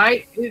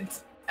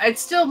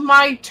 it's still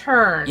my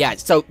turn. Yeah,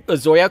 so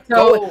Zoria,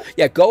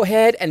 go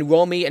ahead and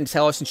roll me an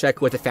intelligence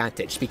check with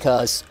advantage,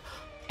 because,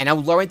 and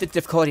I'm lowering the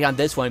difficulty on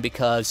this one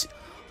because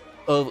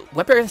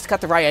Whimper has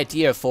got the right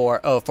idea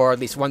for at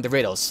least one of the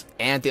riddles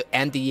and the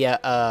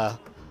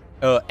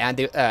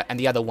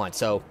other one.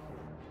 So,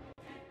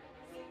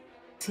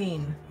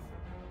 18.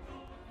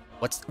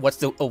 What's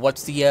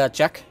the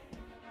check?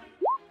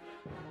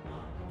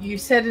 You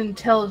said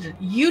intelligence.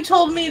 You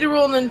told me to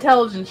roll an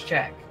intelligence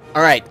check.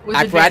 All right, with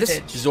Apparatus,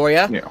 advantage.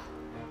 Zoria. Yeah.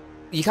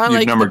 You kind of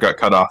Your like number got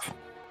cut off.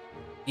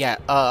 Yeah.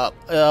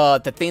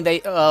 The thing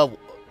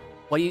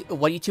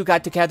what you two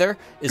got together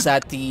is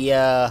that the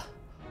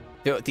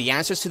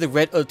answers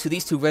to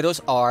these two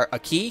riddles are a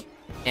key,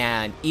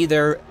 and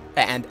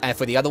and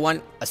for the other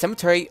one, a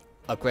cemetery,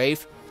 a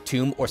grave,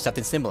 tomb, or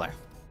something similar.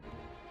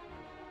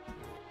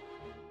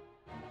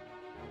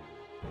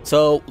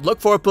 So look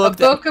for a book.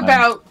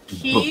 About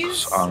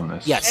keys. Books on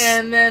this. Yes.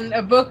 And then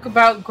a book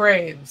about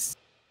graves.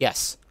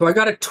 Yes. So I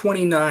got a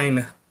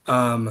 29.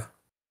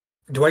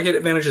 Do I get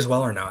advantage as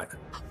well or not?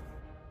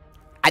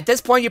 At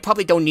this point, you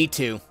probably don't need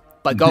to,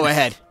 but go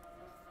ahead.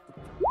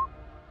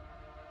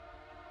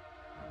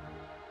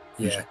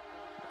 Yeah.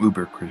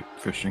 Uber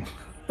fishing.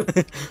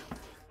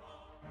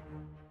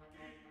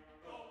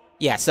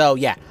 Yeah. So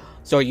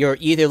you're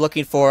either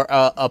looking for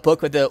a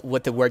book with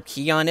the word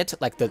key on it,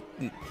 like the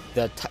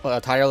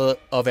title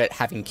of it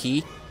having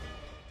key,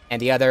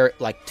 and the other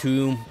like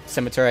tomb,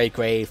 cemetery,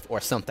 grave, or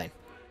something.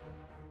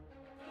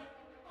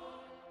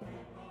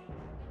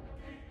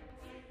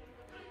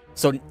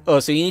 So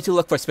you need to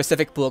look for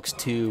specific books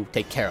to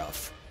take care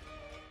of.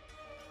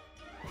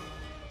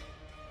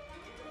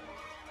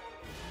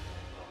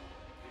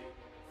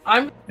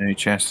 Any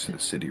chance to the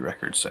city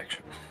records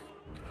section?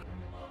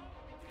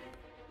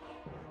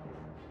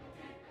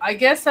 I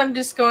guess I'm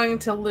just going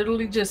to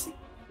literally just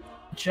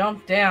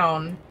jump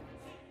down.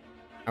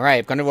 All right,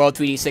 I'm gonna roll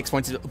 3d6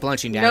 points of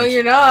bludgeoning damage. No,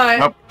 you're not.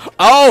 Nope.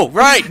 Oh,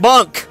 right,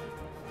 monk.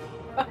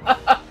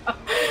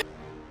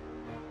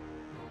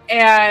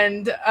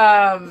 And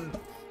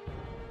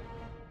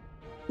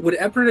would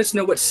Eberron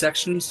know what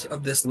sections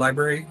of this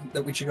library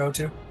that we should go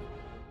to?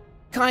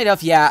 Kind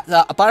of, yeah.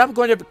 But I'm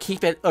going to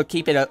keep it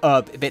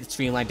a bit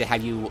streamlined to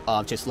have you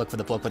just look for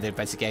the book with an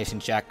investigation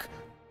check.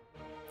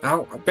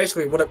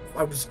 Basically, what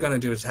I was going to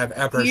do is have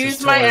Eberron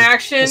use my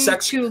action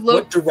to look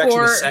what direction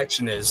for the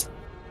section is.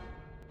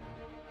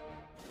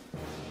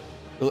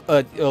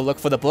 Look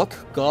for the book.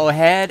 Go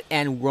ahead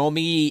and roll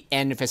me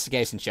an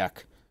investigation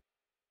check.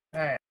 All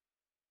right.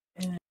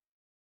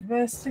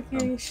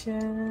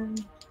 Investigation.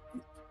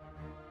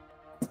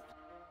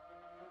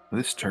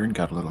 This turn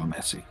got a little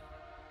messy.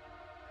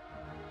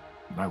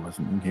 I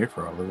wasn't in here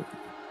for all of it.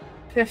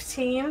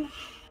 15.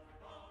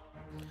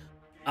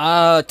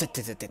 All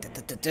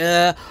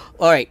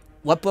right.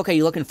 What book are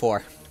you looking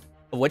for?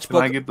 Which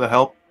book? Can I get the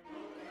help?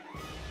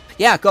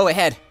 Yeah, go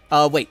ahead.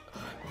 Wait.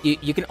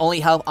 You can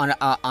only help on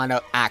an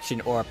action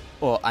or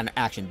an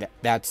action.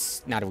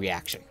 That's not a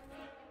reaction.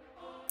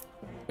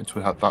 It's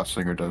what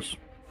Thoughtslinger does.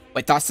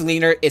 Wait,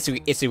 Thoughtslinger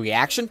is a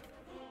reaction?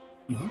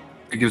 Mm-hmm.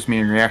 It gives me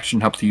a reaction,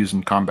 help to use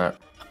in combat.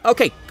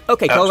 Okay, go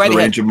right the ahead.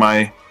 Range of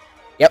my...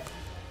 Yep.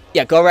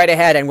 Yeah, go right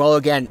ahead and roll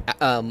again,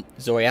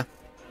 Zoria.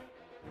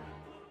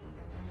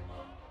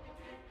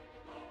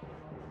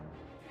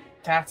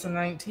 That's a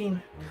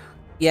 19.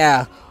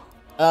 Yeah.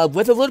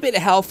 With a little bit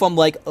of help from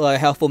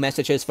helpful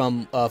messages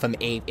from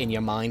Abe in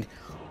your mind,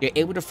 you're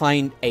able to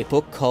find a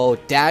book called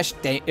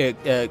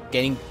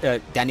Getting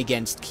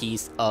Danigan's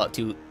Keys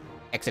to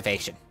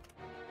Excavation.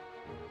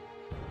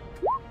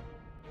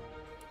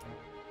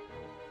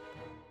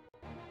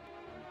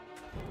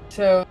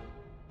 So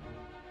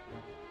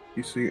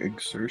You see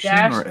exertion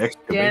dash or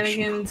excavation?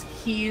 Danigan's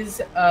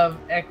Keys of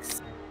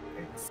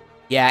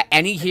Yeah,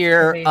 and you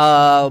hear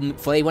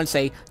Flayone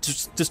say,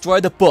 destroy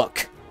the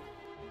book.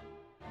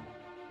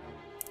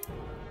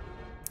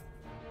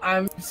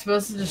 I'm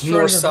supposed to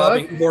destroy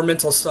the book? More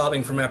mental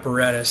sobbing from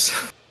apparatus.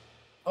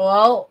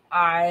 Well,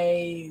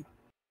 I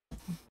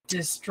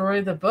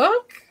destroy the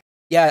book?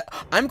 Yeah,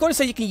 I'm going to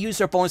say you can use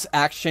your bonus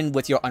action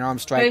with your unarmed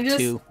strike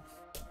to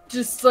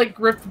just like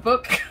rip the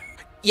book.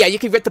 Yeah, you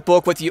can rip the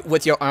book with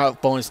your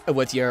bonus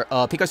with your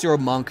because you're a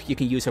monk. You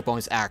can use your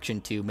bonus action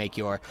to make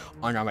your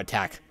unarmed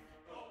attack.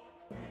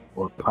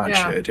 Or punch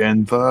it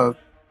in the.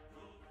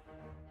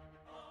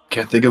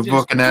 Can't think of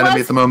book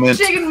anatomy at the moment.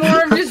 Chicken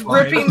more of just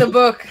ripping the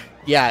book.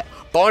 Yeah,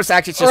 bonus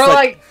action just or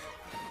like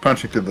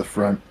punching to the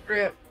front.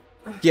 Rip.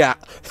 Yeah,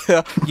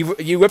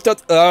 you ripped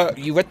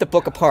the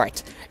book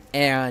apart,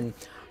 and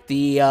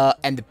the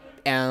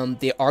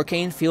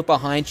arcane field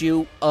behind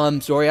you,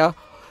 Zoria,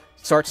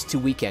 starts to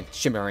weaken,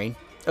 shimmering,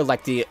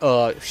 like the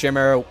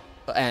shimmer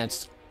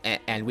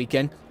and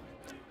weaken.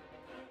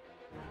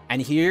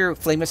 And here,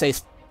 Flamer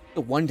says,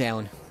 1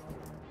 down,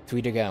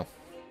 3 to go.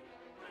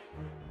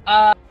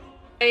 I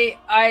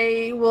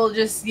will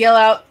just yell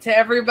out to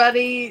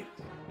everybody.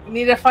 We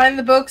need to find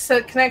the books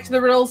that connect to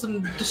the riddles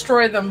and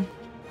destroy them.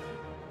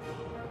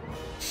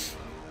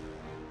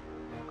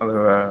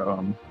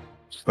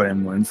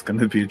 Slam one's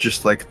gonna be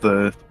just like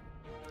the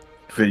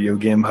video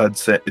game HUD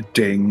set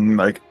ding,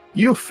 like,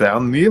 you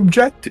found the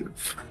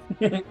objective.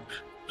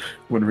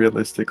 When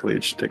realistically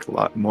it should take a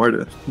lot more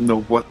to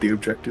know what the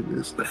objective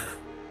is.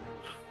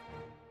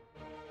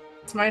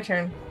 It's my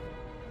turn.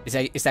 Is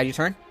that your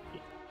turn?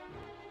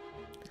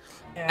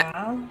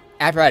 Yeah.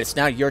 Apparatus,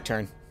 now your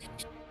turn.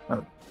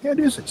 Yeah, it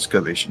is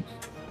excavation.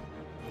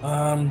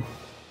 I'm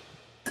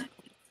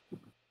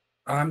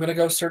gonna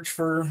go search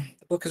for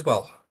the book as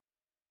well.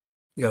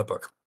 You got a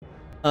book.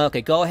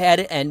 Okay, go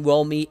ahead and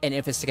roll me an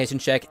investigation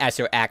check as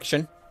your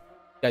action,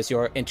 because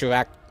you're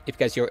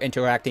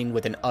interacting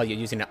with you're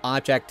using an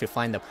object to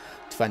find the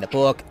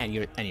book, and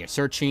you're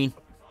searching.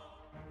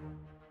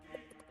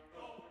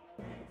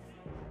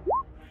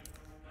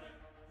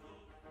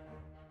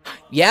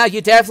 Yeah, you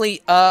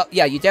definitely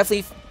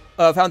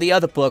found the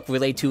other book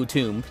related to a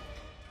tomb.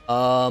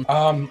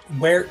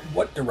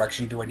 What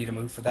direction do I need to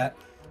move for that?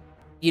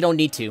 You don't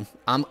need to.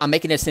 I'm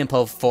making it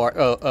simple for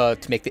to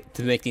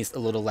make things a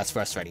little less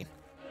frustrating.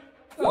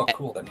 Oh,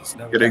 cool. That needs to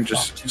know. Getting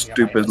just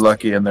stupid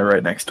lucky, and they're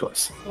right next to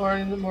us.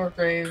 Lauren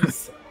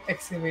Moregrave's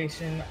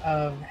excavation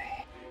of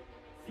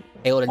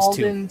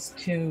Alden's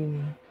tomb.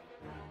 tomb.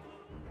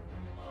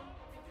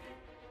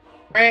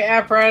 Right,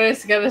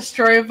 apparatus, gotta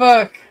destroy a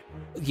book.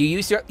 You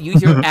use your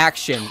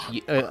action.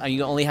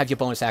 You only have your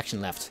bonus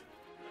action left.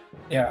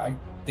 Yeah,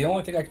 the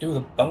only thing I can do with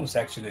a bonus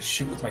action is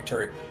shoot with my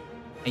turret.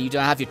 And you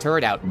don't have your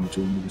turret out.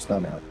 Junior's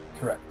not out.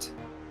 Correct.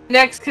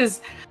 Next,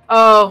 because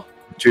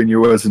Junior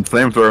was in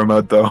flamethrower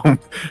mode though.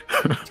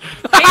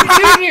 hey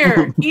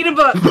Junior, eat a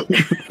book.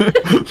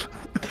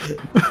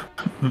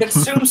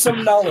 Consume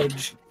some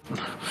knowledge.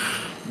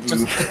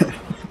 Just...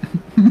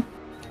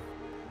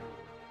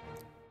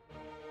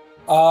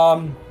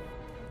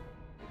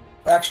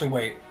 Actually,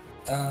 wait.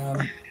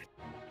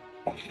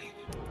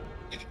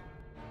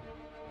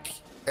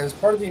 As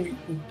part of the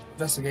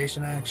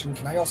investigation action,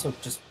 can I also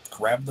just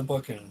grab the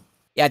book and...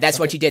 Yeah, that's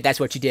what you did. That's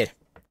what you did.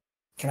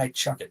 Can I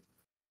chuck it?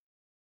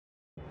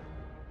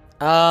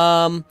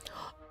 No,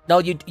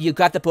 you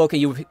got the book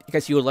and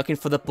because you were looking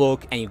for the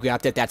book and you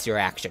grabbed it. That's your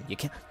action.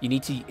 You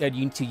need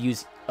to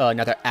use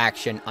another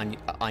action on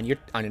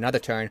another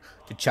turn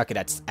to chuck it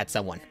at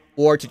someone,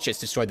 or to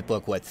just destroy the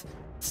book with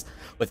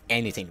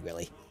anything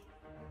really.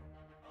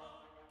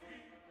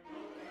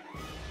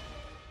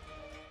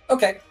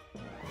 Okay.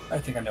 I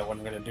think I know what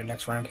I'm gonna do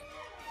next round.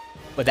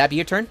 Would that be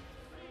your turn?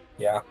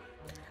 Yeah.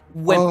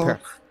 Whimper.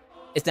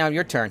 It's now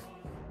your turn.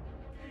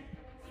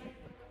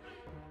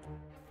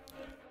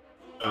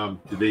 Do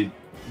they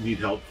need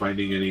help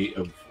finding any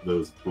of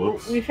those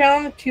books? We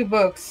found 2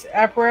 books.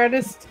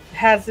 Apparatus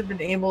hasn't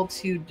been able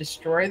to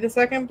destroy the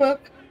second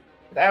book,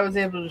 but I was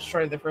able to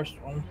destroy the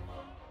first one.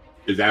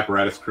 Is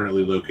Apparatus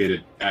currently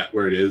located at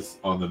where it is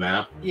on the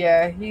map?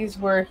 Yeah, he's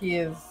where he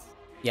is.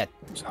 Yeah.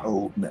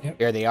 Oh,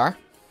 Here they are.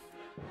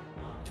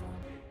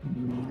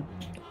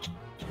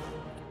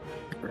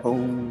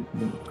 Oh,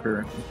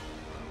 correct.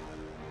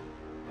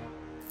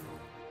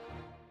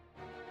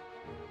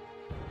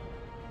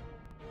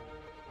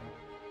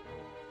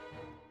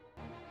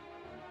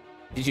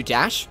 Did you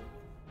dash?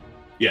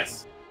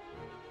 Yes.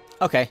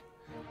 Okay.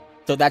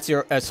 So that's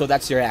your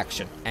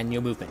action and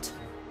your movement.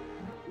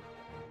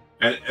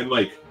 And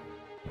like,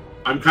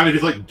 I'm kind of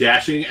just like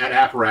dashing at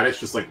Apparatus,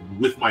 just like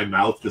with my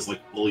mouth just like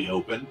fully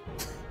open.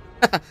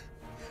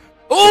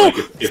 Oh!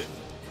 So, like,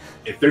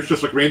 if there's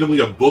just like randomly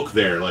a book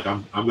there, like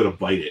I'm gonna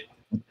bite it.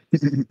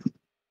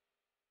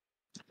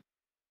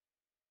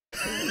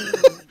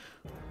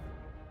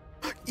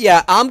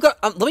 Yeah,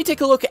 let me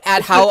take a look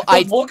at how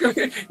I look.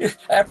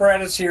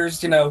 Apparatus here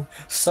is,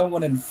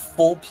 someone in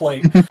full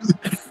plate,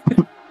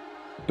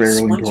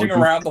 sprinting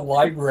around the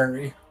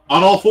library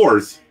on all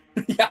fours.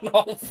 Yeah, on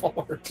all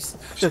fours,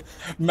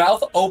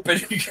 mouth open,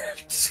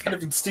 just kind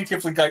of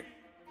instinctively like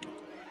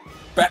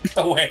back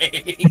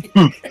away.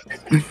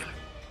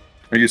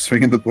 Are you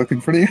swinging the book in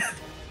front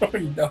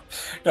of you? No.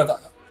 The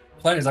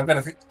plan is I'm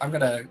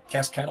gonna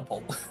cast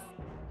catapult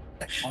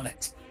on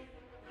it.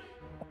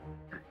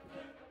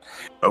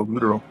 A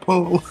literal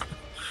pull.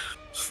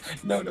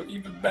 No,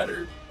 even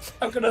better.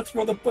 I'm gonna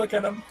throw the book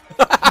at him.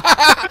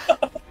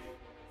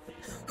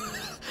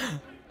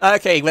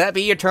 Okay, will that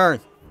be your turn?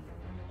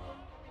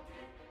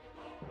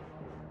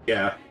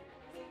 Yeah.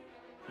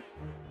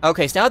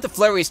 Okay, so now the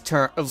Flurry's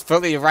turn,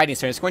 Flurry of Writing's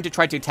turn. It's going to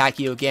try to attack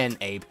you again,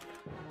 Abe.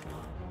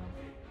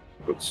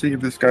 Let's see if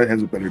this guy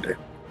has a better day.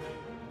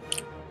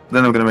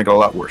 Then I'm gonna make it a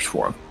lot worse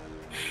for him.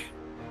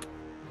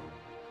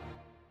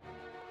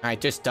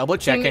 Alright, just double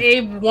checking.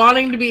 Abe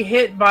wanting to be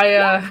hit by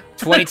a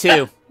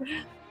 22.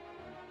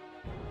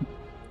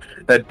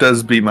 That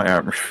does beat my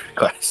armor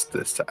class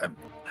this time.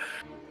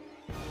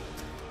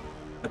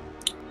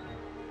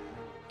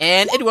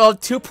 And it will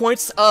have 2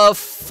 points of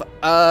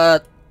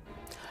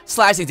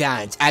slicing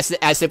damage as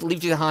it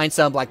leaves you behind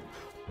some like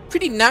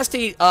pretty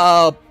nasty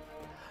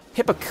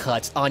hippo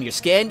cuts on your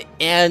skin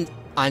and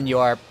on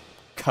your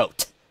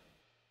coat.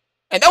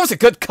 And that was a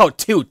good coat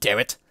too, damn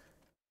it.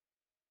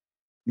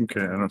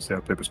 Okay, I don't see how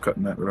paper's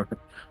cutting that, but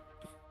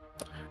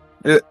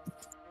okay.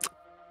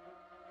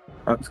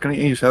 I was gonna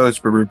use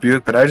Hellish for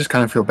rebuke, but I just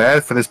kind of feel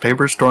bad for this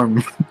paper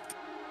storm.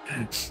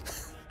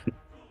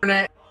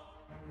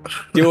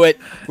 Do it.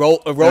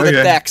 Roll Okay. the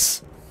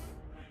dex.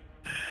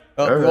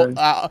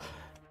 Right.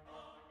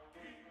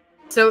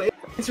 So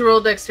it's a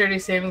roll dexterity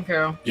saving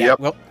throw. Yeah.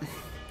 Well,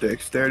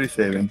 Dexterity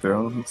saving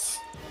throws.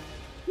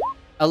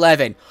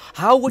 11.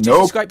 How would you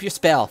Nope. describe your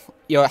spell?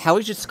 How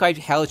would you describe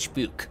Hellish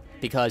Book?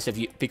 Because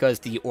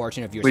the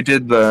origin of your We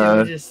did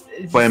the It's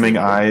flaming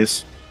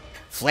eyes.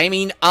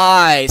 Flaming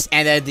eyes,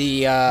 and then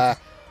the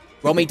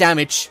roll me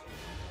damage.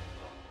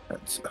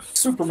 That's a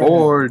Superman.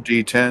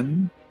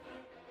 4d10.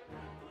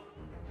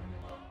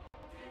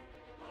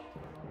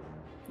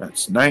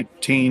 That's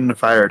 19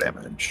 fire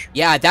damage.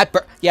 Yeah,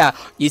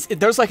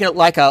 there's like a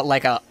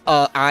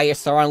eye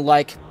Sauron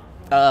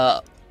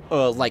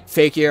like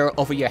figure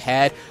over your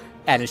head,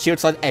 and it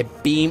shoots like a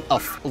beam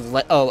of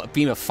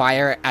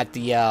fire at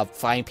the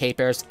flying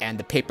papers, and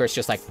the papers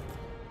just like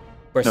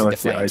burst No, into like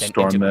the flames. ice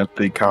storm that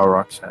the Cow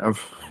Rocks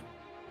have.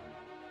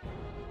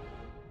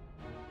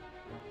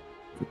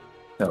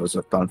 That was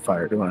up on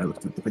fire when I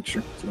looked at the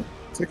picture. So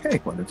it's like, hey,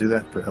 want to do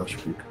that for Hellish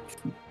Rebuke.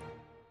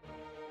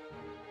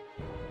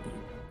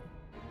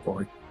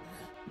 Boy.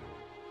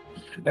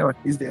 Anyway,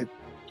 he's dead.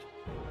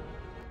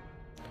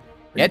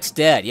 It's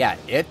dead. Yeah,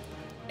 it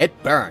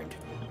burned.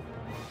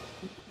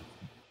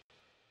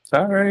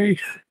 Sorry.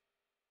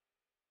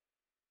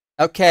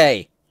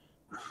 Okay.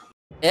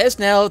 It is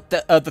now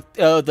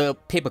the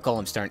paper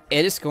golem's turn.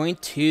 It is going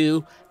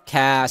to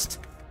cast.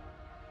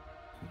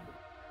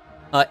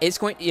 It's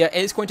going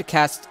to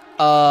cast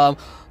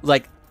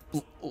like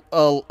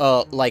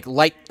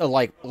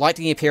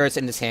lightning appears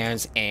in his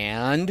hands,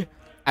 and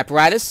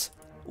apparatus,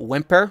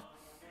 Whimper,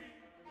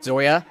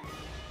 Zoria,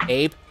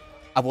 Abe,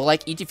 I would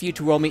like each of you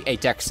to roll me a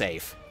dex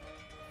save.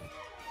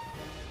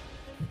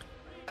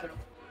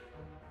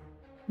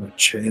 A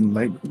chain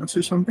lightness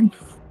or something?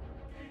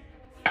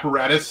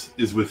 Apparatus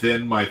is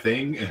within my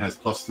thing and has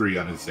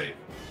 +3 on his save.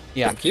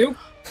 Yeah. Thank you.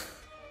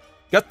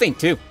 Good thing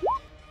too.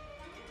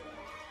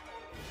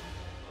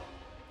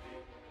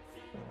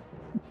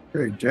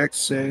 Okay, dex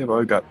save,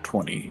 I got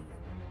 20.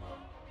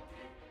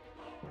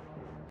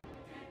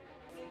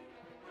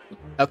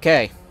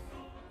 Okay.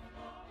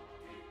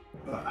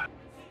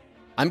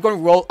 I'm going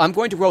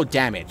to roll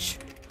damage.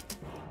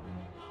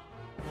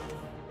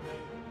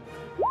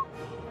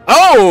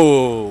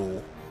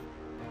 Oh!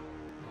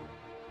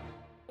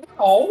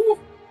 Oh.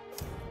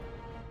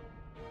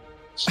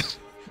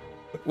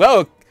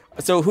 Well,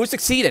 so who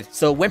succeeded?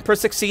 So Whimper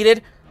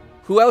succeeded.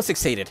 Who else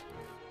succeeded?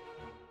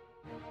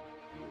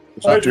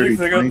 I do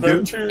think I'm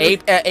there too.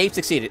 Abe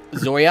succeeded.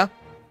 Zoria?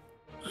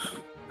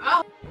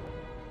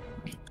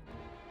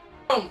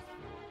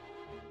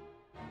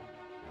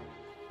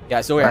 Yeah,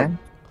 Zoria. Right.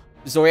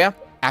 Zoria?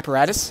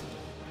 Apparatus?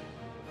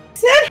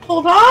 Sid,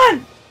 hold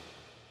on!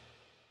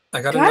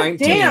 I got a God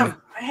 19.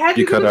 damn! I had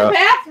to You go to cut the out.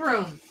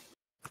 bathroom.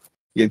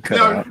 You cut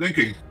No, I'm out.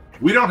 thinking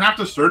we don't have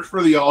to search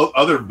for the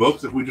other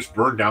books if we just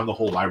burn down the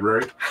whole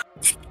library.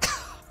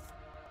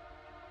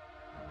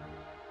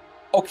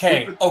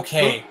 Okay.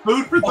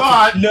 Food for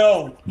thought.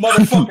 No,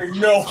 motherfucker,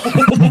 no.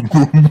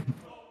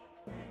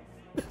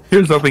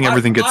 Here's hoping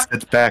everything gets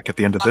sent back at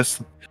the end of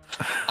this.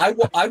 I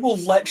will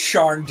let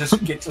Sharn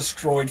just get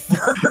destroyed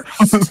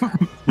first.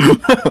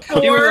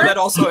 Four, That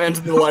also ends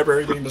in the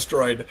library being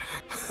destroyed.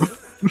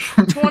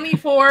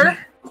 24.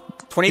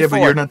 24. Yeah,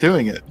 but you're not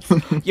doing it.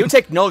 You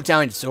take no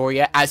damage,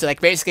 Zoria, as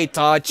like basically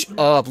dodge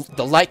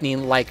the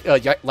lightning like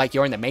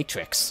you're in the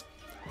Matrix.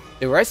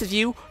 The rest of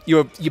you,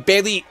 you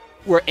barely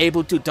were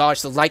able to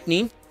dodge the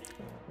lightning.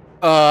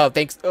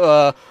 Thanks.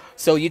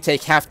 So you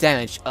take half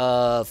damage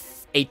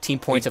of 18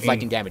 points of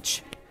lightning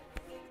damage.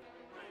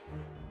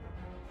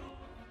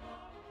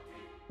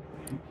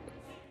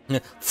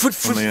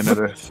 Only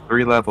another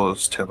 3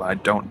 levels till I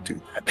don't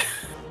do that.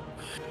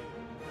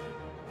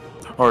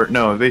 Or,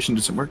 no, evasion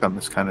doesn't work on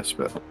this kind of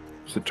spell.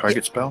 It's a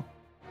target spell?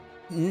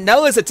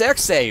 No, it's a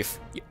dex save.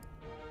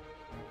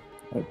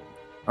 I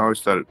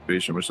always thought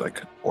evasion was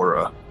like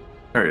aura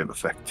area of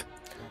effect.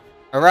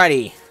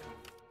 Alrighty.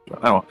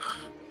 Oh,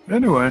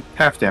 anyway,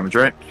 half damage,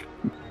 right?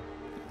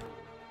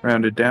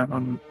 Rounded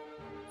down,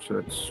 so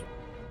it's.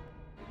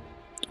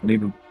 I need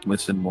to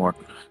listen more.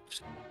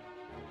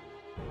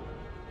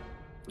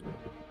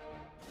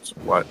 So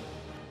what?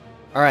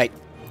 Alright.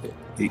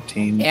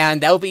 18.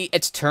 And that'll be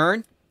its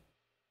turn.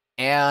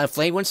 And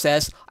Flame One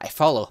says, I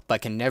follow,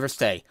 but can never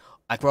stay.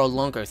 I grow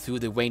longer through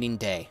the waning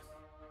day.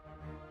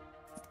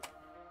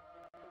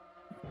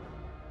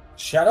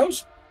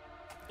 Shadows?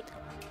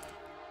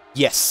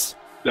 Yes.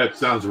 That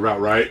sounds about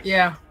right.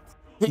 Yeah.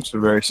 It's a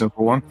very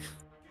simple one.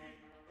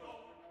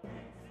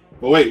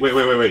 Well,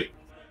 wait.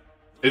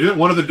 Isn't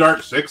one of the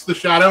Dark Six the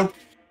Shadow?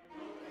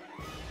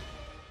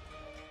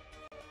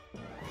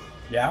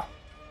 Yeah.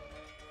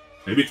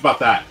 Maybe it's about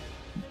that.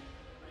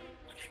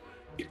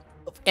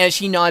 And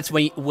she nods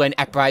when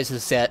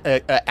Apparatus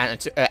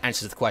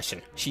answers the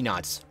question. She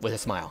nods with a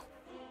smile.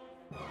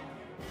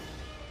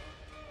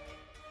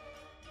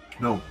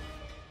 No.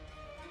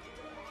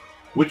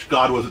 Which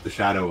god was it the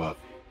shadow of?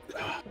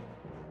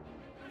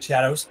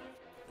 Shadows?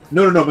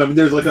 No. I mean,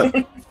 there's like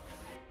a...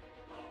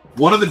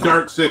 One of the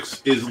Dark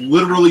Six is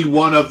literally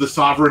one of the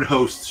Sovereign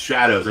Host's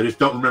shadows. I just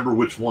don't remember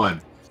which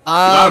one.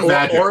 God of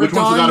Magic. Which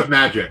one's the God of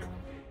Magic?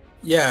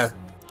 Yeah.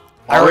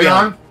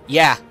 Arion?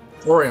 Yeah.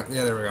 Orion.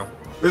 Yeah, there we go.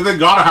 They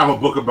gotta have a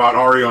book about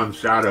Arion's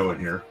shadow in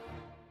here.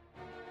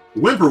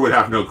 Whimper would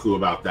have no clue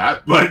about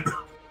that, but...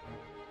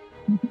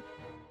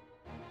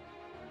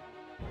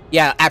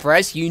 Yeah,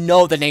 Apparatus, you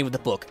know the name of the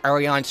book.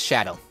 Arion's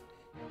Shadow.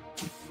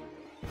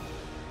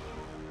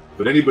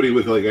 But anybody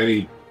with like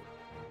any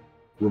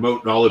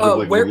remote knowledge of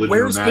like religion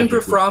where's or magic...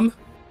 Whimper from?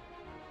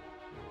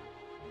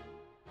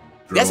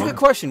 That's a good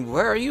question.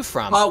 Where are you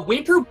from?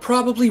 Whimper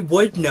probably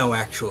would know,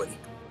 actually.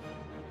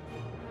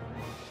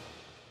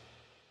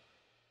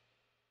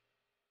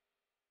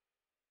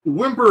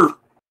 Whimper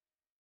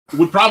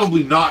would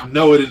probably not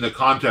know it in the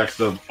context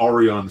of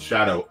Arion's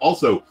shadow.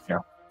 Also, Yeah.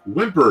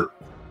 Whimper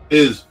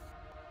is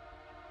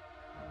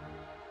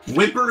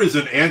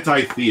an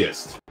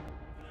anti-theist.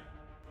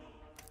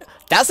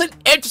 That's an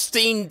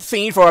interesting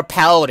thing for a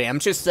paladin. I'm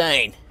just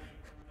saying.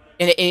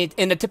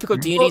 In a typical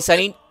D&D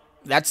setting,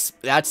 that's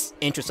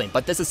interesting.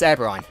 But this is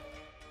Eberron.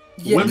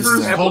 Yeah,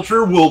 Whimper's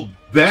culture will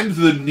bend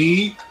the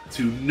knee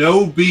to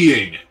no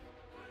being.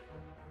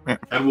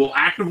 and will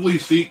actively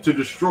seek to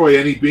destroy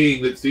any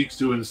being that seeks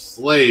to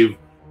enslave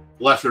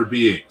lesser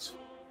beings.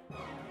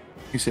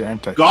 You said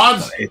anti.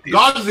 Gods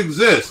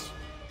exist,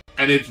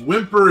 and it's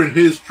Whimper and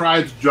his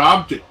tribe's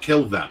job to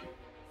kill them.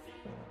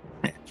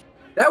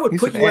 That would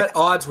put you at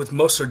odds with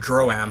most of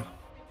Droam.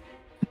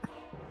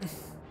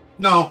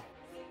 No.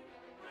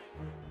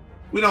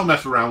 We don't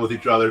mess around with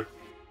each other.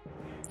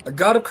 A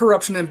god of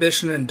corruption,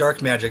 ambition, and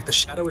dark magic, the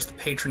Shadow is the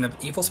patron of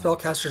evil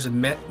spellcasters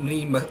and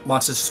many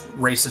monstrous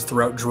races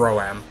throughout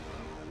Droam.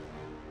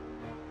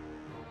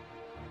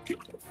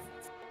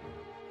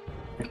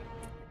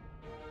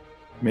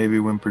 Maybe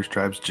Whimper's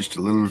tribe's just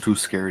a little too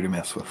scary to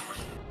mess with.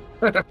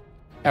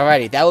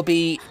 Alrighty, that will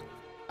be.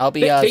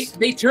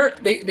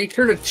 They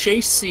turn a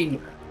chase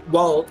scene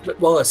while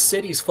a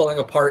city's falling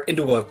apart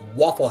into a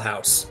Waffle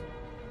House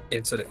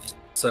incident.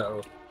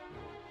 So.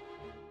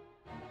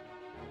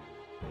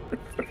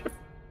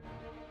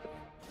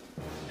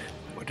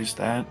 What is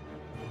that?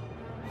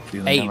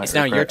 Hey, it's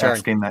now your turn.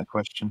 Asking that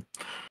question.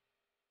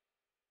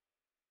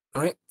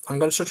 All right, I'm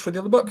gonna search for the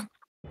other book.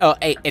 Oh,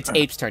 hey, it's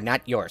Abe's turn,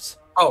 not yours.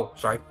 Oh,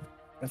 sorry.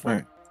 That's All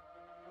right.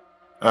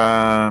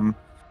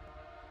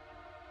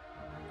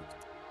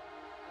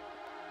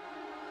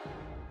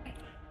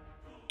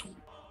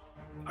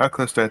 How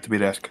close do I have to be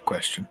to ask a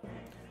question?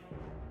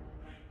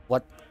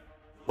 What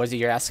is it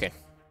you're asking?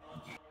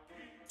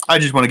 I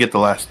just want to get the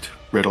last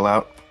riddle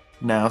out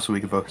now, so we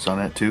can focus on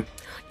that too.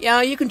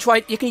 Yeah, you can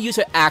try. You can use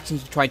her action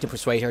to try to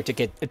persuade her to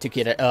get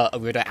a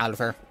riddle out of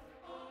her.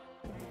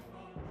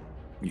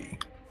 Yeah.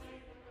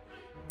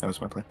 That was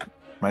my plan.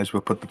 Might as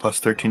well put the plus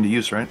 13 to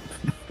use, right?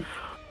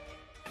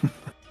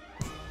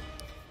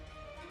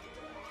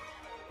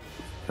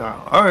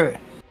 Alright.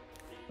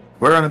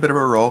 We're on a bit of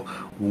a roll.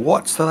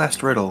 What's the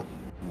last riddle?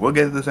 We'll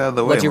get this out of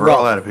the way. We're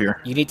all out of here.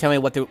 You need to tell me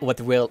what the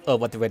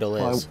riddle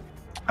is.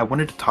 I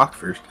wanted to talk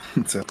first.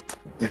 So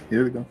yeah,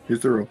 here we go. Here's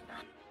the rule.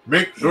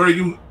 Make sure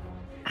you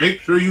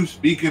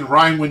speak in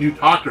rhyme when you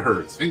talk to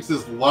her.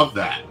 Sphinxes love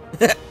that.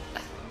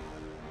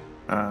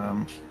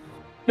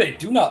 They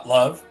do not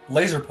love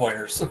laser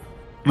pointers.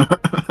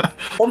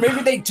 Or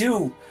maybe they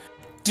do.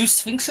 Do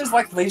Sphinxes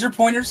like laser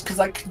pointers? Because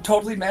I can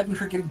totally imagine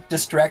her getting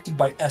distracted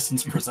by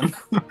Essence Prism.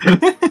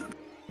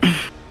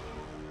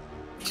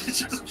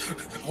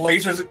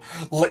 Lasers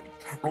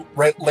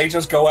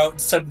go out and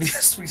suddenly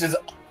Sphinxes'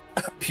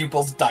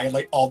 pupils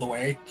dilate all the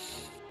way.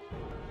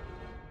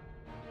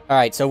 All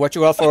right. So what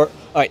you roll for? All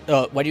right.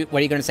 What are you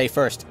going to say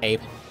first,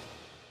 Abe?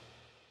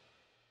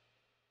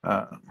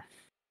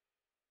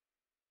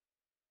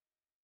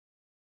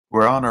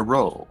 We're on a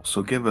roll,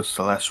 so give us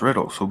the last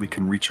riddle so we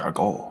can reach our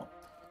goal.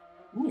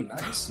 Ooh,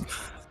 nice.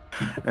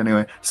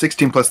 Anyway,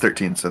 16 plus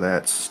 13, so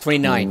that's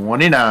 29.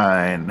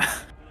 29.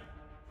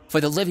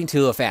 For the living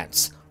to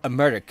offense, a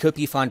murder could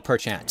be fun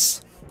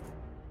perchance.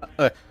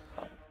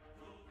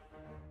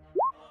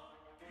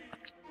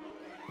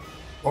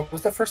 What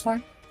was that first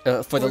line?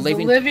 For the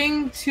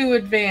living to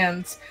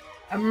advance,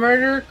 a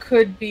murder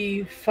could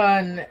be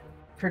fun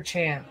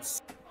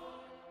perchance.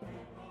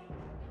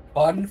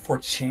 Fun for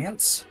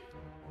chance?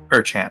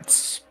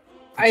 Perchance.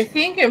 I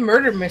think a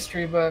murder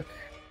mystery book.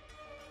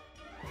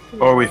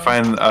 Or we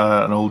find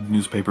an old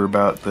newspaper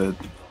about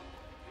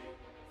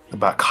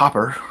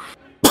copper.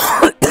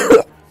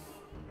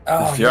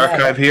 Oh, is the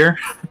archive here?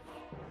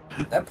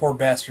 That poor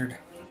bastard.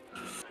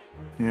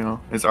 You know,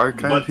 is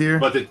archive here?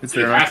 But it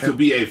has to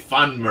be a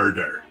fun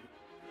murder.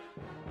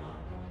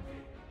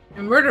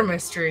 A murder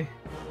mystery.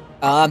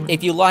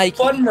 If you like...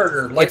 Fun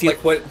murder, like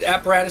what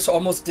Apparatus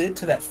almost did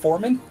to that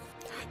foreman?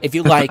 If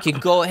you like, you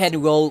can go ahead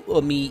and roll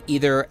me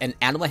either an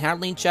animal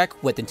handling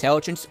check with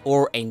intelligence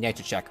or a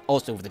nature check,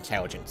 also with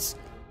intelligence.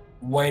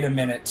 Wait a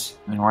minute.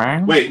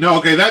 Wait, no,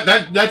 okay,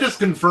 that just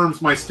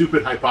confirms my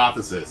stupid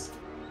hypothesis.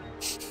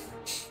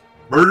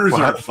 Murders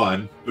aren't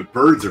fun, but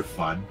birds are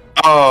fun.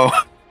 Oh.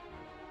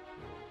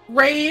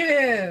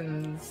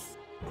 Ravens.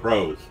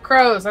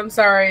 Crows, I'm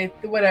sorry.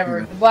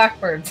 Whatever. The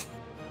blackbirds.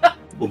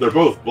 Well, they're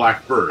both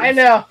black birds. I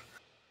know.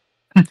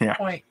 Yeah.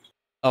 Point.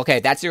 Okay,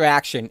 that's your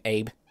action,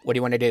 Abe. What do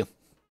you want to do?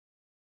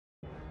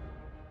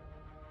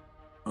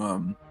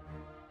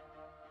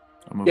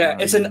 Yeah,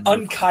 it's an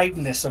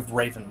unkindness of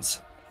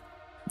ravens.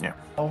 Yeah.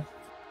 I'll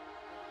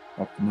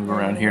have to move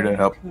around here to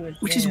help.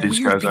 Which is these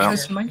weird guys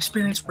because out. in my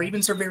experience,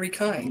 ravens are very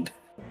kind.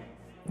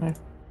 The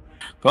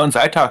ones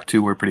I talked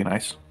to were pretty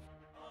nice.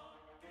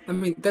 I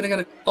mean, then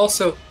again,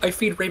 also, I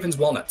feed ravens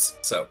walnuts,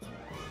 so.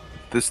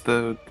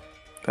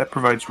 That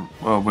provides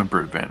whimper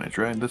advantage,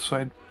 right? This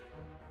side?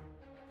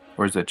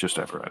 Or is that just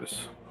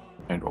apparatus?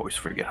 I always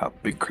forget how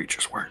big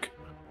creatures work.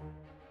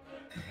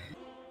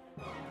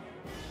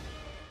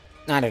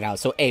 I don't know.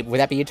 So, Abe, would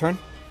that be your turn?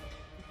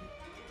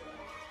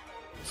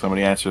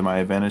 Somebody answer my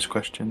advantage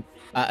question.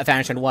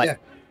 Advantage on what? Yeah.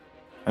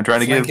 I'm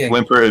trying to give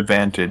whimper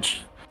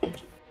advantage.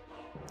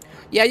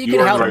 Yeah, you can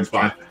are in help. the right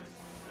spot.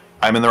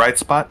 I'm in the right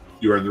spot?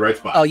 You are in the right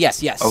spot. Oh,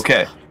 yes.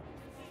 Okay.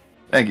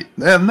 Thank you.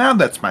 Now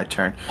that's my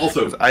turn.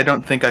 Also, I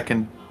don't think I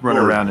can run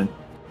around and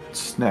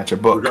snatch a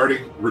book.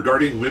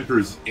 Regarding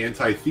Whimper's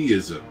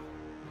anti-theism,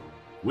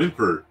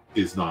 Whimper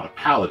is not a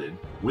paladin.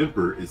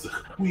 Whimper is a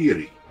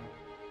query,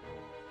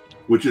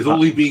 which is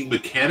only being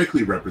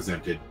mechanically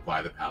represented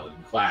by the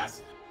paladin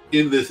class.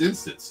 In this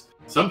instance,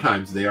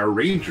 sometimes they are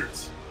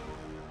rangers.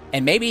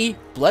 And maybe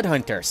blood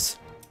hunters.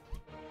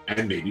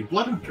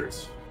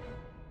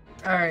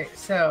 Alright,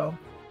 so...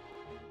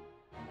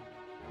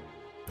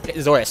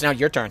 Zoria, it's now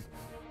your turn.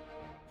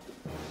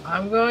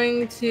 I'm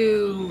going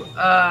to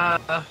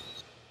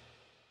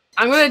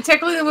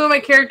technically move my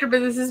character, but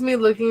this is me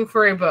looking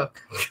for a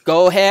book.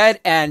 Go ahead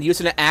and use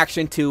an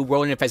action to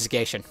roll an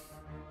investigation.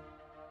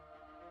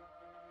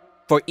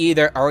 For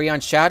either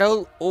Orion's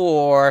Shadow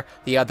or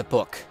the other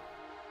book.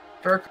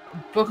 Book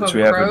of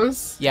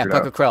Crows? Yeah,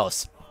 Book of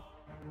Crows.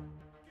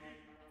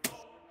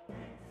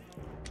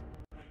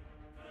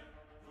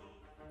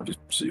 I'll just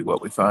see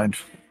what we find.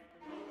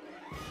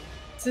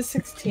 It's a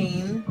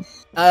 16.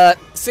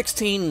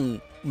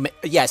 16...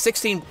 Yeah,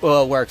 16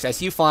 works as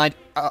you find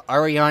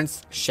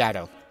Orion's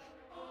Shadow.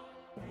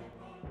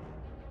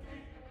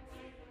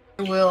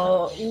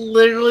 Will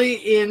literally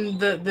in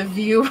the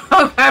view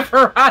of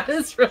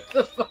apparatus rip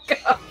the book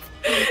up.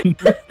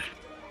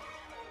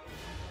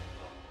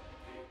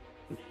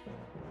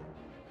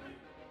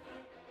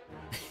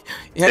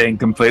 Staying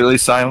completely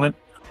silent.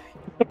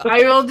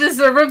 I will just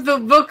rip the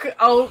book.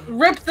 I'll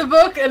rip the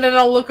book, and then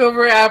I'll look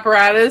over at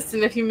apparatus.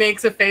 And if he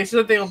makes a face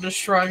with it, he'll just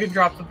shrug and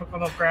drop the book on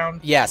the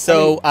ground. Yeah.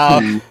 So,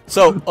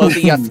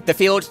 the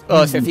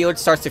field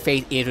starts to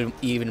fade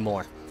even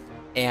more,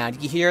 and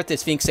you hear the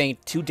Sphinx saying,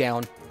 2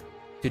 down,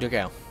 2 to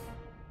go.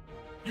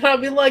 And I'll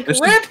be like, rip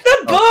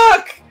the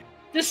book,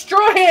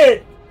 destroy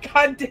it.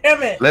 God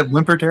damn it! Let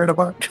Whimper tear it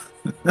apart.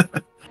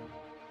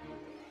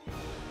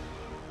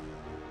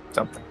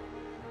 Something.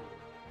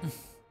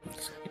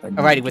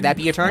 Alrighty, would that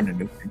be your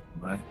turn?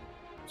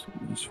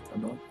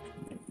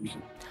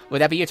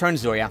 Would that be your turn,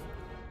 Zoria?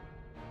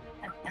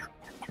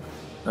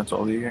 That's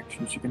all the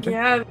actions you can take?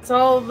 Yeah, that's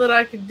all that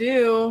I could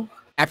do.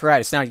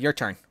 Apparatus, now your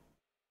turn.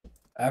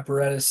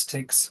 Apparatus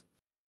takes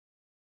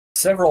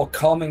several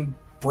calming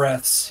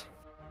breaths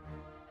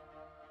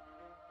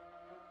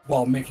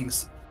while making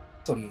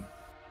some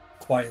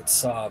quiet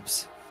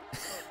sobs.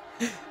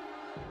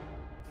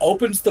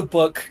 Opens the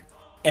book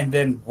and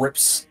then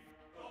rips...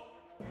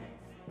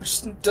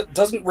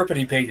 doesn't rip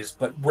any pages,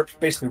 but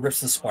basically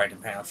rips the spine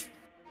in half,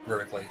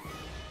 vertically.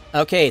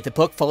 Okay, the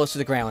book falls to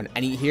the ground,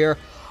 and you hear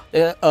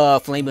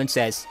Flame Moon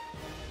says,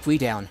 3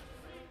 down,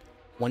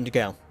 1 to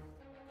go.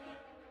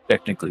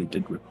 Technically,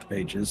 did rip the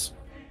pages.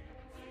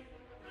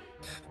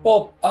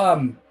 Well,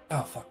 oh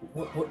fuck,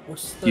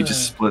 what's the... You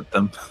just split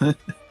them.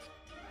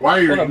 Why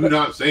are you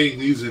not saying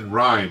these in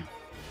rhyme?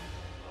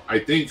 I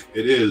think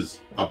it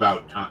is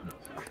about Tottenham.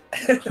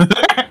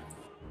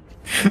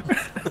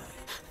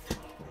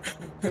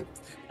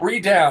 3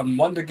 down,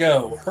 1 to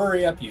go.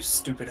 Hurry up, you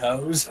stupid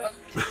hoes.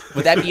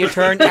 Would that be your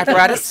turn,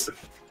 Apparatus?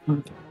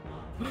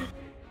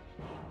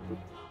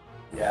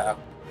 Yeah.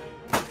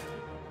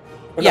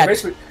 But yeah. No,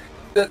 basically,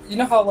 you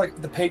know how like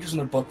the pages in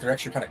the book, they're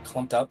actually kind of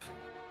clumped up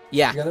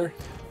together?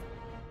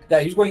 Yeah,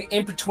 he's going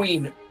in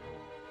between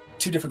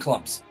 2 different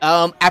clumps.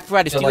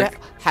 Apparatus, So,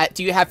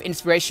 do you have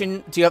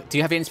inspiration? Do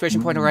you have an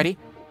inspiration point already?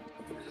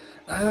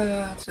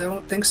 I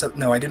don't think so.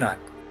 No, I do not.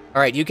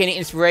 Alright, you gain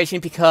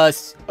inspiration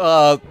because,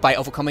 by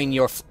overcoming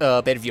your,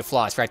 bit of your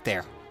flaws right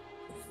there.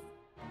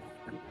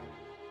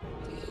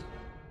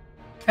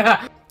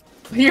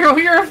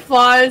 your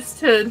flaws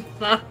to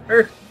not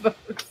hurt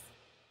folks.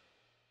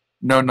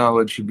 No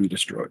knowledge should be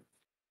destroyed.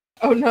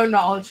 Oh, no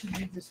knowledge should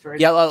be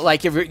destroyed. Yeah,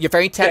 like, you're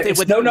very tempted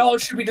with... No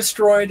knowledge should be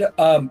destroyed.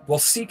 We'll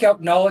seek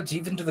out knowledge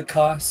even to the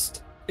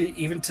cost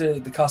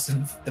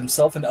of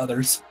themselves and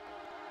others.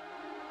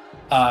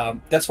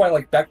 That's why,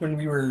 like, back when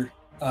we were,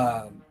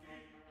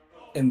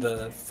 in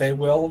the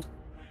Feywild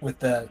with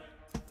the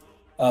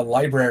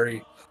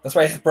library. That's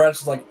why Brad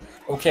was like,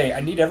 okay,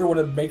 I need everyone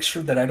to make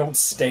sure that I don't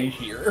stay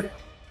here.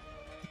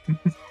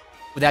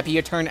 Would that be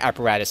your turn,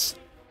 Apparatus?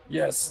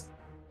 Yes.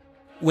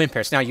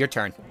 Whimpers, now your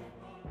turn.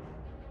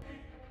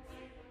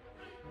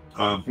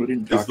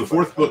 Is the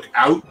 4th book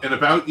out and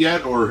about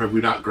yet, or have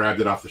we not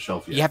grabbed it off the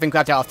shelf yet? You haven't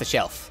grabbed it off the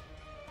shelf.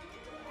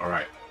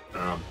 Alright.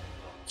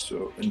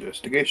 So,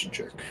 investigation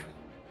check.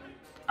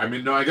 I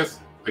mean, no, I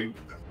guess...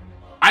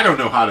 I don't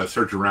know how to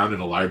search around in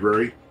a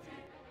library.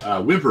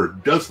 Whimper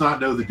does not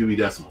know the Dewey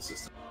Decimal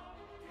System.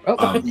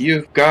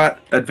 You've got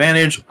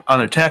advantage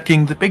on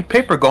attacking the big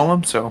paper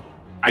golem, so...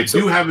 I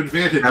do have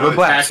advantage on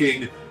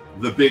attacking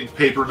the big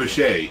paper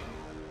mache.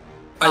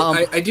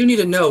 I do need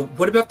to know,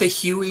 what about the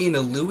Huey and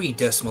the Louie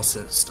decimal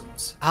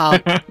systems?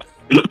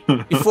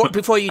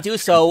 Before you do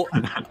so,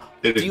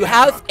 do you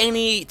have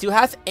any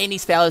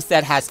spells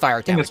that has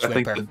fire damage,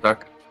 Whimper?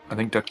 I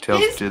think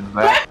DuckTales did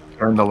that.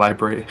 Turn the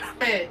library.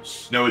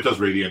 No, it does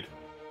radiant.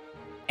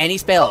 Any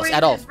spells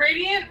at all?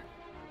 Radiant?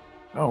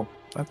 Oh,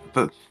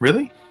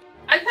 really?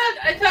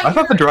 I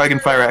thought the Dragon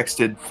Fire Axe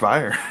did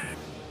fire.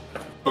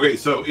 Okay,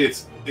 so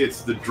it's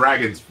the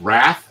Dragon's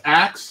Wrath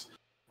Axe,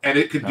 and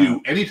it can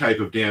do any type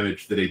of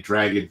damage that a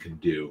dragon can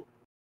do.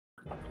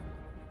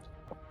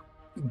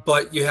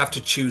 but you have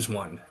to choose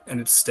one, and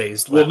it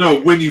stays Well, left.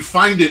 no, when you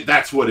find it,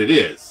 that's what it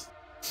is.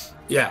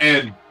 Yeah,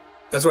 And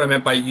that's what I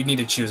meant by you need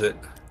to choose it.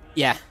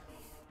 Yeah.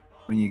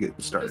 When you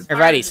get started.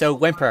 Alrighty, so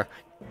Whimper,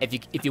 if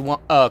you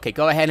want, okay,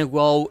 go ahead and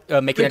roll.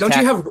 Make an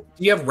attack. Do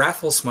you have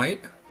Wrathful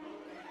Smite?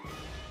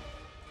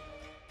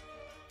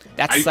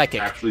 That's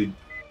psychic.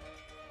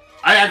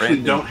 I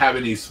actually don't have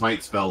any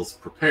smite spells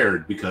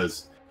prepared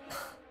because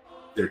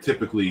they're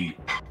typically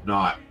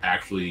not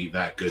actually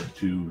that good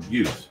to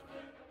use.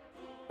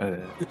 I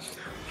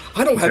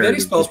don't have any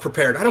spells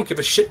prepared. I don't give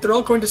a shit. They're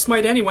all going to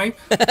smite anyway.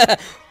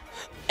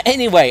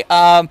 Anyway,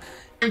 I'm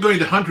going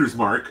to Hunter's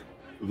Mark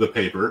the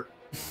paper.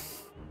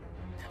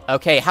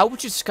 Okay, how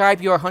would you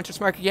describe your Hunter's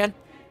Mark again?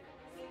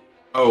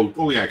 Oh,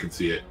 only I can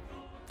see it.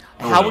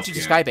 How would you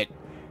describe it?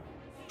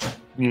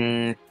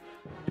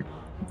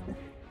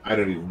 I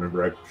don't even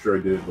remember. I'm sure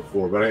I did it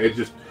before, but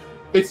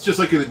it's just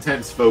like an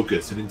intense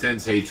focus, an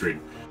intense hatred.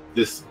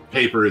 This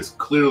paper is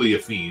clearly a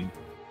fiend.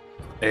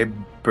 A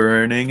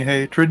burning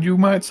hatred, you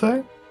might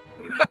say?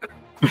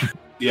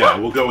 Yeah,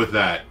 we'll go with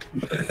that.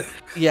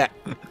 Yeah.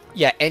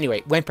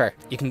 Anyway, Whimper,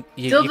 you can...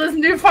 Still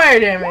doesn't do fire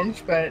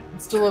damage, but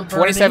it's still a burning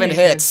 27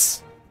 hatred.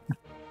 hits.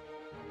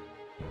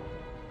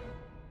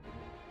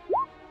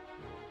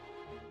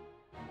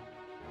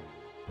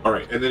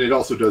 Alright, and then it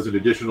also does an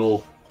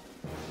additional...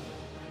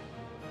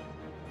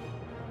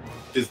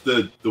 Is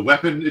the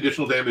weapon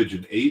additional damage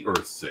an 8 or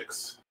a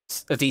 6?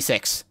 A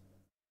d6.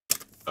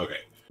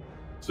 Okay.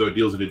 So it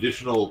deals an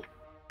additional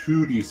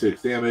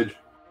 2d6 damage.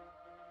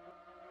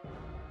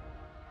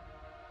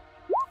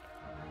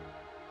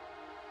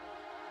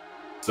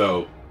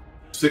 So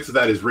 6 of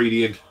that is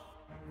radiant.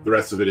 The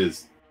rest of it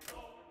is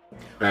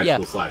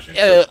magical slashing.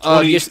 So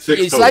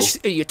 26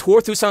 you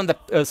tore through some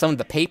of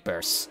the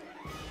papers.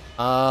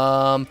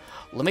 Let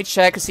me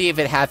check to see if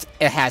it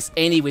has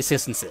any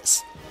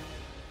resistances.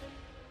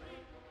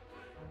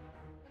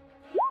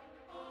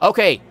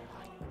 Okay,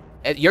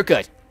 you're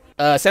good.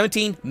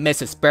 17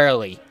 misses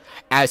barely.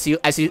 As you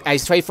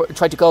try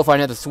to go for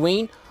another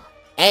swing,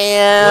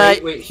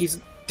 and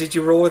wait. Did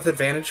you roll with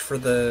advantage for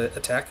the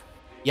attack?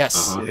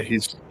 Yes. Yeah,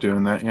 he's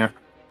doing that. Yeah.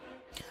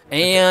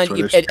 And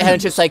it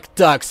just like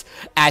ducks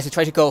as you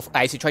try to go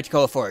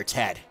for its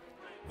head.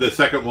 The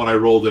second one I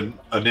rolled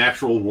a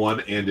natural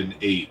 1 and an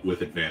 8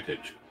 with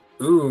advantage.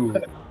 Ooh.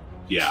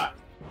 Yeah.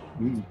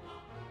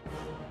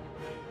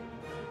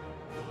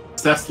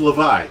 Cest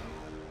Levi.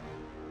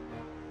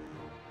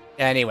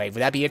 Anyway, would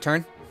that be your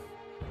turn?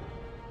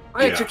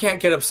 I actually can't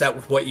get upset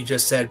with what you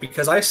just said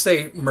because I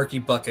say murky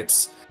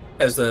buckets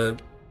as a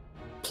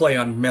play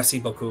on messy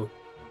beaucoup.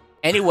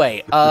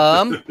 Anyway,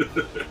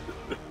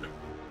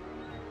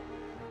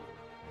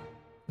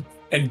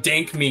 and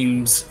dank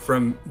memes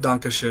from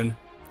Dankeschön.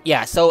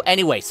 Yeah, so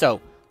anyway,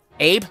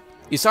 Abe,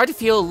 you start to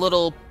feel a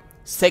little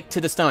sick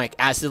to the stomach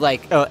as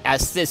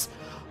this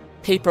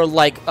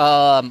paper-like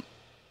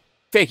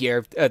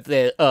figure,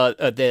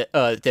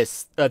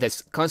 this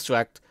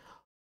construct,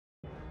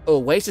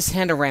 waves his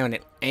hand around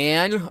it,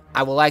 and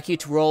I would like you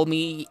to roll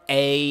me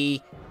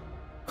a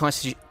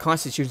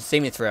Constitution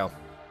saving throw.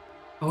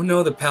 Oh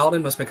no, the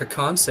paladin must make a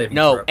con saving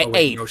No, throw. Oh,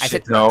 Abe. no, I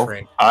said no.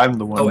 I'm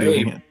the one doing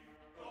Abe. it.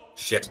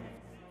 Shit.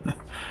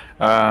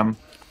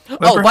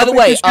 Oh, by the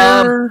way,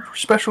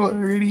 special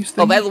abilities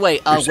thing. Oh, by the way,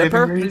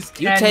 Whimper, you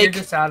take.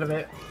 Just out of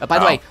it. By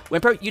the way,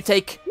 Whimper, you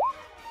take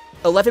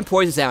 11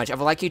 poison damage. I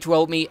would like you to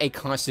roll me a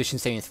Constitution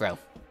saving throw.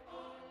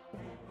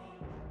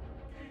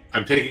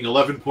 I'm taking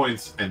 11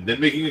 points and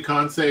then making a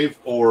con save,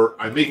 or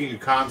I'm making a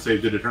con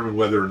save to determine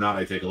whether or not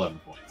I take 11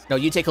 points. No,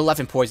 you take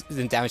 11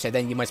 poison damage, and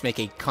then you must make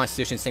a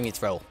Constitution saving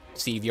throw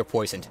to see if you're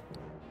poisoned.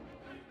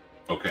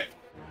 Okay.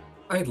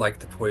 I like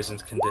the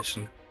poisoned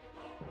condition.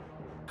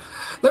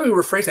 Let me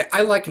rephrase that.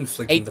 I like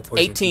inflicting the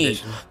poison 18.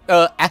 condition.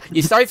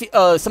 You start.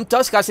 Some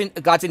dust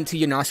got into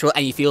your nostril,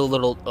 and you feel a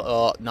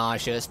little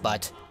nauseous,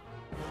 but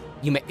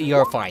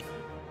you're fine.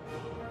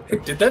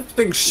 Did that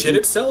thing shit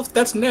itself?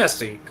 That's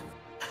nasty.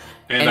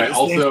 And I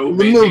also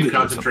maintain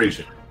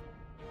concentration.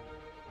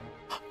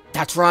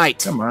 That's right.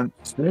 Come on,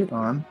 stay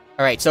on.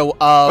 All right. So,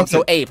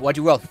 so Abe, what'd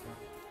you roll?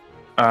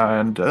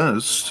 And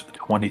does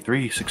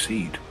 23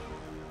 succeed?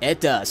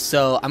 It does.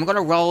 So I'm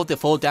gonna roll the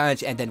full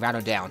damage and then round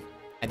it down,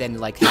 and then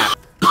like half.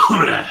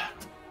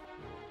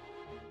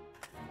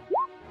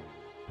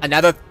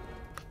 Another.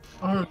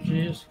 Oh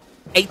jeez.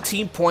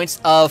 18 points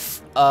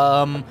of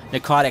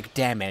necrotic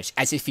damage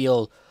as you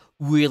feel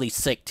really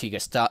sick to your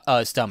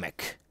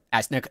stomach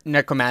as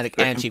necromantic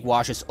energy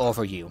washes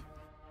over you,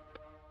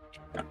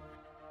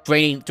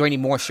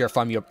 draining moisture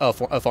from your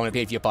from the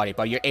pit of your body,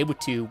 but you're able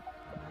to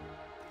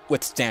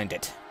withstand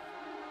it.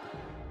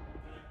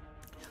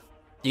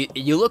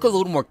 You look a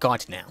little more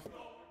gaunt now.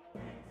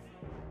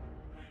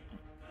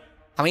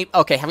 How many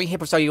hit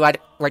points are you at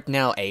right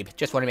now, Abe?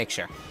 Just want to make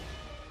sure.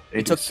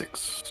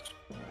 86.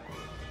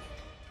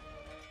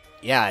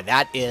 Yeah,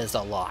 that is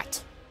a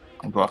lot.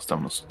 I've lost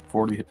almost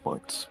 40 hit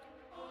points.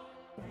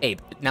 Abe,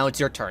 now it's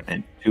your turn.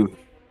 And 2.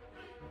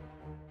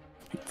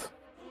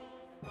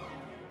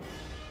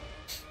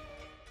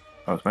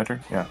 Oh, it's my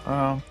turn?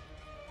 Yeah.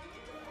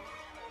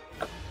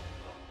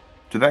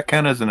 Did that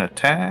count as an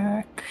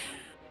attack?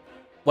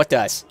 What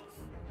does?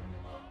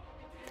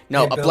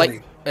 No, The a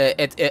ability.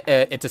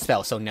 it's a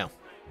spell, so no.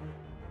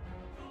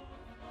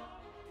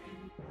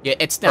 Yeah,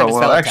 it's not a spell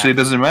well, actually, it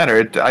attack. doesn't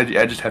matter.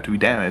 I just have to be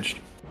damaged.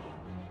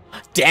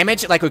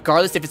 Damage, like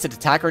regardless if it's an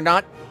attack or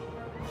not.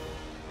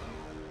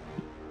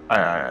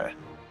 A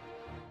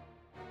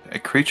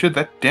creature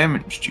that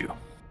damaged you.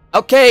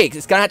 Okay,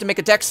 it's gonna have to make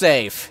a dex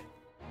save.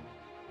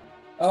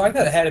 Oh, I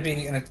thought it had to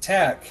be an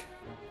attack.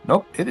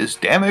 Nope, it is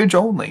damage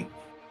only.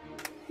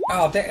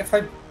 Oh, if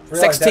I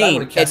realized 16.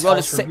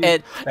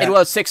 That, It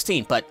rolled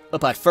 16, but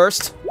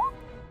first,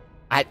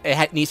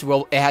 it needs to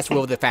roll. It has to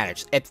roll with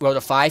advantage. It rolled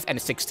a 5 and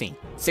a 16.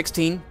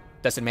 16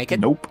 doesn't make it.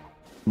 Nope.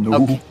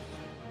 No. Okay.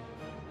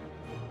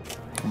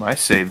 My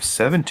save's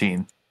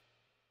 17.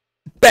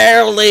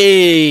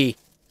 Barely.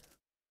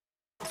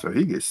 So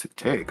he gets to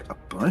take a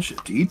bunch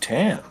of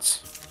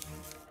D10s.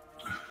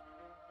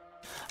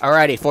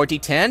 Alrighty,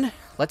 4d10.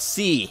 Let's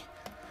see.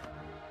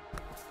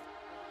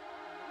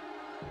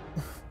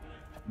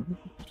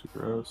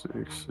 0,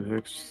 6,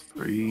 6,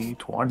 3,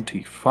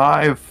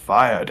 25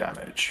 fire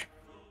damage.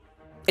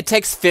 It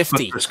takes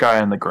 50. Put this guy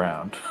on the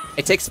ground.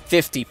 It takes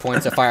 50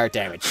 points of fire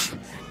damage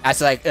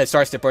as it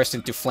starts to burst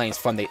into flames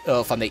from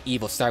the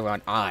evil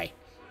Styron eye.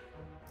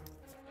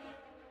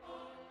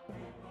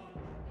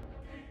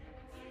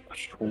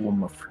 Show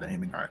him a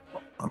flaming eye.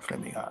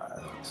 Flaming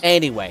eyes.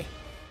 Anyway,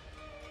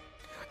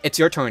 it's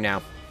your turn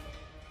now.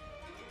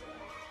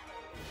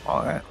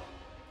 Alright.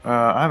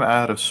 I'm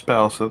out of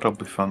spells, so that'll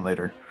be fun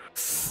later.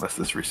 Unless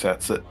this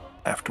resets it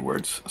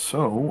afterwards.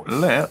 So,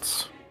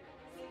 let's...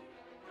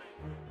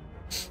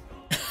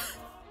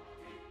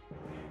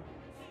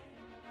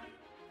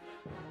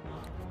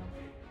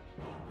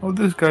 Oh,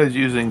 this guy's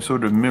using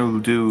sort of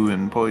mildew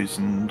and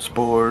poison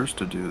spores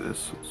to do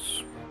this.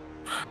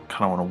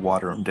 Kind of want to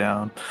water him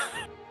down.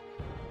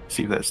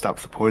 See if that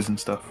stops the poison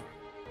stuff.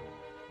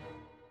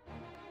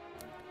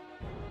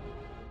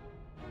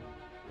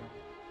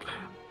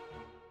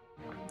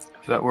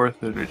 Is that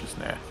worth it or just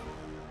nah?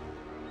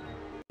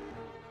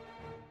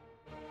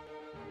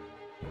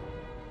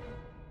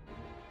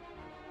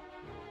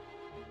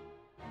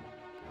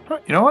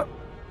 Alright, you know what?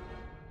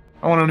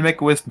 I want him to make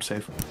a wisdom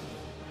save.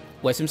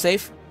 Wisdom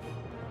save?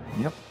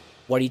 Yep.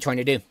 What are you trying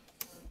to do?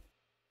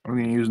 I'm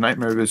going to use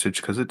Nightmare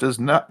Visage because it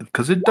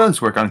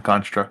does work on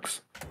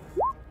constructs.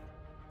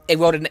 It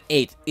rolled an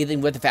 8,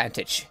 even with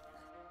advantage.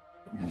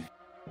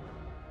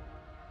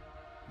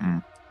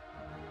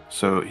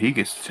 So he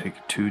gets to take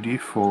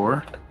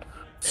 2d4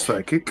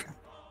 psychic,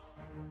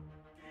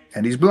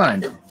 and he's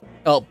blind.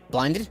 Oh,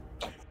 blinded?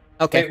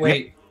 Okay.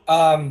 Wait.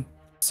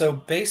 So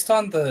based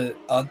on the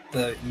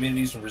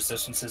immunities and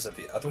resistances of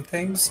the other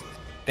things,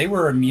 they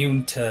were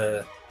immune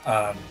to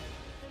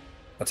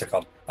what's it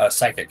called?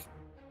 Psychic.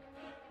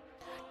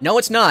 No,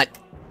 it's not.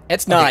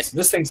 It's Okay, not. so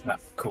this thing's not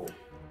cool.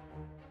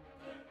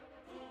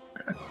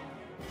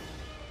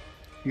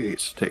 He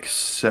gets to take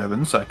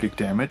 7 psychic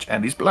damage,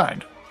 and he's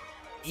blind.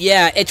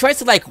 Yeah, it tries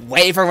to like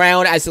wave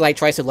around as it like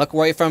tries to look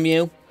away from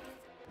you.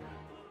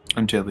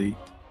 Until he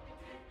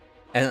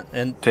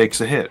And takes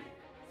a hit.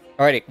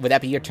 alrighty, would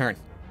that be your turn?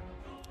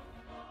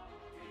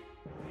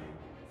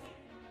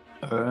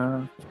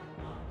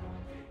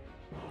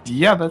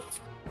 Yeah, that's...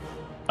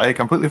 I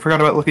completely forgot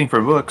about looking for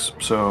books,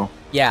 so...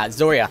 Yeah,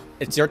 Zoria,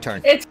 it's your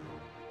turn. It's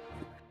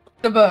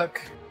the book.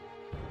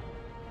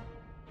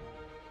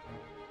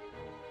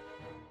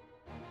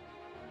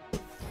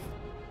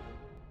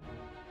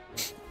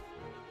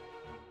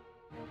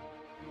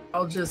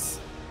 I'll just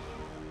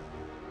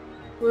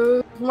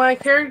move my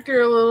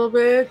character a little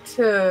bit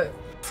to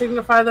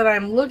signify that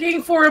I'm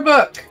looking for a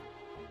book.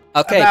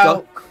 Okay,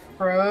 about go.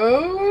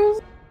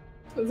 crows?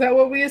 Is that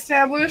what we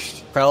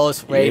established?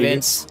 Crows,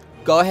 ravens.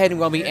 Go ahead and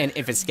roll me an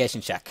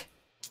investigation check.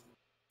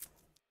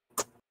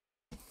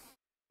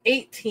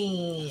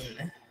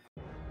 18.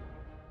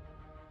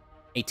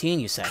 18,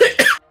 you said.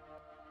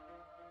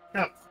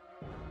 No.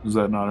 Is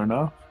that not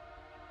enough?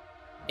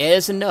 It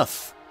is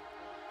enough.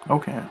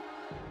 Okay. I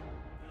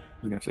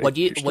was gonna say, What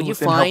you're you still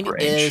within find help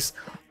range. is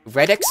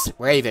Redix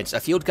Ravens, a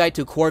field guide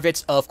to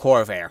Corvids of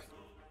Corvair.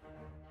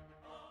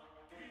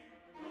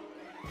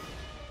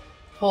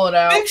 Pull it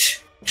out.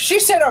 Bitch! She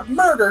said a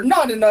murder,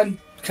 not an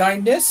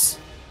unkindness.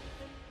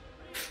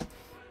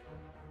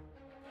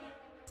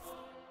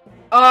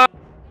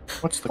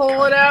 What's the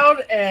Pull it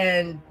out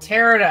and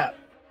tear it up.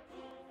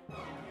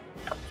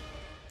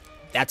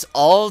 That's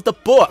all the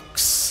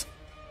books.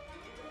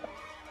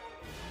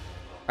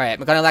 Alright,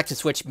 I'm gonna like to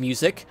switch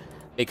music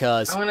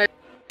because I'm gonna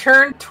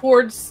turn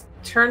towards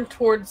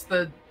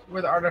the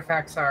where the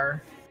artifacts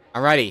are.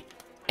 alrighty.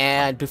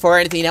 And before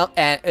anything else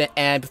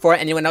and before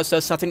anyone else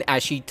does something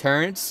as she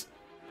turns,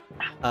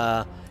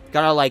 gotta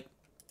like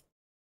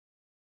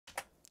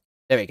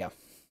there we go.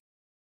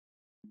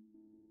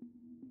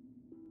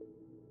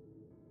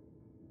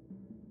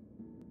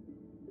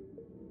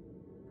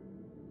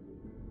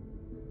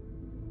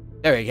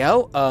 There we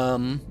go.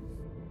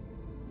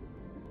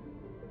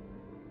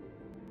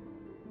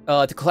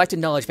 The collected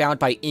knowledge found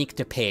by ink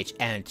to page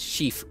and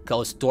sheaf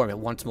goes dormant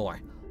once more.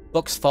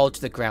 Books fall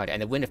to the ground,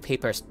 and the wind of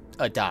paper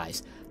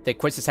dies. The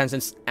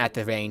quintessence at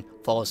the rain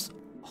falls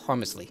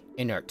harmlessly,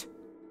 inert.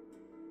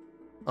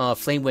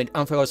 Flame wind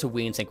unfurls her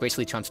wings and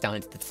gracefully chomps down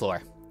into the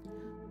floor.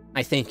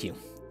 I thank you,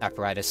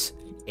 Apparatus,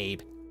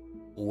 Abe,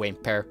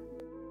 Whimper,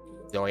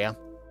 Zoria.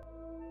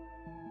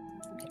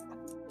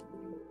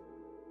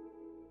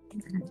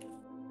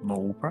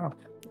 No problem.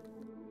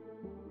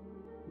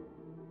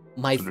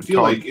 I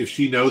feel like if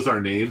she knows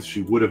our names,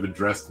 she would have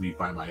addressed me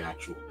by my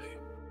actual name.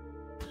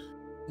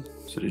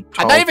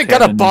 I'm not even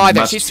gonna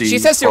bother. She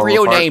says the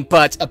real name,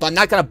 but I'm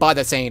not gonna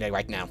bother saying it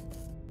right now.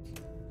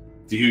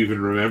 Do you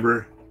even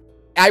remember?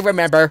 I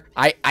remember.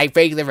 I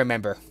vaguely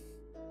remember.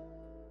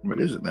 What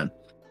is it then?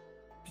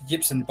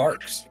 Gibson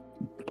Barks.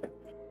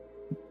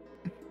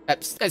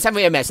 Send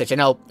me a message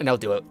and I'll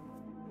do it.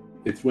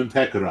 It's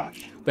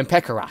Wimpekarash.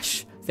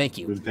 Wimpekarash. Thank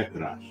you.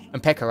 Wimpekarash.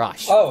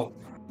 Wimpekarash. Oh,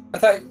 I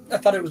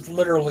thought it was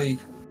literally.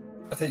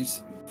 I think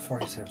it's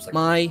 47. Like...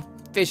 My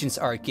visions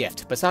are a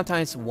gift, but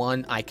sometimes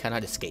one I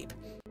cannot escape.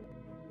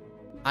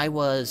 I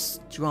was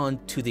drawn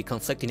to the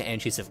conflicting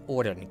energies of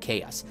order and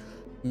chaos,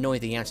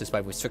 knowing the answers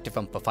but restricted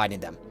from providing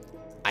them.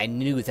 I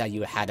knew that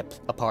you had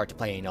a part to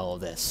play in all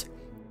of this.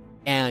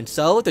 And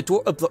so, the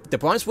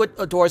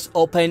Bronzewood doors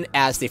open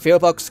as the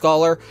Fieldbook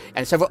Scholar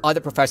and several other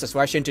professors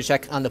rush in to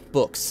check on the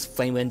books,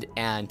 Flamewind,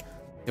 and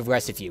the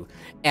rest of you.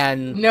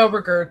 And no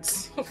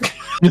regrets.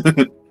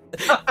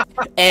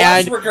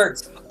 And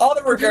all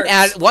the regrets.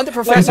 And one of the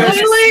professors.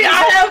 Literally,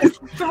 I have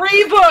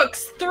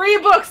three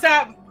books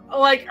that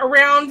like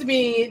around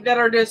me that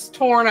are just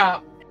torn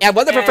up. And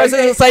one of the professors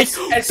is like,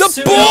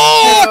 the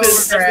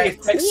books!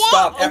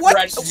 Stop.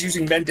 Apparatus is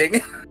using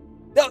mending.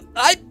 No,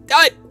 what?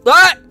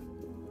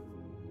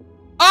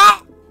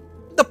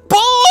 The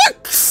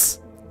books!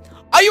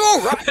 Are you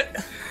alright?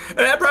 And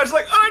Apparatus is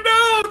like, I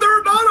know,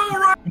 they're not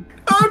alright.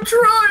 I'm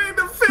trying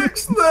to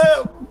fix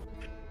them.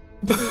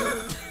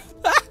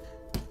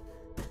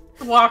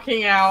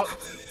 Walking out.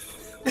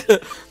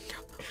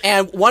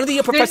 And one of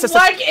the professors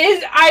I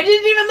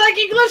didn't even like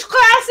English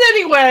class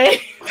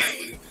anyway.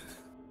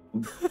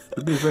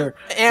 To be fair,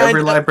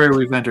 every library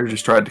we've entered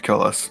just tried to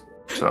kill us.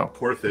 So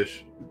poor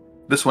fish.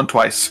 This one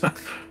twice.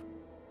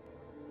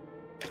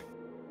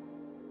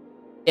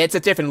 It's a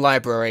different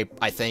library,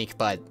 I think,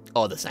 but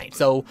all the same.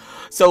 So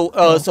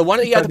one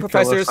of the other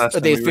professors,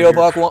 the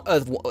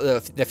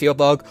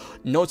Fieldbug,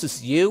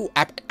 notices you.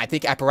 I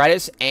think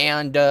Apparatus,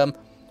 and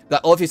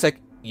all of you's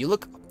like, you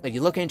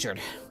look injured.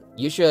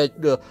 You should,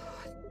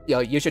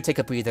 you should take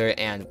a breather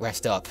and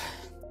rest up.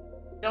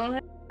 Don't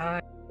have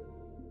time.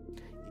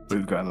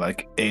 We've got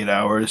like 8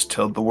 hours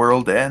till the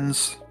world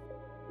ends.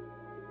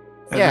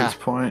 At this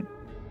point.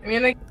 I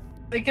mean,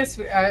 I guess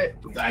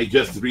I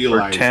just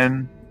realized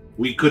 10.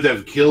 We could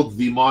have killed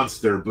the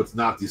monster, but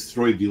not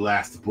destroyed the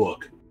last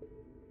book,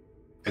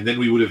 and then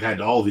we would have had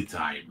all the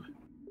time.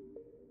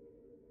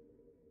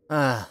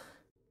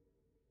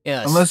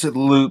 Yes. Unless it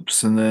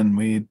loops, and then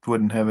we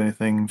wouldn't have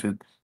anything to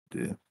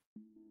do.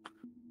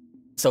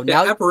 So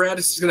now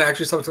Apparatus is going to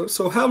actually talk.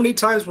 So how many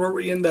times were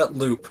we in that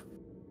loop?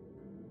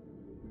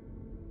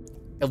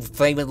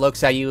 Flameman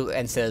looks at you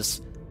and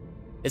says,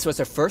 "This was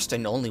the first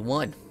and only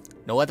one.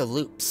 No other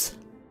loops."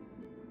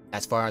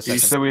 As far as you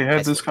said, we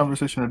had this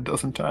conversation a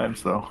dozen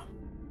times, though.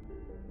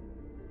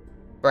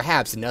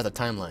 Perhaps in other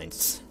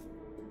timelines,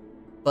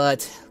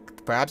 but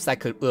perhaps that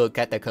could lead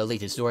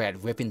to Zoria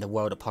at ripping the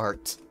world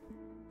apart.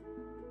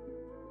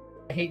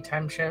 I hate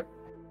time ship.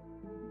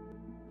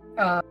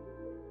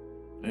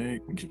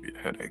 It can give you a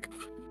headache.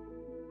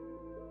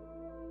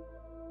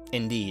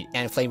 Indeed,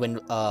 and Flamewind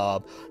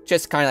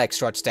just kind of like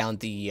struts down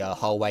the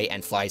hallway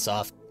and flies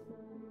off.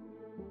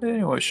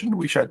 Anyway, shouldn't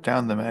we shut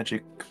down the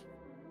magic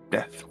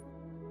death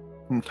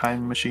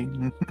time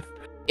machine?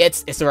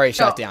 It's already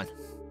shut down.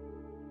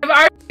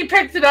 I already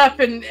picked it up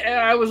and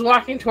I was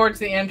walking towards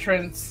the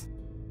entrance.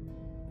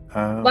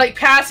 Like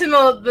passing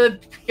the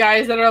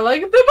guys that are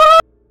like,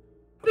 the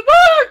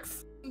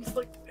books! I'm just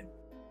like,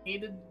 I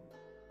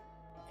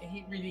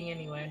hate reading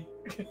anyway.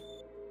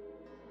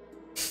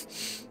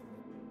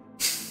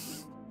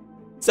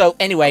 So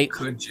anyway,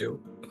 could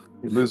you?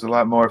 We'd lose a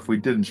lot more if we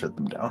didn't shut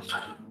them down.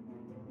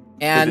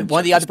 And one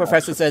of the other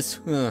professors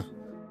says,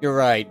 "You're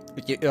right.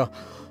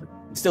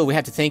 Still, we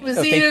have to think." It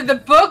was either the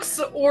books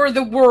or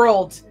the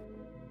world.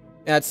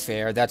 That's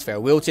fair. That's fair.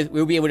 We'll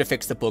be able to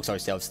fix the books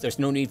ourselves. There's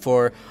no need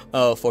for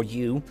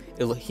you.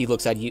 He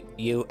looks at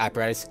you,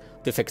 Apparatus,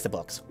 to fix the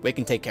books. We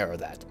can take care of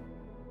that.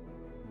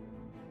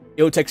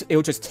 It'll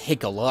just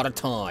take a lot of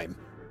time.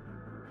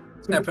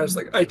 Apparatus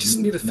like, I just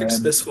need to fix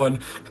this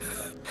one.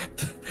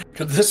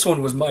 Because this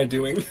one was my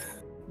doing.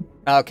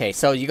 Okay,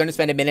 so you're going to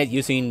spend a minute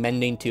using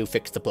mending to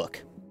fix the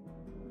book.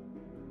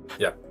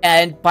 Yeah.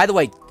 And, by the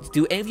way,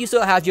 do any of you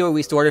still have your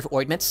restorative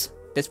ointments?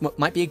 This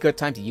might be a good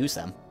time to use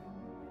them.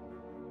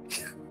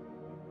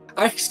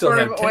 I still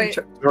have 10.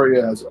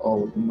 Zoria has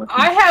all of them.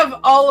 I have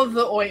all of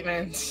the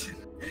ointments.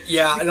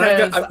 Yeah, and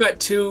I've got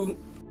two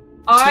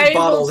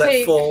bottles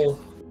at full.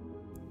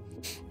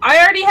 I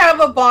already have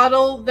a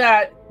bottle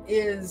that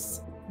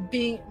has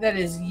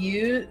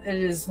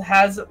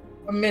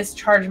a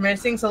charge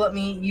missing, so let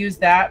me use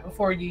that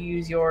before you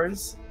use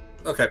yours.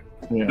 Okay.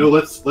 Yeah. No,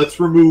 let's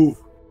remove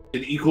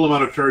an equal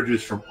amount of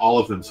charges from all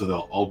of them, so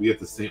they'll all be at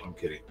the same. I'm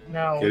kidding.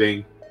 No.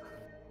 Kidding.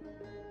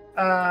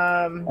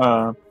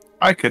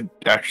 I could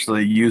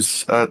actually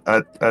use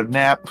a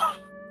nap.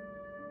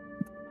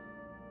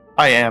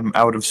 I am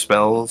out of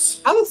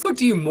spells. How the fuck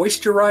do you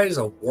moisturize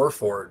a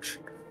Warforge?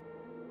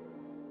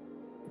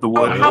 The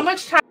wood. How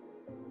much time?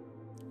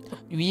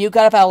 You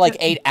got about like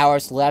 8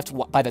 hours left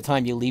by the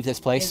time you leave this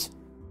place.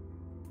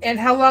 And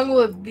how long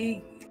will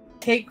it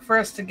take for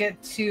us to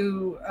get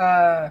to?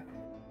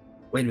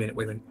 Wait a minute.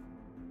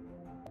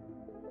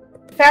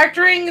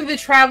 Factoring the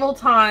travel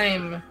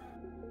time.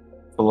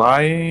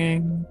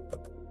 Flying.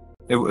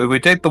 If we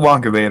take the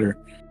Wonkavator,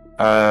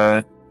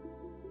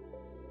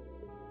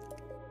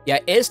 Yeah,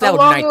 it is How now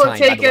long will nighttime, it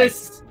by take the way.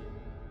 us?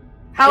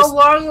 How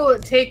long will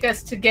it take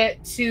us to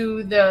get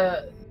to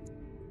the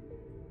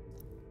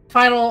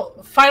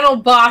final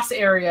boss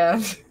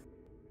area?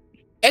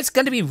 It's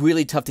going to be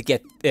really tough to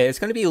get. It's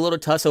going to be a little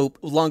tough, so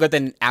longer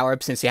than an hour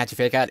since you have to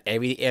figure out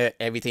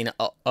everything.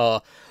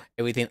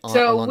 Everything.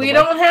 So we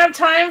don't have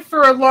time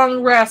for a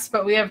long rest,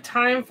 but we have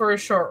time for a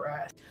short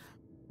rest.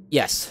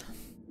 Yes.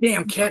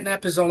 Damn,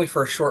 catnap is only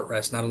for a short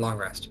rest, not a long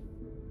rest.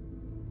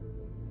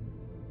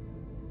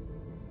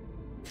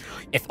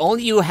 If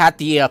only you had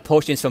the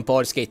potions from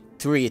Baldur's Gate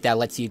 3 that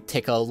lets you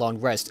take a long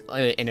rest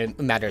in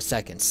a matter of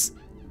seconds.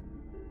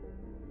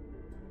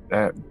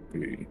 that'd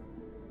be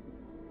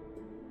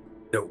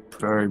Nope.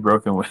 very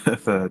broken with a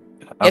It's a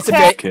alchemist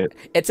bit- kit.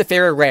 It's a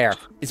very rare.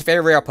 It's a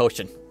very rare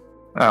potion.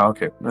 Oh,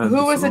 okay.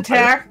 Who was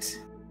attacked?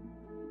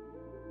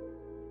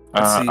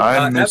 Let's see,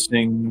 I'm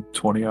missing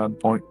 20 odd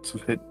points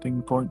of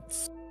hitting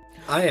points.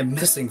 I am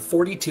missing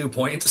 42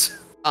 points.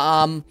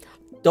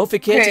 Don't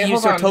forget Okay, to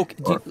use hold your on.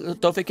 token.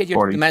 Don't forget your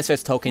 40.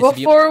 manifest tokens. If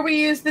you... Before we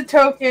use the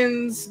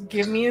tokens,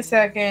 give me a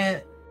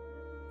second.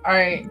 All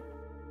right.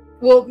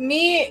 Well,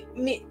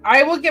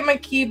 I will get my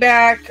key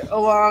back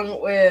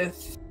along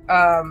with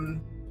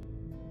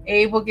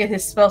Abe will get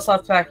his spell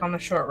slots back on a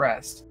short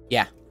rest.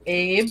 Yeah.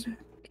 Abe.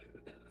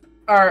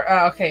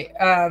 Okay.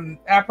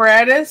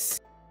 Apparatus.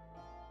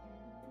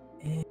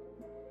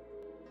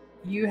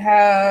 You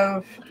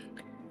have.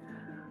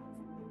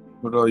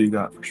 What all you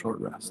got for short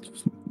rest?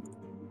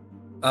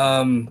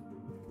 My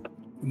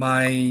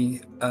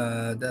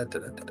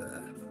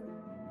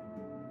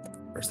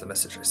where's the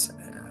message I sent?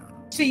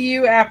 To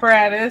you,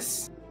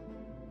 Apparatus.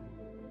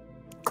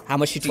 How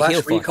much should you Flash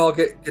heal for? recall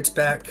gets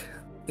back.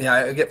 Yeah,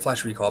 I get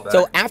flash recall back.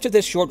 So after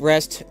this short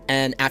rest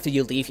and after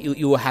you leave,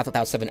 you will have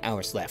about 7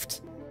 hours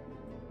left.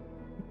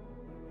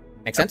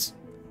 Make sense?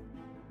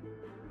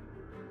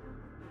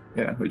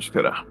 Yeah, we just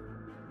gotta.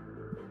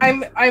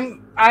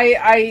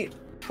 I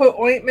put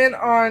ointment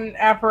on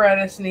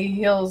Apparatus and he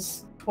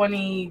heals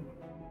 20.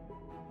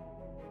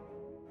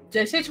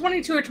 Did I say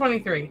 22 or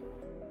 23?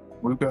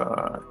 We've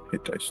got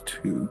hit dice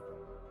 2.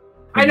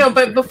 I know,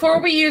 but before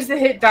we use the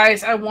hit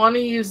dice, I want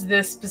to use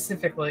this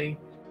specifically.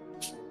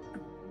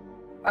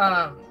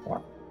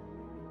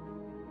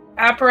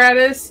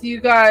 Apparatus, you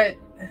got. I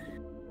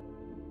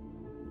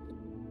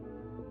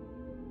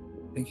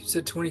think you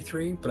said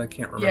 23, but I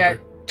can't remember. Yeah,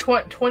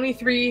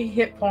 23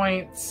 hit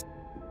points.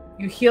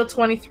 You heal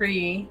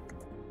 23.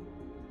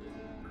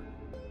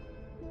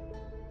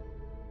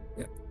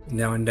 Yeah.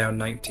 Now I'm down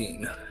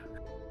 19.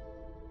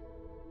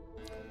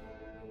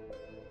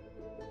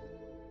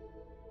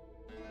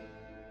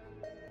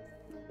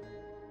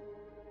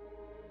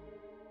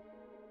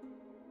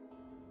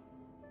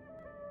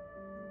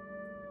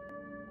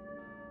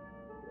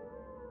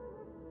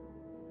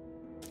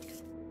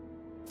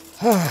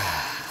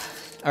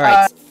 All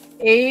right.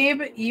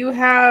 Abe, you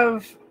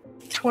have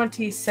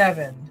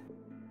 27.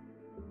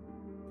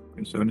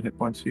 7 hit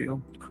points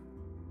healed.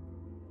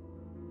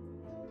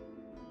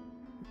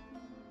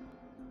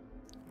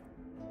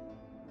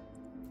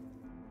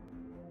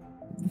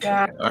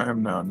 Got Okay, I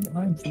am now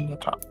 9 from the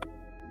top.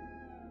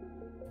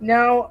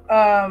 Now,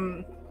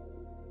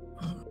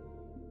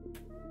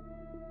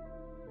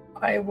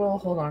 I will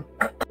hold on.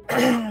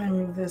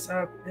 Move this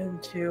up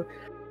into.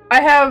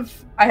 I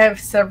have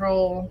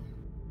several.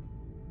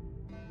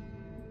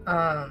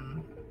 I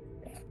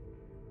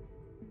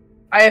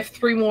have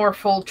 3 more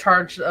full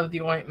charge of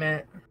the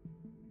ointment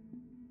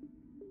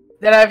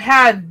that I've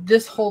had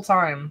this whole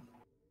time.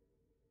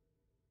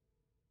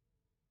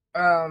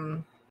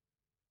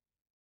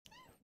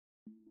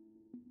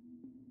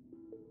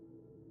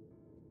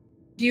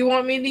 Do you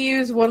want me to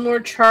use 1 more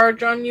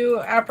charge on you,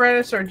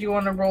 Apparatus, or do you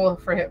want to roll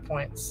for hit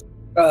points?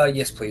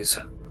 Yes, please.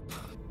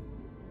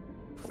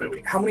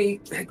 Wait, how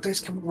many hit dice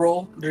can we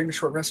roll during the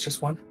short rest?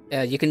 Just 1?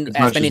 You can As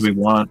much as we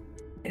want.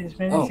 As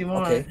many as you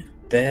want. Okay.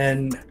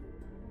 Then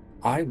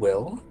I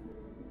will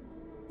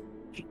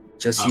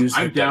just use.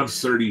 I'm hit down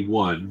dice.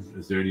 31.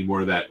 Is there any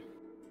more of that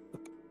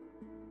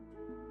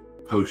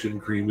potion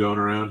cream going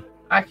around?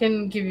 I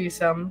can give you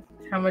some.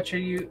 How much do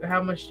you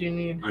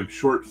need? I'm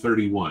short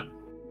 31.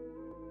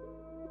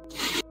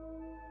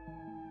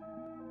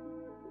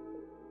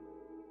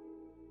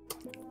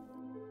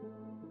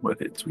 What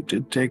hits we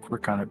did take were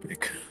kind of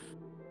big.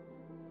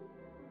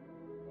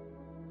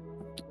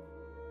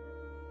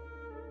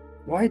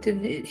 Why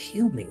didn't it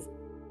heal me?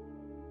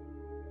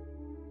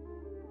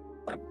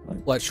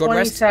 What, short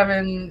rest?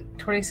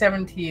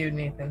 27 to you,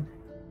 Nathan.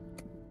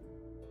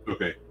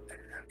 Okay.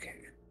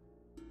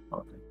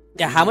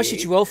 Yeah, how much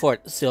did you roll for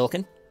it,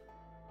 Silicon?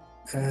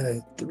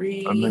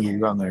 3. I'm not even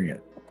gone there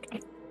yet.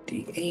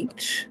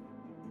 D8.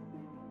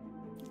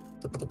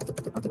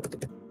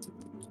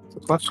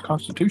 Plus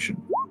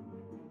Constitution.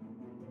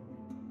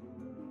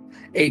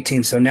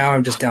 18. So now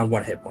I'm just down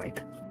 1 hit point.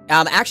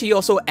 Actually, you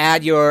also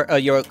add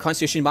your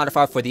Constitution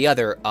modifier for the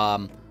other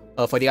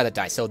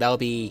dice, so that'll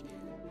be.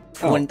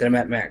 Then I'm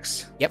at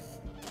max. Yep.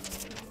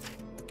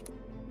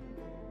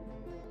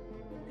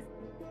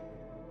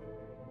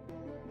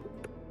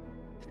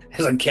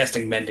 As I'm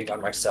casting Mending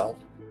on myself.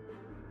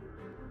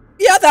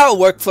 Yeah, that'll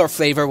work for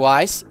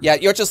flavor-wise. Yeah,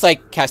 you're just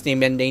like casting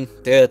Mending.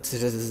 No, that's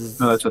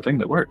a thing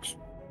that works.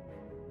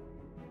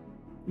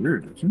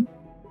 Weird, isn't it?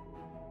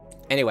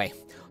 Anyway,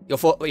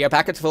 you're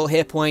back at full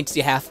hit points.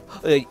 You have.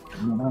 Let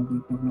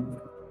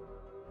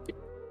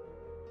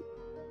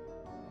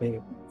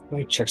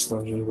me check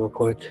something real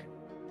quick.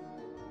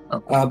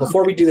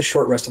 Before we do the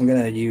short rest, I'm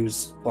gonna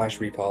use Flash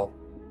Recall.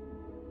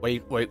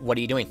 What are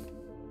you doing?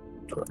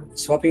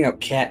 Swapping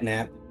out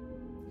Catnap.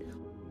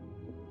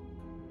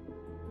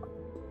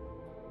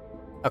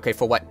 Okay,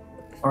 for what?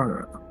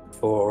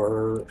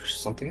 For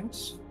something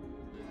else.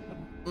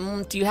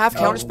 Do you have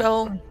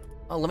Counterspell?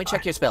 Oh, let me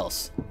check your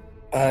spells.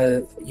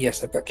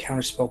 Yes, I've got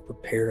Counterspell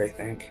prepared, I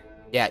think.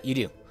 Yeah, you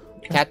do.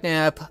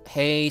 Catnap,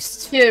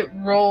 haste. It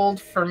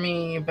rolled for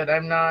me, but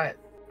I'm not.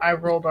 I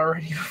rolled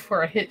already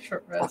before I hit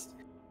short rest.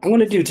 I'm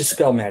gonna do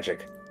Dispel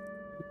Magic.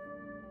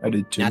 I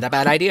did too. Not a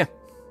bad idea.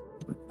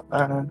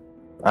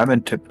 I'm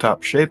in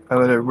tip-top shape. How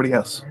about everybody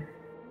else?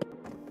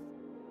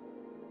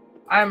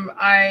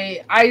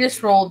 I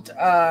just rolled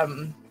a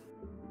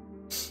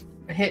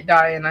hit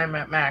die and I'm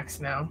at max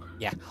now.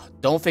 Yeah.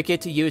 Don't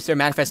forget to use their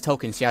manifest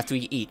tokens. You have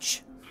 3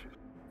 each.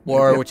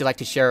 Or would you like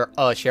to share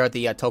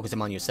the tokens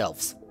among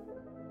yourselves?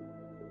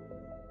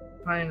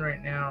 Fine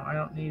right now. I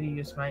don't need to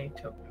use my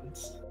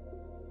tokens.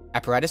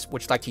 Apparatus,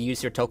 would you like to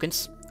use your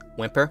tokens?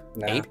 Whimper,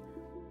 Nah. Abe.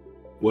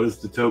 What does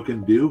the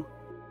token do?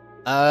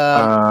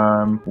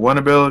 One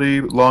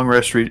ability, long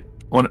rest. We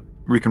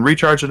can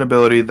recharge an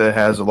ability that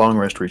has a long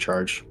rest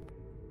recharge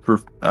for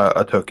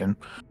a token.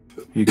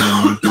 You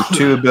can do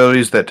 2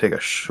 abilities that take a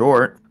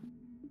short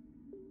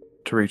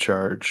to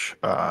recharge.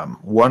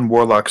 1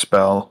 warlock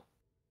spell,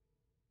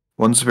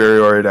 1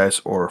 superiority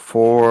dice, or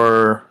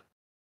 4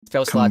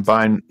 spell slots.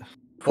 combined.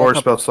 4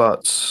 spell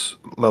slots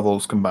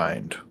levels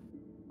combined.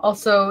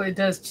 Also, it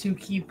does 2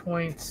 key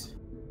points.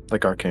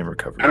 Like arcane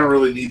recovery. I don't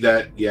really need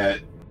that yet,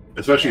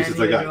 especially Yeah, since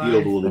I got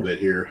healed a little bit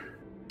here.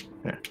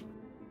 Yeah.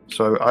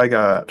 So I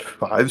got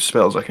 5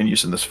 spells I can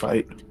use in this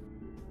fight.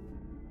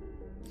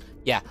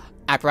 Yeah.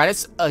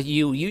 Apparatus,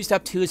 you used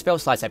up 2 spell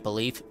slots, I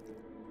believe.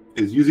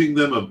 Is using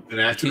them an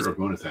action or a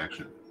bonus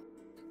action?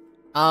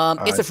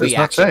 It's a it free does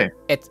not action.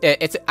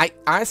 say. I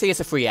honestly,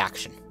 it's a free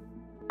action.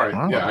 Alright,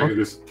 Oh, yeah, I can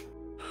just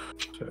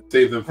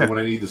save them for when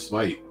I need to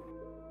smite.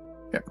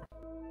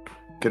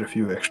 Get a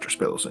few extra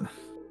spells in.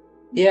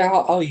 Yeah,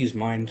 I'll use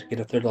mine to get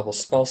a 3rd level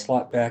spell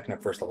slot back and a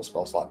 1st level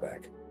spell slot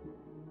back.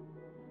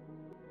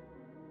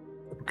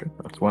 Okay,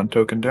 that's 1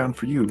 token down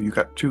for you. You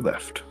got 2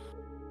 left.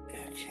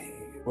 Okay,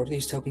 what are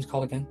these tokens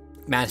called again?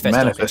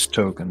 Manifest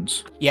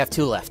tokens. You have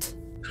 2 left.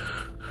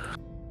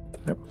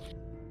 Yep.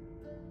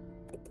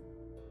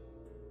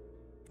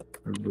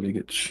 Everybody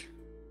gets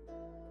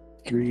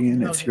 3,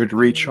 and it's here to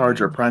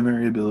recharge our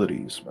primary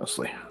abilities,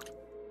 mostly.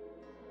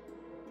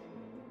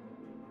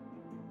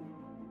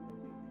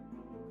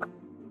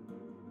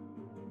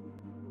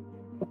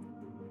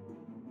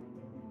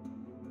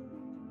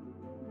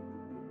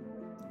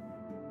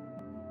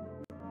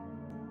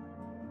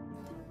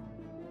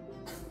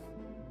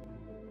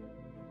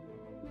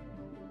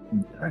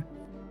 Okay.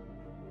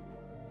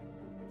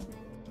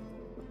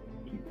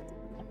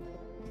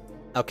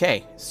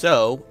 Okay,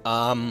 so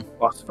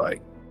Boss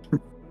fight.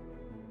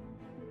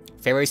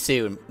 very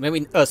soon.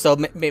 Maybe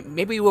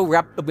maybe we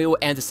will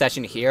end the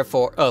session here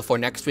for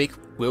next week.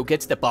 We'll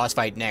get to the boss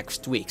fight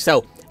next week.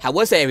 So, how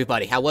was it,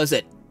 everybody? How was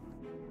it?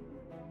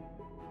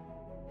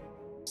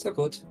 So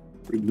good.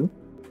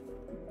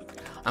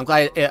 I'm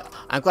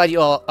glad you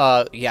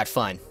all you had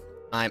fun.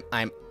 I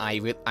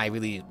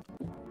really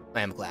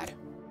am glad.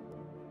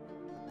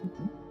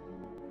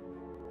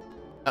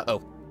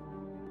 Uh-oh.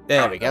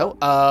 There we go.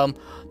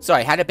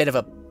 Sorry, I had a bit of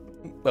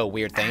a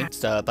weird thing,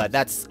 so but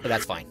that's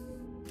fine.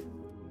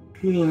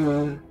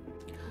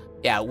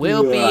 Yeah,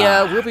 we'll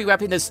be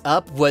wrapping this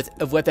up with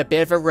a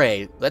bit of a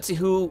raid. Let's see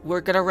who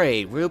we're gonna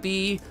raid. We'll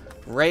be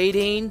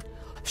raiding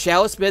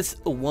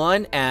Shadowsmith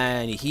 1,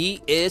 and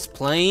he is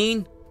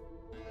playing.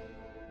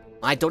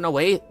 I don't know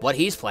what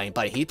he's playing,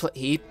 but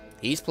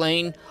he's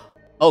playing.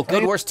 Oh,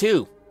 Good Wars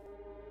 2.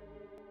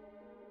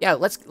 Yeah,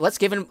 let's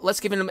give him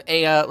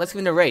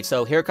a raid.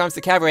 So here comes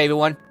the cavalry,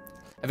 everyone.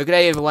 Have a good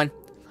day, everyone.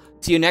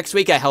 See you next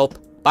week, I hope.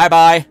 Bye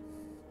bye.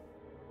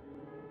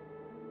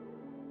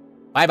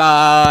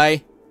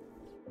 Bye-bye.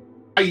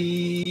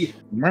 Bye.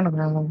 Bye.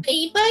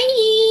 Bye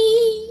bye.